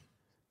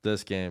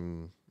 This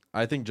game,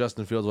 I think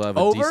Justin Fields will have a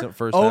Over decent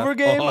first over half.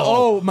 game.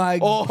 Oh, my.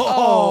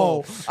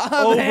 Oh. I'm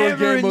Over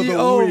hammering game of you the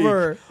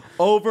over.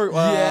 Over.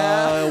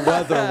 Yeah.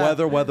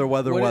 Weather.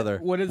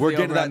 What is We're the getting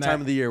to over that on time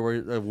that? of the year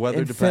where weather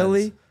In depends.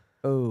 Philly.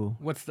 Oh,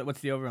 What's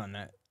the over on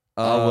that?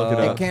 I'll look it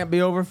it up. can't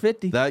be over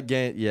 50. That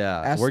game, yeah.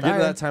 Ask We're getting to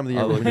Steyer. that time of the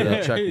year I'll where we look need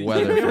it to check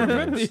weather for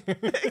games.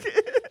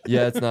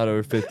 Yeah, it's not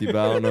over 50, but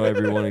I don't know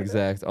everyone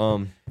exact.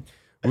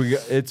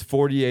 It's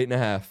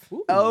 48.5.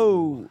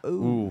 Oh,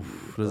 Ooh,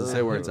 does it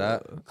say where it's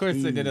at? Of course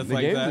they did us The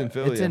like game's that. in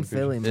Philly. it's in I'm pretty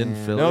Philly, sure. man.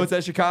 In Philly? No, it's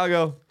at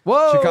Chicago.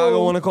 Whoa,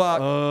 Chicago, 1 o'clock.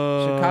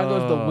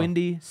 Chicago's the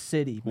windy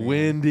city. Man.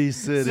 Windy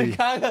City.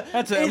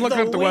 That's it. I'm looking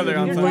up the weather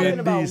on You're Sunday. talking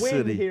about Windy wind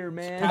city. here,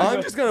 man.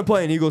 I'm just going to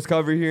play an Eagles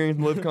cover here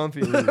and live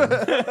comfy.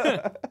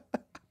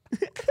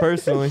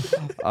 Personally.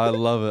 I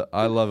love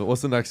it.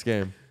 What's the next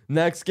game?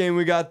 Next game,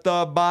 we got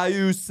the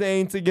Bayou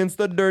Saints against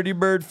the Dirty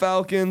Bird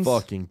Falcons.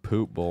 Fucking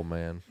poop bowl,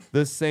 man.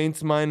 The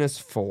Saints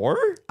 -4.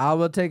 I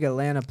will take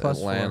Atlanta plus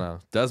 4. Atlanta.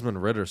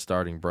 Desmond Ritter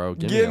starting, bro.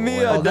 Give me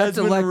Atlanta. a that's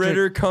Desmond electric.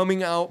 Ritter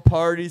coming out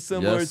party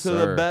similar Yes, to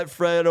sir. the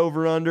Betfred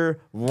over-under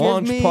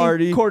launch Give me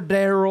party.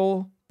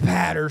 Cordero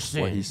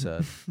Patterson. What he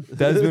said.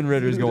 Desmond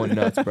Ritter's going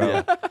nuts,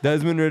 bro.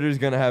 Desmond Ritter's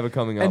going to have a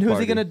coming out And who's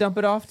party. he going to dump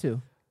it off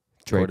to?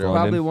 Drake Cordero.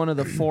 Probably London. one of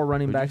the 4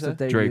 running Who'd you backs say? that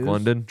they Drake use.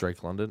 London.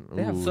 Drake London.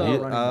 They have Ooh, four he-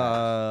 running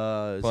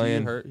backs. is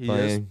Playing, he hurt? He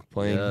playing, is?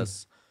 playing.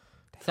 Yes.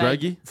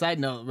 Side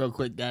note, real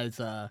quick, guys.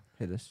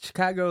 Hit us.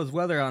 Chicago's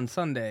weather on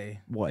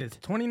Sunday. What? It's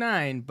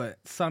 29, but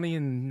sunny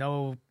and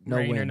no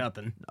rain or wind.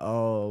 nothing.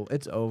 Oh,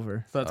 it's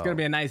over. So it's gonna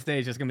be a nice day.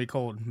 It's just gonna be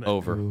cold. But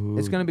Over.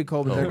 It's going to be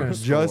cold, but they're going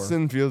to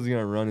Justin Fields is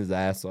going to run his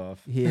ass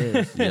off. He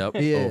is. Yep.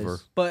 He is. Over.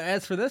 But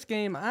as for this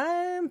game,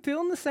 I'm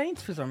feeling the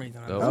Saints for some reason.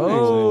 I'm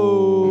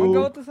Oh. gonna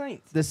go with the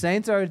Saints. The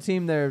Saints are a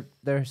team, they're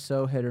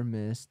so hit or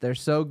miss. They're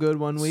so good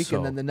one week, So-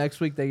 and then the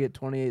next week they get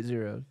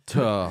 28-0.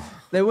 Tuh.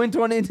 They win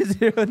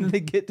 28-0, and then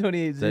they get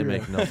 28-0. They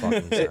make no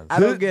fucking sense. I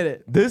don't get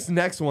it. This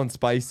next one's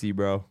spicy,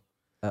 bro.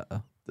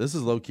 Uh-oh. This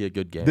is low-key a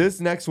good game. This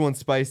next one's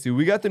spicy.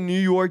 We got the New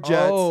York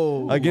Jets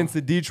Oh. against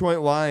the Detroit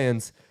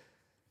Lions.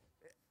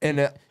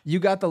 And You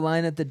got the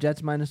line at the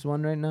Jets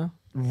 -1 right now?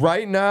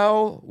 right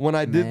now, when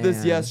I did this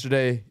Man.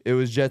 yesterday, it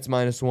was Jets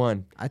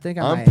 -1. I think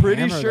I'm might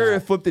pretty hammer sure that. it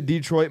flipped the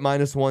Detroit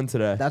 -1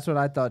 today. That's what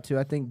I thought too.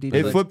 I think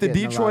Detroit. It flipped the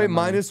Detroit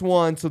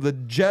 -1, so the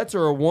Jets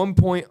are a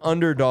 1-point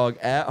underdog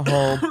at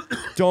home.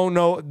 Don't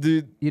know,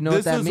 dude. You know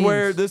what that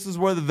means. This is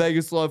where the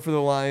Vegas love for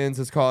the Lions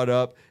has caught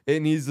up.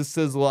 It needs to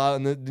sizzle out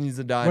and it needs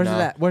to die Where's now.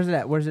 it at? Where's it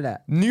at? Where's it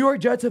at? New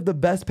York Jets have the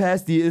best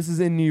pass D. This is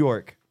in New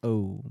York.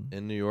 Oh,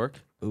 in New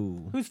York.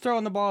 ooh. Who's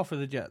throwing the ball for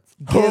the Jets?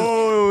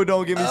 Oh,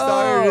 don't get me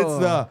started. It's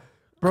the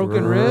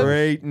Broken rib.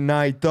 great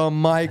night. The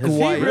Mike His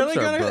White. ribs Really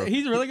are gonna? broke.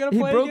 He's really gonna He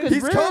play? broke again?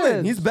 his He's coming.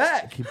 ribs. He's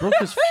back. He broke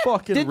his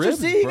fucking Did you ribs,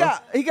 see? bro.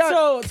 He got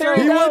So-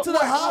 carried He out. went to the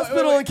wait,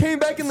 hospital wait. and came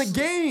back in the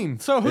game.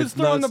 So who's It's,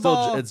 no, throwing it's the still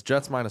ball? it's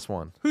Jets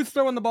 -1. Who's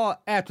throwing the ball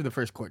after the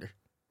first quarter?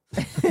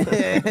 Joe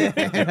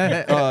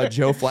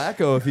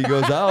Flacco, if he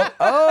goes out.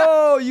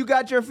 Oh, you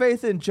got your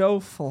faith in Joe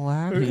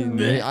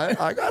Flacco.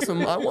 I got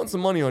some. I want some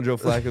money on Joe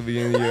Flacco at the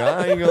beginning of the year.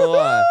 I ain't gonna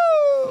lie.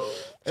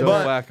 Joe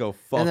But- Flacco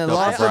fucked and then up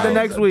lost the it the Browns.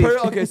 next week.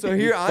 Okay, so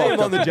here I am Fucked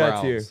on up the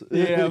Jets here. Browns.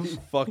 Yeah. He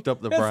fucked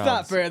up the That's Browns.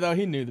 not fair though.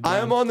 He knew the. I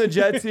am on the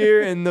Jets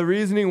here, and the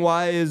reasoning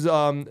why is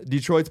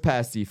Detroit's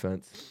pass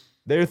defense.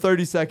 They're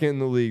 32nd in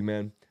the league,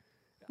 man.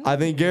 I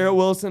think Garrett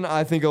Wilson,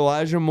 I think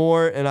Elijah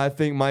Moore, and I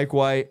think Mike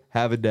White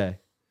have a day.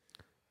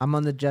 I'm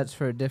on the Jets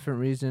for a different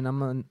reason.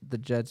 I'm on the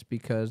Jets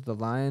because the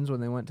Lions,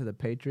 when they went to the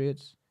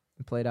Patriots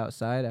and played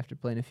outside after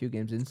playing a few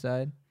games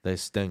inside, They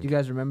stink. you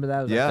guys remember that?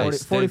 It was Yeah. like They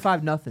stink.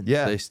 45-0.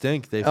 Yeah. They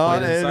stink. They've Oh,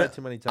 played and inside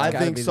too many times. I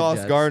gotta think be the Sauce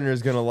Jets. Gardner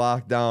is going to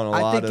lock down a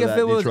lot I think of if that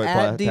it was Detroit at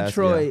pass,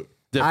 Detroit,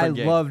 Different I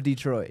game. love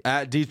Detroit.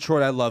 At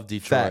Detroit, I love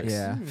Detroit. Facts.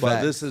 Yeah. But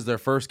Facts. this is their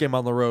first game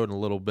on the road in a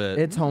little bit.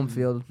 It's home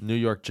field. New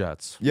York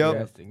Jets. Yep.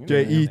 Interesting.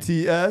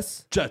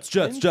 Jets.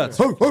 Jets.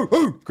 Ho, ho,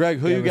 ho. Greg,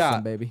 who you Give us some,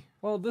 got? baby?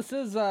 Well, this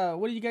is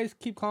what do you guys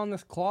keep calling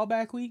this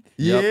clawback week?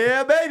 Yep.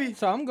 Yeah, baby.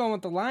 So I'm going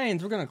with the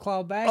Lions. We're gonna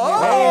claw back.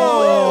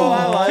 Oh,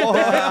 I like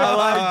that. I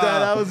like that.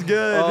 That was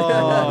good.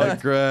 Oh,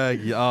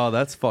 Greg. Oh,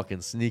 that's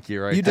fucking sneaky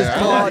right You there. just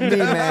clawed me,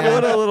 man.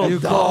 What a little you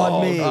dog.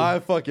 clawed me. I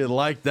fucking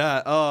like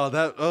that. Oh,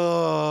 that.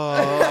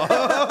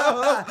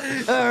 Oh.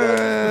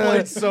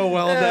 Played so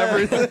well and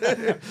everything.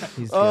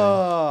 He's good.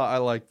 Oh, I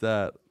like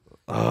that.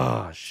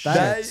 Oh, shit.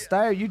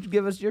 Steyer, you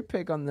give us your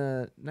pick on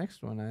the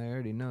next one. I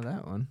already know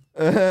that one.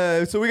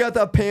 So we got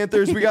the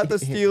Panthers. We got the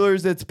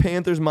Steelers. It's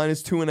Panthers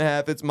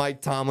 -2.5. It's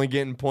Mike Tomlin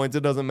getting points.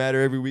 It doesn't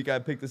matter. Every week I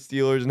pick the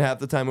Steelers, and half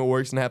the time it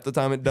works, and half the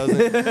time it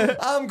doesn't.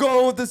 I'm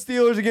going with the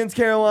Steelers against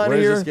Carolina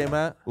Where's here. this game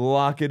at?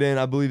 Lock it in.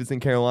 I believe it's in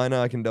Carolina.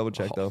 I can double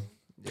check though.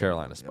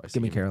 Carolina spicy.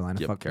 Give me Carolina.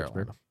 Yep, Fuck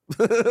Carolina.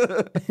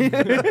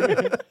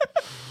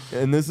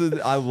 And this is,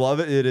 I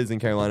love it. It is in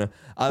Carolina.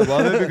 I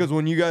love it because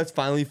when you guys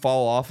finally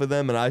fall off of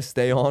them and I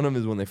stay on them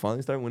is when they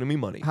finally start winning me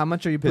money. How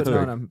much are you putting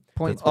Pittsburgh. on them?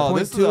 Point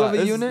this two is of a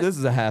this unit? This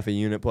is a half a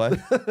unit play.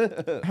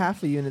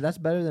 Half a unit. That's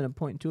better than a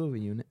 0.2 of a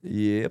unit.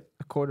 Yep.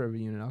 A quarter of a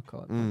unit, I'll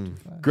call it.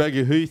 0.25.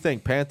 Greggy, who you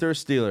think?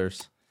 Panthers,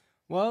 Steelers?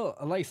 Well,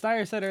 like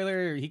Steyer said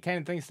earlier, he kind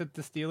of thinks that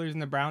the Steelers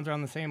and the Browns are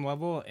on the same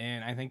level,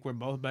 and I think we're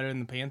both better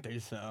than the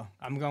Panthers. So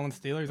I'm going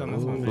Steelers on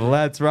this one. baby.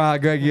 Let's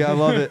rock, Greggy. I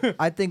love it.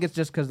 I think it's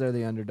just because they're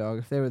the underdog.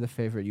 If they were the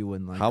favorite, you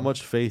wouldn't like How them.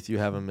 much faith do you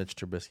have in Mitch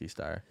Trubisky,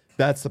 Steyer?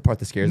 That's the part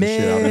that scares the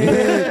shit out of me.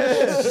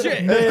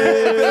 Shit.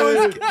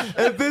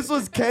 If this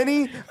was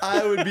Kenny,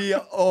 I would be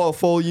a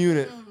full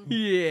unit.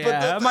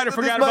 Yeah, I might have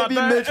forgot this about might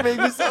that. be Mitch make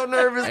me so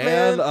nervous,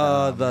 man. And the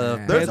man. They're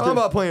Panthers, talking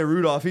about playing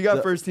Rudolph. He got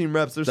the- first team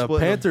reps. They're the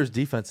splitting. Panthers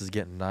defense is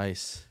getting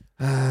nice.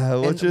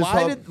 Let's And just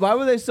hope. why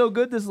were they so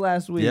good this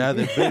last week? Yeah,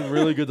 they've been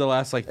really good the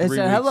last like 3 They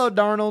weeks. said, hello,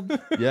 Darnold.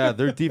 Yeah,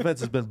 their defense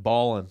has been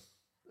balling.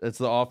 It's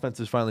the offense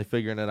is finally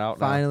figuring it out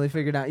now. Finally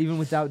figured out, even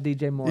without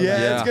DJ Moore. Yeah,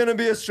 Yeah. it's gonna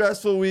be a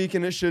stressful week,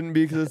 and it shouldn't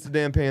be because it's the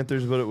damn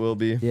Panthers, but it will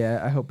be.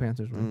 Yeah, I hope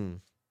Panthers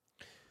win.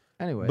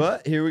 Anyway.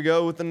 But here we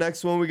go with the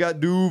next one. We got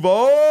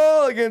Duval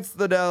well against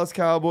the Dallas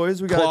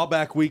Cowboys. We got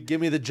Clawback week. Give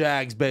me the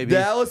Jags, baby.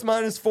 Dallas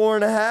minus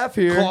 4.5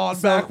 here.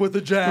 Clawed back with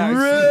the Jags.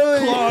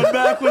 Really? Clawed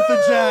back with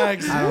the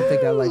Jags. I don't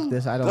think I like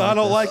this. I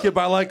don't like it,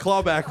 but I like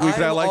clawback week,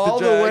 and I I'm like all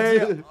the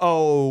Jags. the way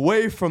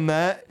away from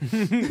that.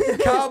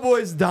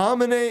 Cowboys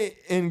dominate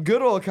in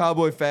good old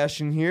Cowboy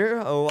fashion here.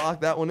 I'll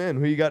lock that one in.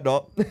 Who you got,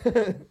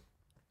 Dalton?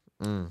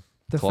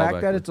 The Clawback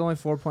fact that week. it's only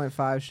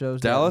 4.5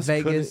 shows Dallas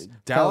that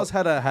Vegas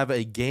had to have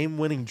a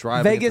game-winning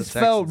drive. Vegas against the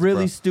felt Texans,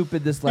 really bro.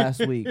 stupid this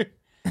last week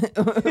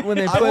when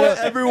they I put want up.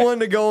 everyone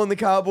to go on the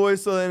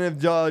Cowboys, so then if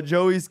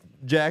Joey's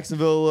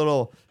Jacksonville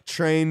little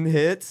train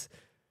hits,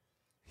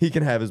 he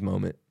can have his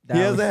moment. He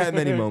Dallas- hasn't had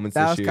many moments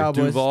Dallas this year.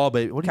 Cowboys. Duval,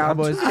 baby. What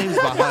Cowboys- I'm 2 games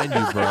behind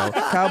you, bro.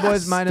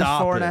 Cowboys minus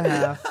Stop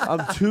 4.5.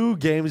 I'm 2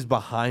 games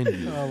behind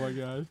you. Oh my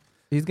god.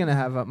 He's gonna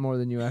have up more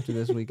than you after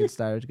this week, and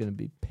Steyer's gonna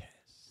be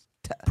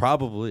pissed.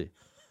 Probably.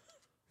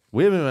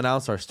 We haven't even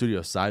announced our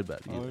studio side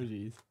bet Oh either.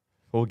 jeez.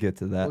 We'll get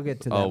to that. We'll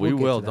get to that. Oh, we We'll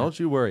get will. to that. Don't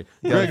you worry.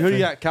 Greg, who do you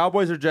got?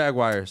 Cowboys or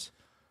Jaguars?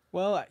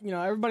 Well,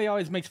 everybody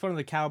always makes fun of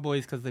the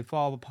Cowboys because they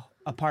fall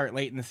apart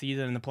late in the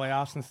season in the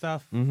playoffs and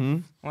stuff. Mm-hmm.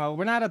 Well,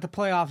 we're not at the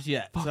playoffs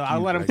yet, so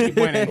I'll let them keep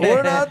winning.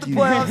 We're not at the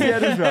playoffs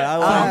yet, is right.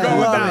 I I'm going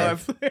with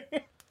love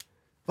it.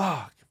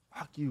 Dallas.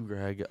 Fuck you,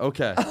 Greg.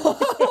 Okay.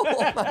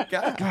 Oh my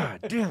God. God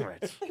damn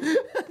it.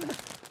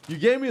 You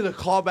gave me the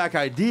callback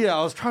idea.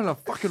 I was trying to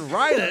fucking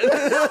write it.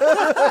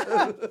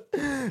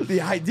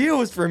 The idea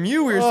was from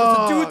you. We were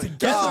supposed to do it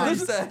together.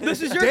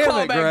 This is your Damn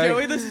it, callback, Greg.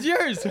 Joey. This is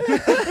yours.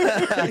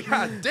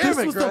 God damn This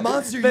it, was Greg. the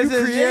monster This you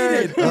is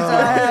created.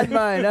 I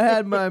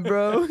had mine,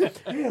 bro.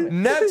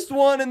 Next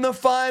one in the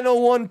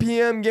final 1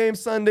 p.m. game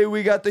Sunday,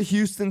 we got the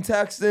Houston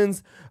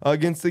Texans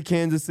against the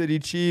Kansas City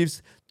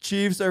Chiefs.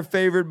 Chiefs are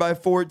favored by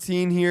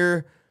 14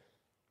 here.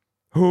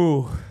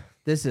 Whew.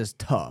 This is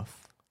tough.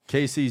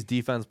 KC's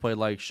defense played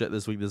like shit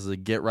this week. This is a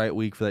get-right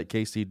week for that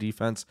KC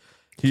defense.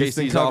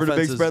 Houston KC's covered a big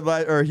offense is-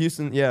 spread, or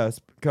Houston,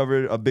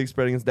 covered a big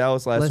spread against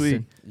Dallas last Listen,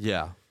 week.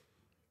 Yeah.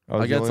 I was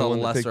the Against a only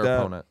one that picked lesser that.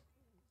 opponent.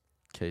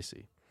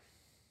 KC.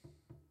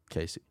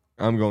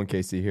 I'm going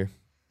KC here.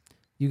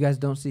 you guys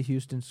don't see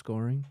Houston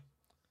scoring.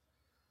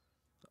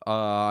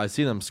 I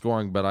see them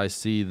scoring, but I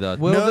see the...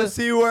 Will no, this-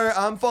 see where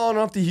I'm falling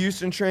off the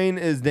Houston train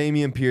is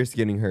Damian Pierce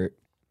getting hurt.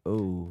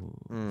 Oh,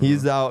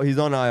 He's out. He's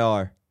on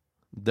IR.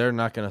 They're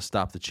not going to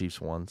stop the Chiefs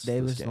once. this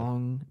Davis game.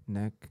 Long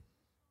neck.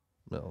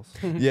 Mills.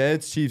 Yeah,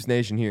 it's Chiefs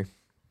Nation here.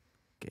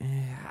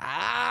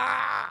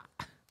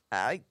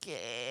 I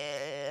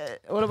can't.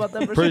 What about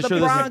them Pretty versus sure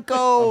the this is-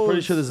 Broncos? I'm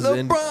pretty sure this is The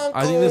in.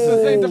 I think this is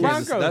Broncos. in The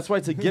Kansas. Broncos. That's why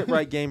it's a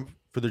get-right game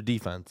for their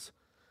defense.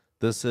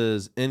 This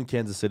is in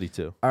Kansas City,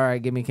 too. All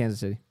right, give me Kansas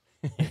City.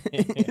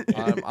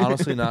 I'm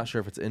honestly not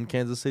sure if it's in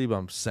Kansas City, but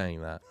I'm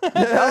saying that.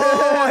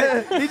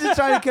 He's just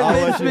trying to I'll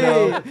convince let you me.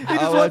 know. He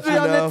just I'll wants let me you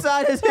on know. that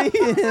side as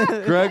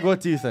he. Greg,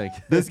 what do you think?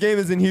 This game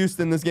is in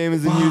Houston. This game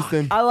is in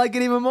Houston. I like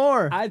it even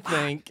more. I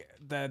think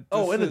that.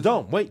 Oh, in this the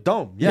dome. Wait,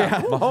 dome.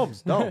 Yeah,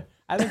 Mahomes, dome.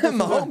 I think this is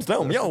Mahomes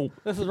dome, yo.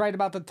 This is right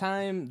about the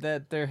time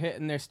that they're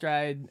hitting their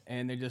stride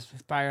and they're just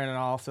firing on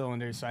all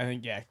cylinders. So I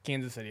think,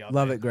 Kansas City.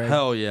 Love it, Greg.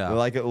 Hell I yeah.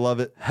 like it. Love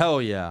it.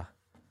 Hell yeah.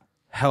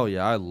 Hell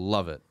yeah. I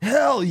love it.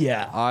 Hell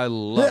yeah. I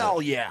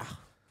love it. yeah.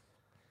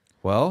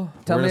 Well,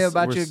 Tell we're me gonna-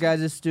 about we're your s-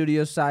 guys'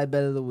 studio side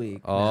bet of the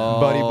week.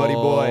 Oh, Buddy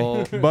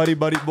boy.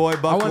 Buddy boy. I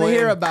Buckle want to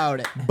hear in. about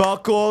it.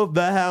 Buckle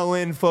the hell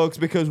in, folks,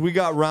 because we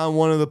got round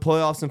 1 of the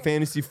playoffs in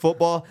fantasy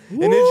football,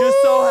 and it just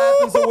so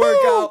happens to work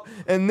out.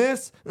 And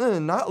this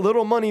not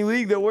little money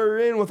league that we're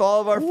in with all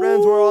of our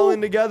friends, we're all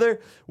in together.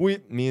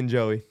 Me and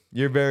Joey,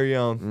 your very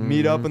own,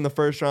 meet up in the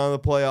first round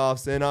of the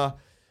playoffs, and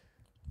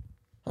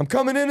I'm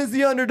coming in as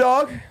the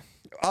underdog.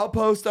 I'll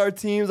post our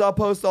teams, I'll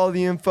post all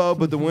the info,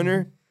 but the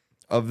winner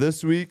of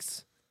this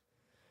week's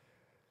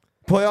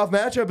playoff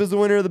matchup is the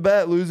winner of the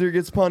bet. Loser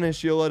gets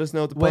punished. You'll let us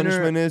know what the Winner-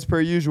 punishment is per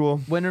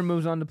usual. Winner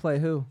moves on to play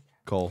who?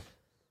 Cole.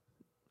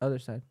 Other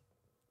side.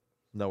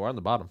 No, we're on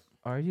the bottom.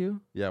 Are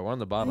you? Yeah, we're on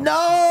the bottom.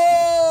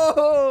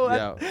 No!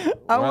 Yeah.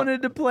 I We're-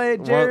 wanted to play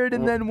Jared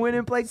and then win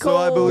and play Cole. So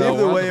I believe No,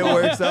 the we're way it on the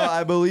works out.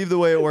 I believe the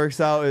way it works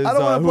out is I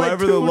don't wanna play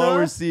whoever the tuna.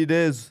 lower seed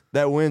is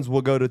that wins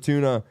will go to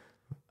tuna.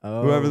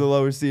 Oh. Whoever the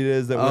lower seed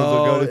is that wins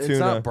will go to it's tuna.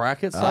 not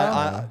bracket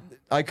style?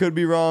 I could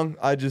be wrong.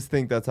 I just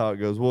think that's how it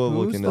goes. We'll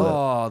look Who's into the- that.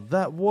 Oh,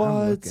 that I'm what?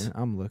 looking.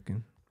 I'm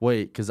looking.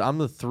 Wait, because I'm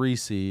the 3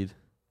 seed.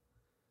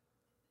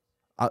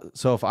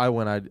 So if I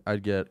win,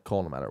 I'd get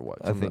Cole no matter what.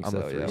 I think I'm so,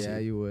 the 3 yeah. seed. Yeah,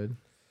 you would.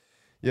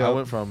 Yeah, I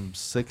went from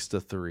 6 to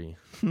 3.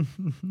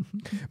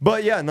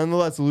 but yeah,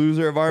 nonetheless,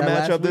 loser of our That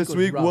last matchup week this was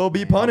week rough, will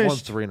be man. I won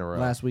punished. 3 in a row.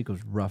 Last week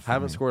was rough. for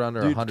Haven't me. scored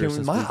under Dude, 100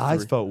 since my week eyes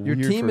 3. felt Your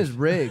weird. team is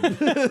rigged.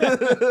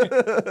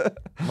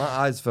 My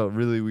eyes felt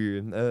really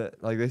weird.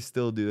 Like they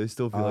still do. They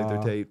still feel like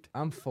they're taped.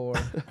 I'm 4.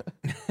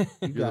 You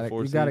the got it.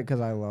 4 You got it seed?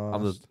 because I lost.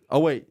 I'm the. Oh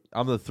wait,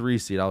 I'm the 3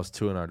 seed. I was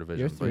 2 in our division.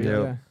 You're but 3.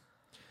 yeah. Yeah.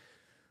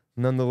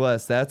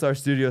 Nonetheless, that's our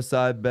studio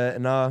side bet.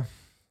 And I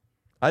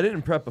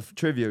didn't prep a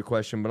trivia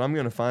question, but I'm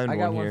gonna find I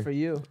one got here. one for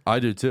you. I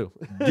do too.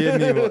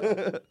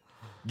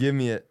 Give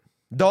me it.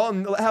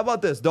 Dalton, how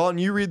about this? Dalton,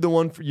 you read the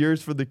one for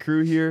yours for the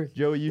crew here.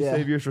 Joey, you Yeah.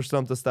 save yours for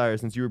Stump the Steyer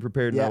since you were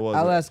prepared and Yeah, I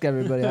wasn't. I'll ask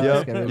everybody. I'll Yep,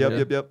 ask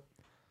everybody. yep.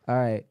 All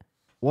right.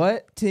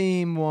 What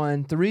team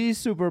won 3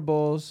 Super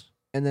Bowls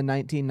in the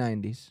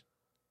 1990s?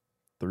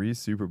 3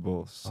 Super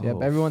Bowls. Yep.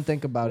 Everyone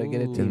think about it.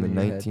 Get a Ooh. team In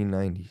the your head.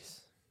 1990s.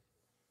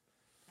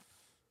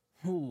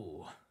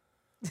 Ooh.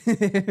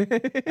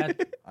 I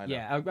know.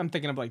 Yeah, I'm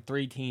thinking of like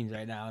 3 teams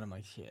right now, and I'm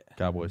like, shit.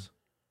 Cowboys.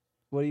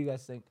 What do you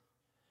guys think?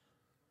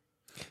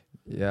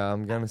 Yeah,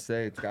 I'm gonna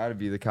say it's got to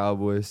be the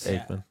Cowboys.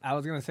 Yeah, I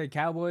was gonna say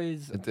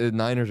Cowboys The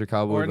Niners or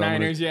Cowboys. or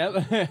Niners, yeah.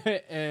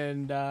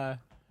 And oh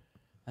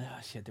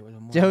shit, there was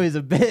one more. Joey's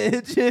a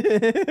bitch.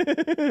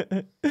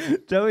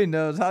 Joey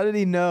knows. How did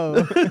he know?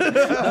 He's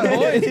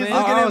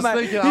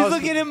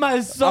looking at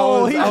my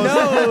soul. He knows.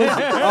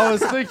 I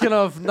was thinking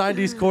of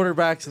 90s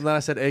quarterbacks, and then I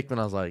said Aikman.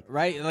 I was like,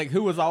 Right, like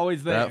who was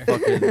always there? that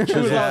fucking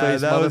chisel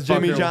face that was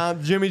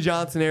motherfucker. Jimmy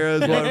Johnson era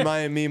is what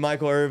reminded me.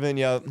 Michael Irvin.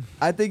 Yep.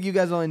 I think you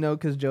guys only know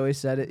because Joey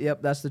said it.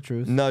 Yep, that's the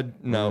truth.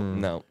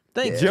 No.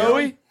 Thanks,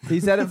 Joey,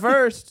 He said it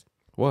first.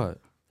 What?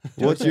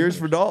 what's yours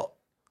for Dalt?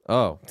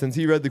 Oh. Since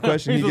he read the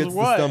question, he He says gets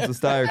what? the Stumps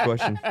of Steyer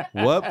question.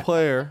 What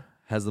player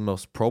has the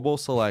most Pro Bowl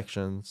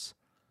selections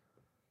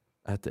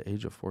at the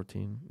age of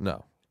 14?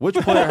 No. Which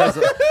player has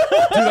Dude,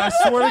 I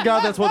swear to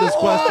God, that's what this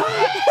question...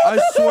 I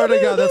swear to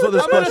God, that's what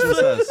this question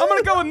says. I'm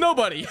gonna go with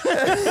nobody.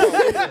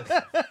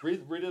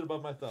 Read it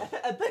above my thumb.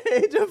 At the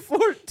age of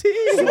 14.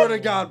 Swear to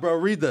God, bro.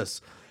 Read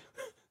this.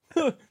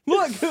 look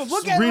at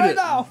it Read right it.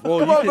 now. Well,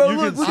 Come you on, can, bro, you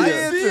look, can look see at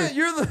it. the See answer. it?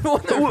 You're the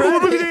one that Look read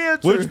at it. the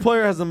answer. Which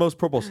player has the most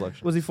Pro Bowl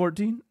selections? Was he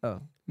 14?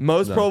 Oh.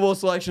 Most No. Pro Bowl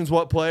selections.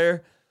 What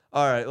player?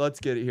 All right, let's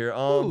get it here.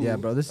 Yeah,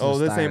 bro. This is Oh, a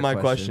this Steyer ain't my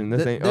question.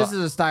 This ain't. This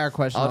is a Steyer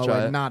question. I'll I'll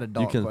try it. not a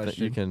Dalt can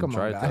question. you can Come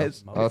try on, it, though.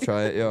 guys. I'll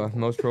try it. Yeah,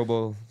 most Pro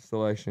Bowl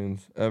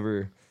selections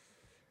ever.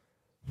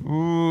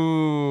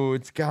 Ooh,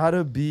 it's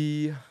gotta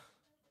be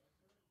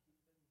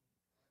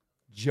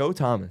Joe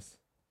Thomas.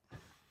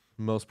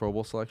 Most Pro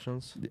Bowl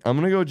selections? I'm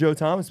gonna go Joe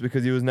Thomas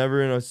because he was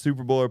never in a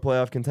Super Bowl or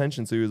playoff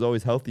contention, so he was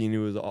always healthy and he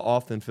was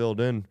often filled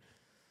in.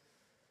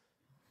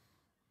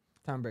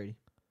 Tom Brady.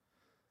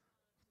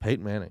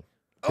 Peyton Manning.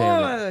 Oh,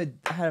 I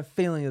had a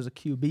feeling it was a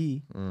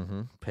QB.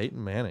 Mm-hmm.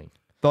 Peyton Manning.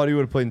 Thought he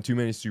would have played in too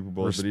many Super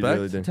Bowls, but he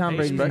really didn't. Tom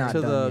Brady's Respect not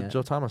to the done yet.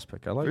 Joe Thomas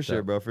pick. I like For that.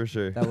 sure, bro. For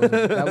sure. That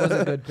was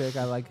a good pick.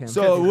 I like him.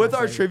 So with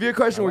our favorite. trivia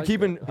question, I we're like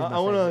keeping. that. I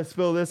want to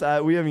spill this.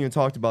 We haven't even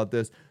talked about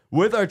this.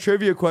 With our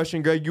trivia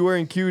question, Greg, you were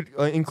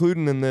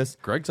included in this.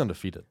 Greg's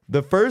undefeated.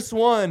 The first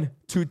one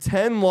to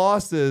 10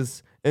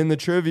 losses in the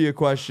trivia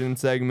question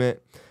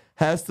segment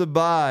has to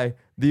buy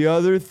the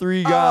other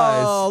 3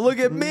 guys. Oh, look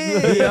at me.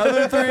 The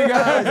other 3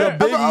 guys, a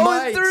Big I'm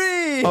Mike's,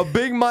 0-3. a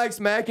Big Mike's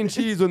mac and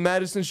cheese with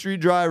Madison Street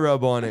dry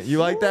rub on it. You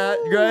like that,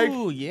 Greg?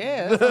 Ooh,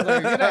 yeah, that sounds like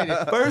a good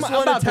idea. First I'm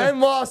one to about 10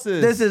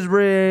 losses. This is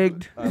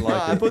rigged. I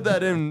like I it. put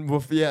that in.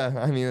 Yeah,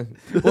 I mean,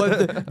 This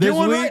get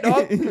one right,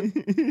 dog.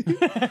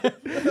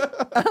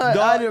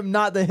 I am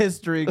not the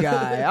history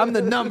guy. I'm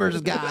the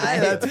numbers guy.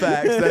 That's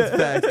facts. That's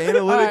facts.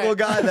 Analytical All right.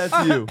 guy,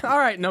 that's you. All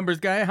right,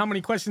 numbers guy. How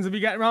many questions have you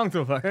gotten wrong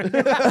so far?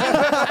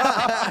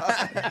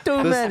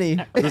 Too many.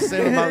 The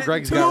same amount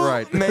Greg's got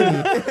right.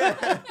 Many.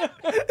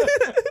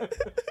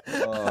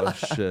 Oh,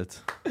 shit.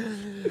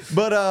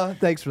 But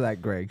Thanks for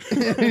that, Greg.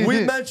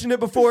 we mentioned it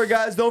before,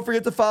 guys. Don't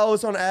forget to follow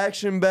us on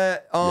Action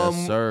Bet.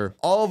 Yes, sir.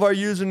 All of our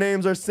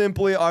usernames are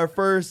simply our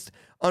first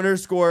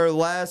 _,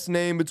 last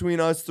name between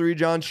us 3.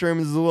 John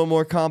Sherman's is a little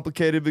more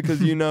complicated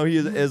because he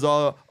is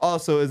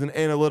also is an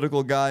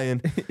analytical guy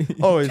and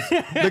always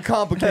the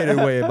complicated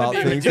way about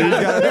things. So he's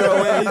got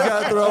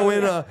to throw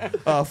in a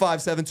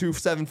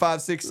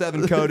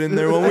 5727567 code in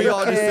there when we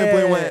all just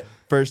simply went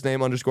first name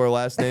 _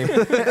 last name.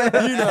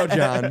 You know,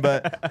 John.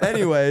 But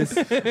anyways,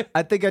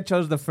 I think I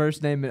chose the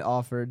first name it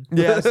offered.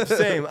 yeah,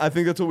 same. I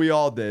think that's what we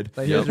all did.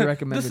 But here's your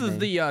recommended This is name.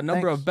 the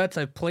number Thanks. of bets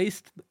I've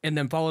placed, and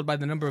then followed by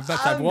the number of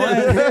bets I've I'm won.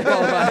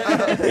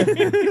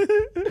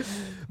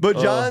 But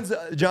John's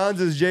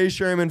is J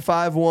Sherman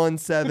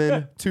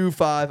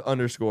 51725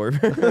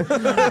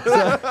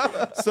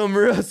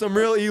 _ some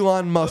real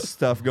Elon Musk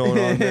stuff going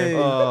on there.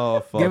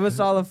 Oh, fuck. Give us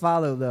all a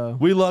follow, though.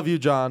 We love you,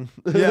 John.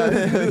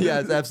 Yeah,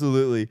 yes,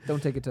 absolutely.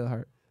 Don't take it to the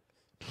heart.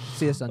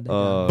 See you Sunday.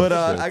 But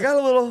I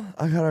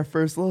got our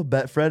first little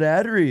Betfred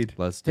ad read.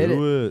 Let's Hit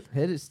do it.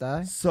 Hit it,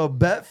 Sty. So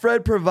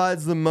Betfred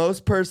provides the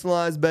most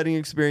personalized betting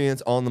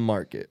experience on the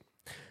market.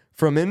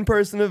 From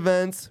in-person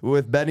events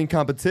with betting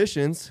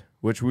competitions,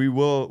 which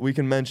we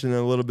can mention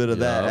a little bit of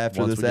that Yep, after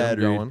once this we get ad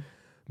them read. going.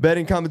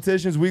 Betting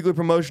competitions, weekly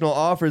promotional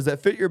offers that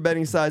fit your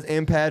betting size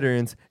and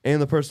patterns, and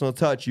the personal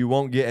touch you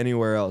won't get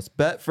anywhere else.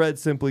 Betfred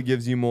simply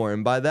gives you more.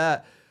 And by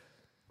that,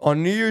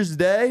 on New Year's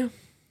Day,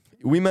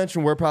 we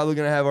mentioned we're probably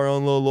going to have our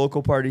own little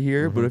local party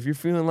here, but if you're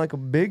feeling like a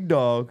big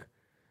dog,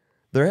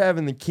 they're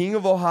having the King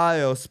of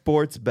Ohio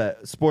sports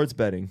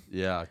betting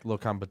Yeah, a little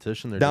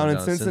competition. They're down doing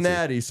in Cincy.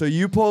 Cincinnati. So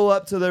you pull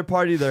up to their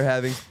party they're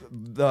having,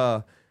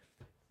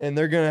 and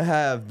they're going to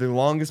have the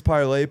longest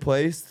parlay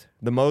placed,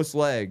 the most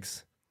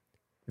legs.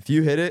 If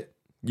you hit it,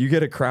 you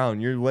get a crown.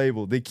 You're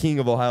labeled the King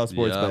of Ohio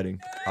sports Yep. betting.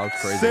 How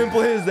crazy.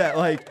 Simple as that.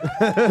 Like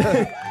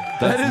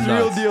that is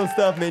real nuts. deal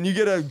stuff, man. You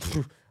get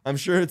I'm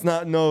sure it's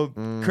not no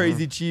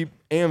crazy cheap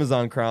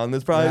Amazon crown.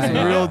 There's probably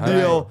some real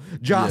deal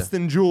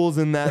Justin jewels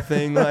in that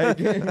thing. Like,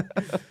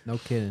 No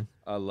kidding.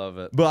 I love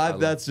it. but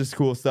that's just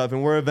cool stuff.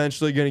 And we're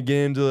eventually going to get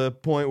into the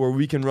point where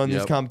we can run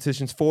these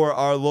competitions for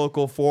our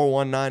local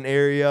 419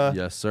 area.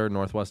 Yes, sir.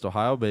 Northwest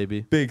Ohio,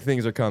 baby. Big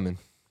things are coming.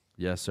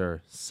 Yes,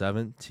 sir.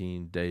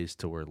 17 days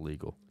till we're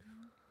legal.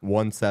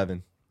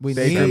 1-7. We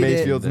Baker need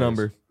Mayfield's it.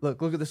 number.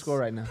 Look at the score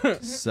right now.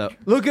 So,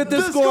 Look at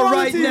the score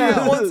right now.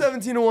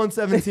 117 to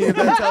 117. If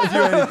that tells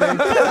you anything.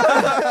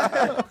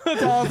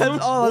 That's all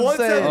I'm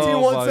saying.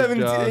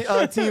 117, Oh my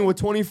 117 with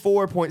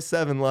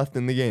 24.7 left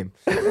in the game.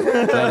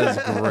 that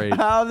is great.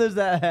 How does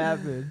that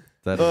happen?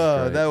 That is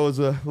great. That was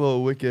a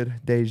little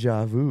wicked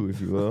deja vu, if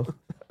you will.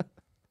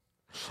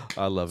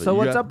 I love it. So You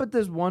what's got- up with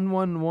this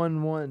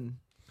 1-1-1-1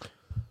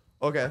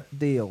 Okay.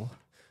 deal?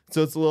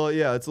 So it's a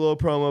little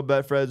promo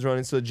Betfred's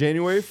running. So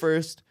January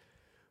 1st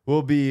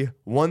will be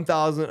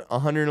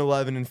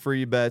 1,111 in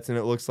free bets, and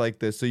it looks like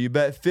this. So you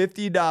bet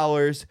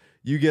 $50,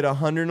 you get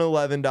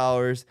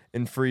 $111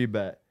 in free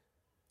bet.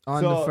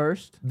 On So the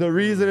first? The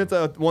reason it's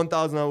a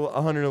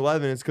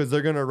 1,111 is because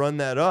they're gonna run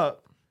that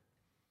up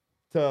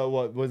to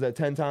what was that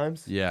 10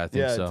 times? Yeah, I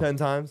think so. 10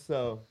 times.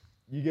 So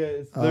you get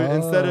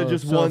instead of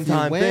just so one if you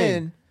time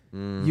thing.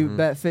 Mm-hmm. You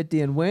bet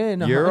 50 and win.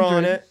 You're 100.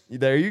 on it.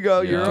 There you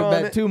go. Yeah. You're You on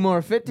bet it. 2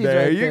 more 50s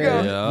There right you there.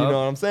 go. Yeah. You know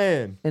what I'm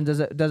saying? And does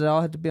it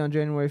all have to be on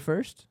January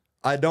 1st?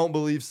 I don't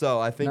believe so.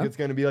 I think No? it's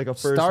going to be like a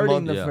first Starting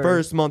month, the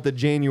first month of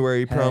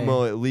January Hey.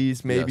 promo at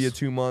least, maybe Yes.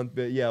 a 2-month.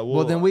 But yeah,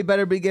 Well, then we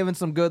better be giving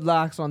some good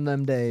locks on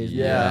them days.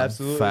 yeah, Yeah,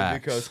 absolutely.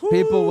 facts. Because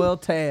People will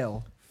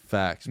tail.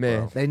 Facts, Man.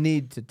 bro. They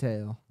need to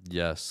tail.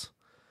 Yes.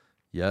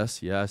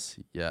 Yes, yes,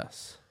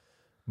 yes.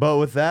 But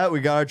with that,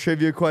 we got our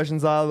trivia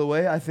questions out of the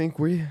way. I think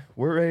we're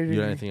ready to. You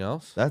got anything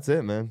else? That's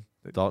it, man.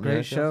 Dalton, you got Great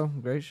anything else?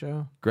 show. Great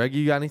show. Greg,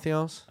 you got anything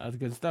else? That was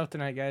good stuff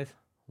tonight, guys.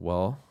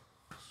 Well,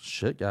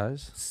 shit,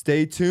 guys.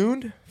 Stay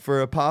tuned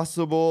for a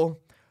possible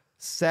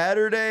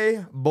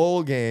Saturday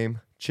bowl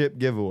game chip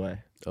giveaway.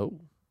 Oh,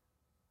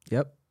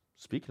 Yep.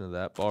 speaking of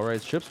that, Ball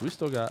Rights Chips, we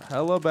still got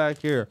hella back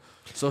here.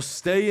 So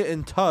stay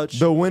in touch.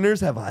 The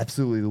winners have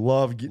absolutely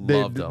loved.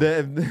 Loved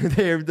They're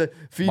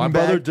feeding My brother back.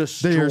 They are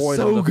destroyed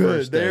them so the good.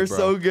 first day, They are bro.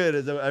 so good,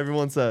 as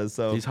everyone says.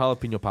 So These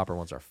jalapeno popper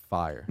ones are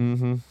fire.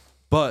 Mm-hmm.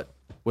 But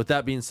with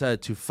that being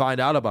said, to find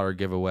out about our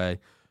giveaway,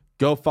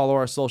 go follow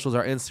our socials,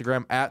 our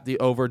Instagram at the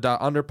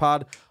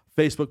over.underpod,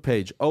 Facebook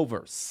page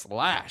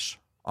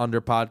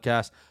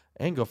over/underpodcast,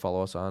 and go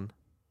follow us on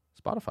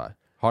Spotify.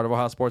 Heart of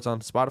Ohio Sports on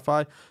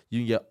Spotify. You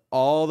can get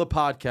all the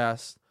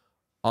podcasts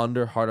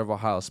under Heart of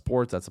Ohio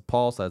Sports. That's a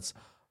Pulse. That's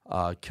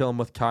Kill 'em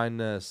with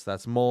Kindness.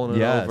 That's Mulling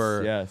It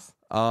Over. Yes.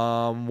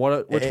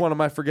 Which one am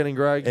I forgetting,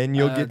 Greg? And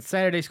you'll get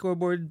Saturday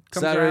scoreboard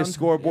comes Saturday around.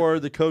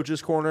 Scoreboard, the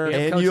Coaches Corner. Yeah.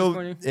 and Coach's you'll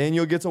Corner. and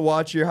you'll get to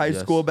watch your high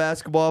Yes. school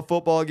basketball,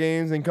 football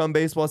games, and come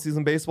baseball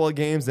season baseball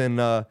games. And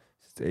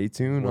stay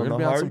tuned We're on gonna the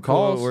be on some hardcore.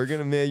 calls. We're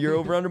gonna your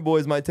over under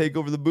boys might take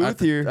over the booth At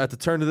the, here. at the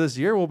turn of this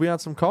year, we'll be on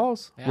some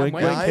calls. Yeah, I'm Wink,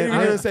 waiting. wink, I ain't hint, even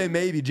hint. gonna say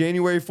maybe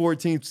January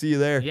 14th. See you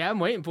there. Yeah, I'm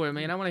waiting for it,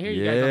 man. I want to hear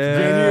you Yeah. guys.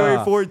 January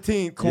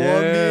 14th,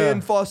 Columbia Yeah.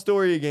 and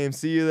Fostoria game.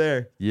 See you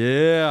there.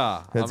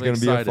 Yeah, That's I'm gonna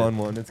be a excited. fun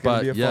one. It's gonna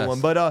But be a fun yes. one.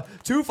 But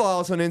to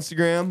follow us on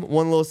Instagram.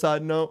 One little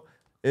side note.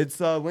 It's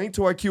linked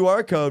to our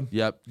QR code.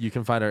 Yep, you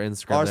can find our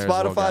Instagram, Our there as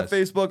well, Spotify, guys.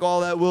 Facebook, all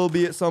that will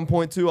be at some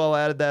point too. I'll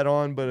add that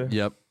on, but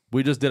Yep,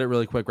 we just did it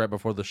really quick right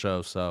before the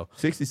show, so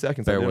 60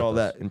 seconds. Bear I did with all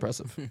us. that.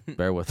 Impressive.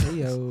 bear with us. I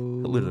Yo.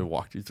 literally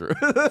walked you through.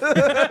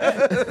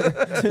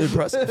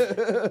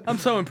 Impressive. I'm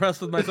so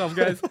impressed with myself,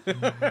 guys.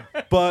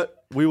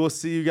 But we will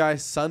see you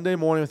guys Sunday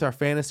morning with our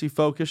Fantasy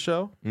Focus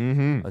show.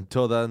 Mm-hmm.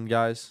 Until then,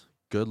 guys,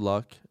 good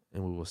luck,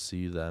 and we will see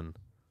you then.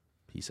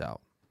 Peace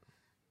out.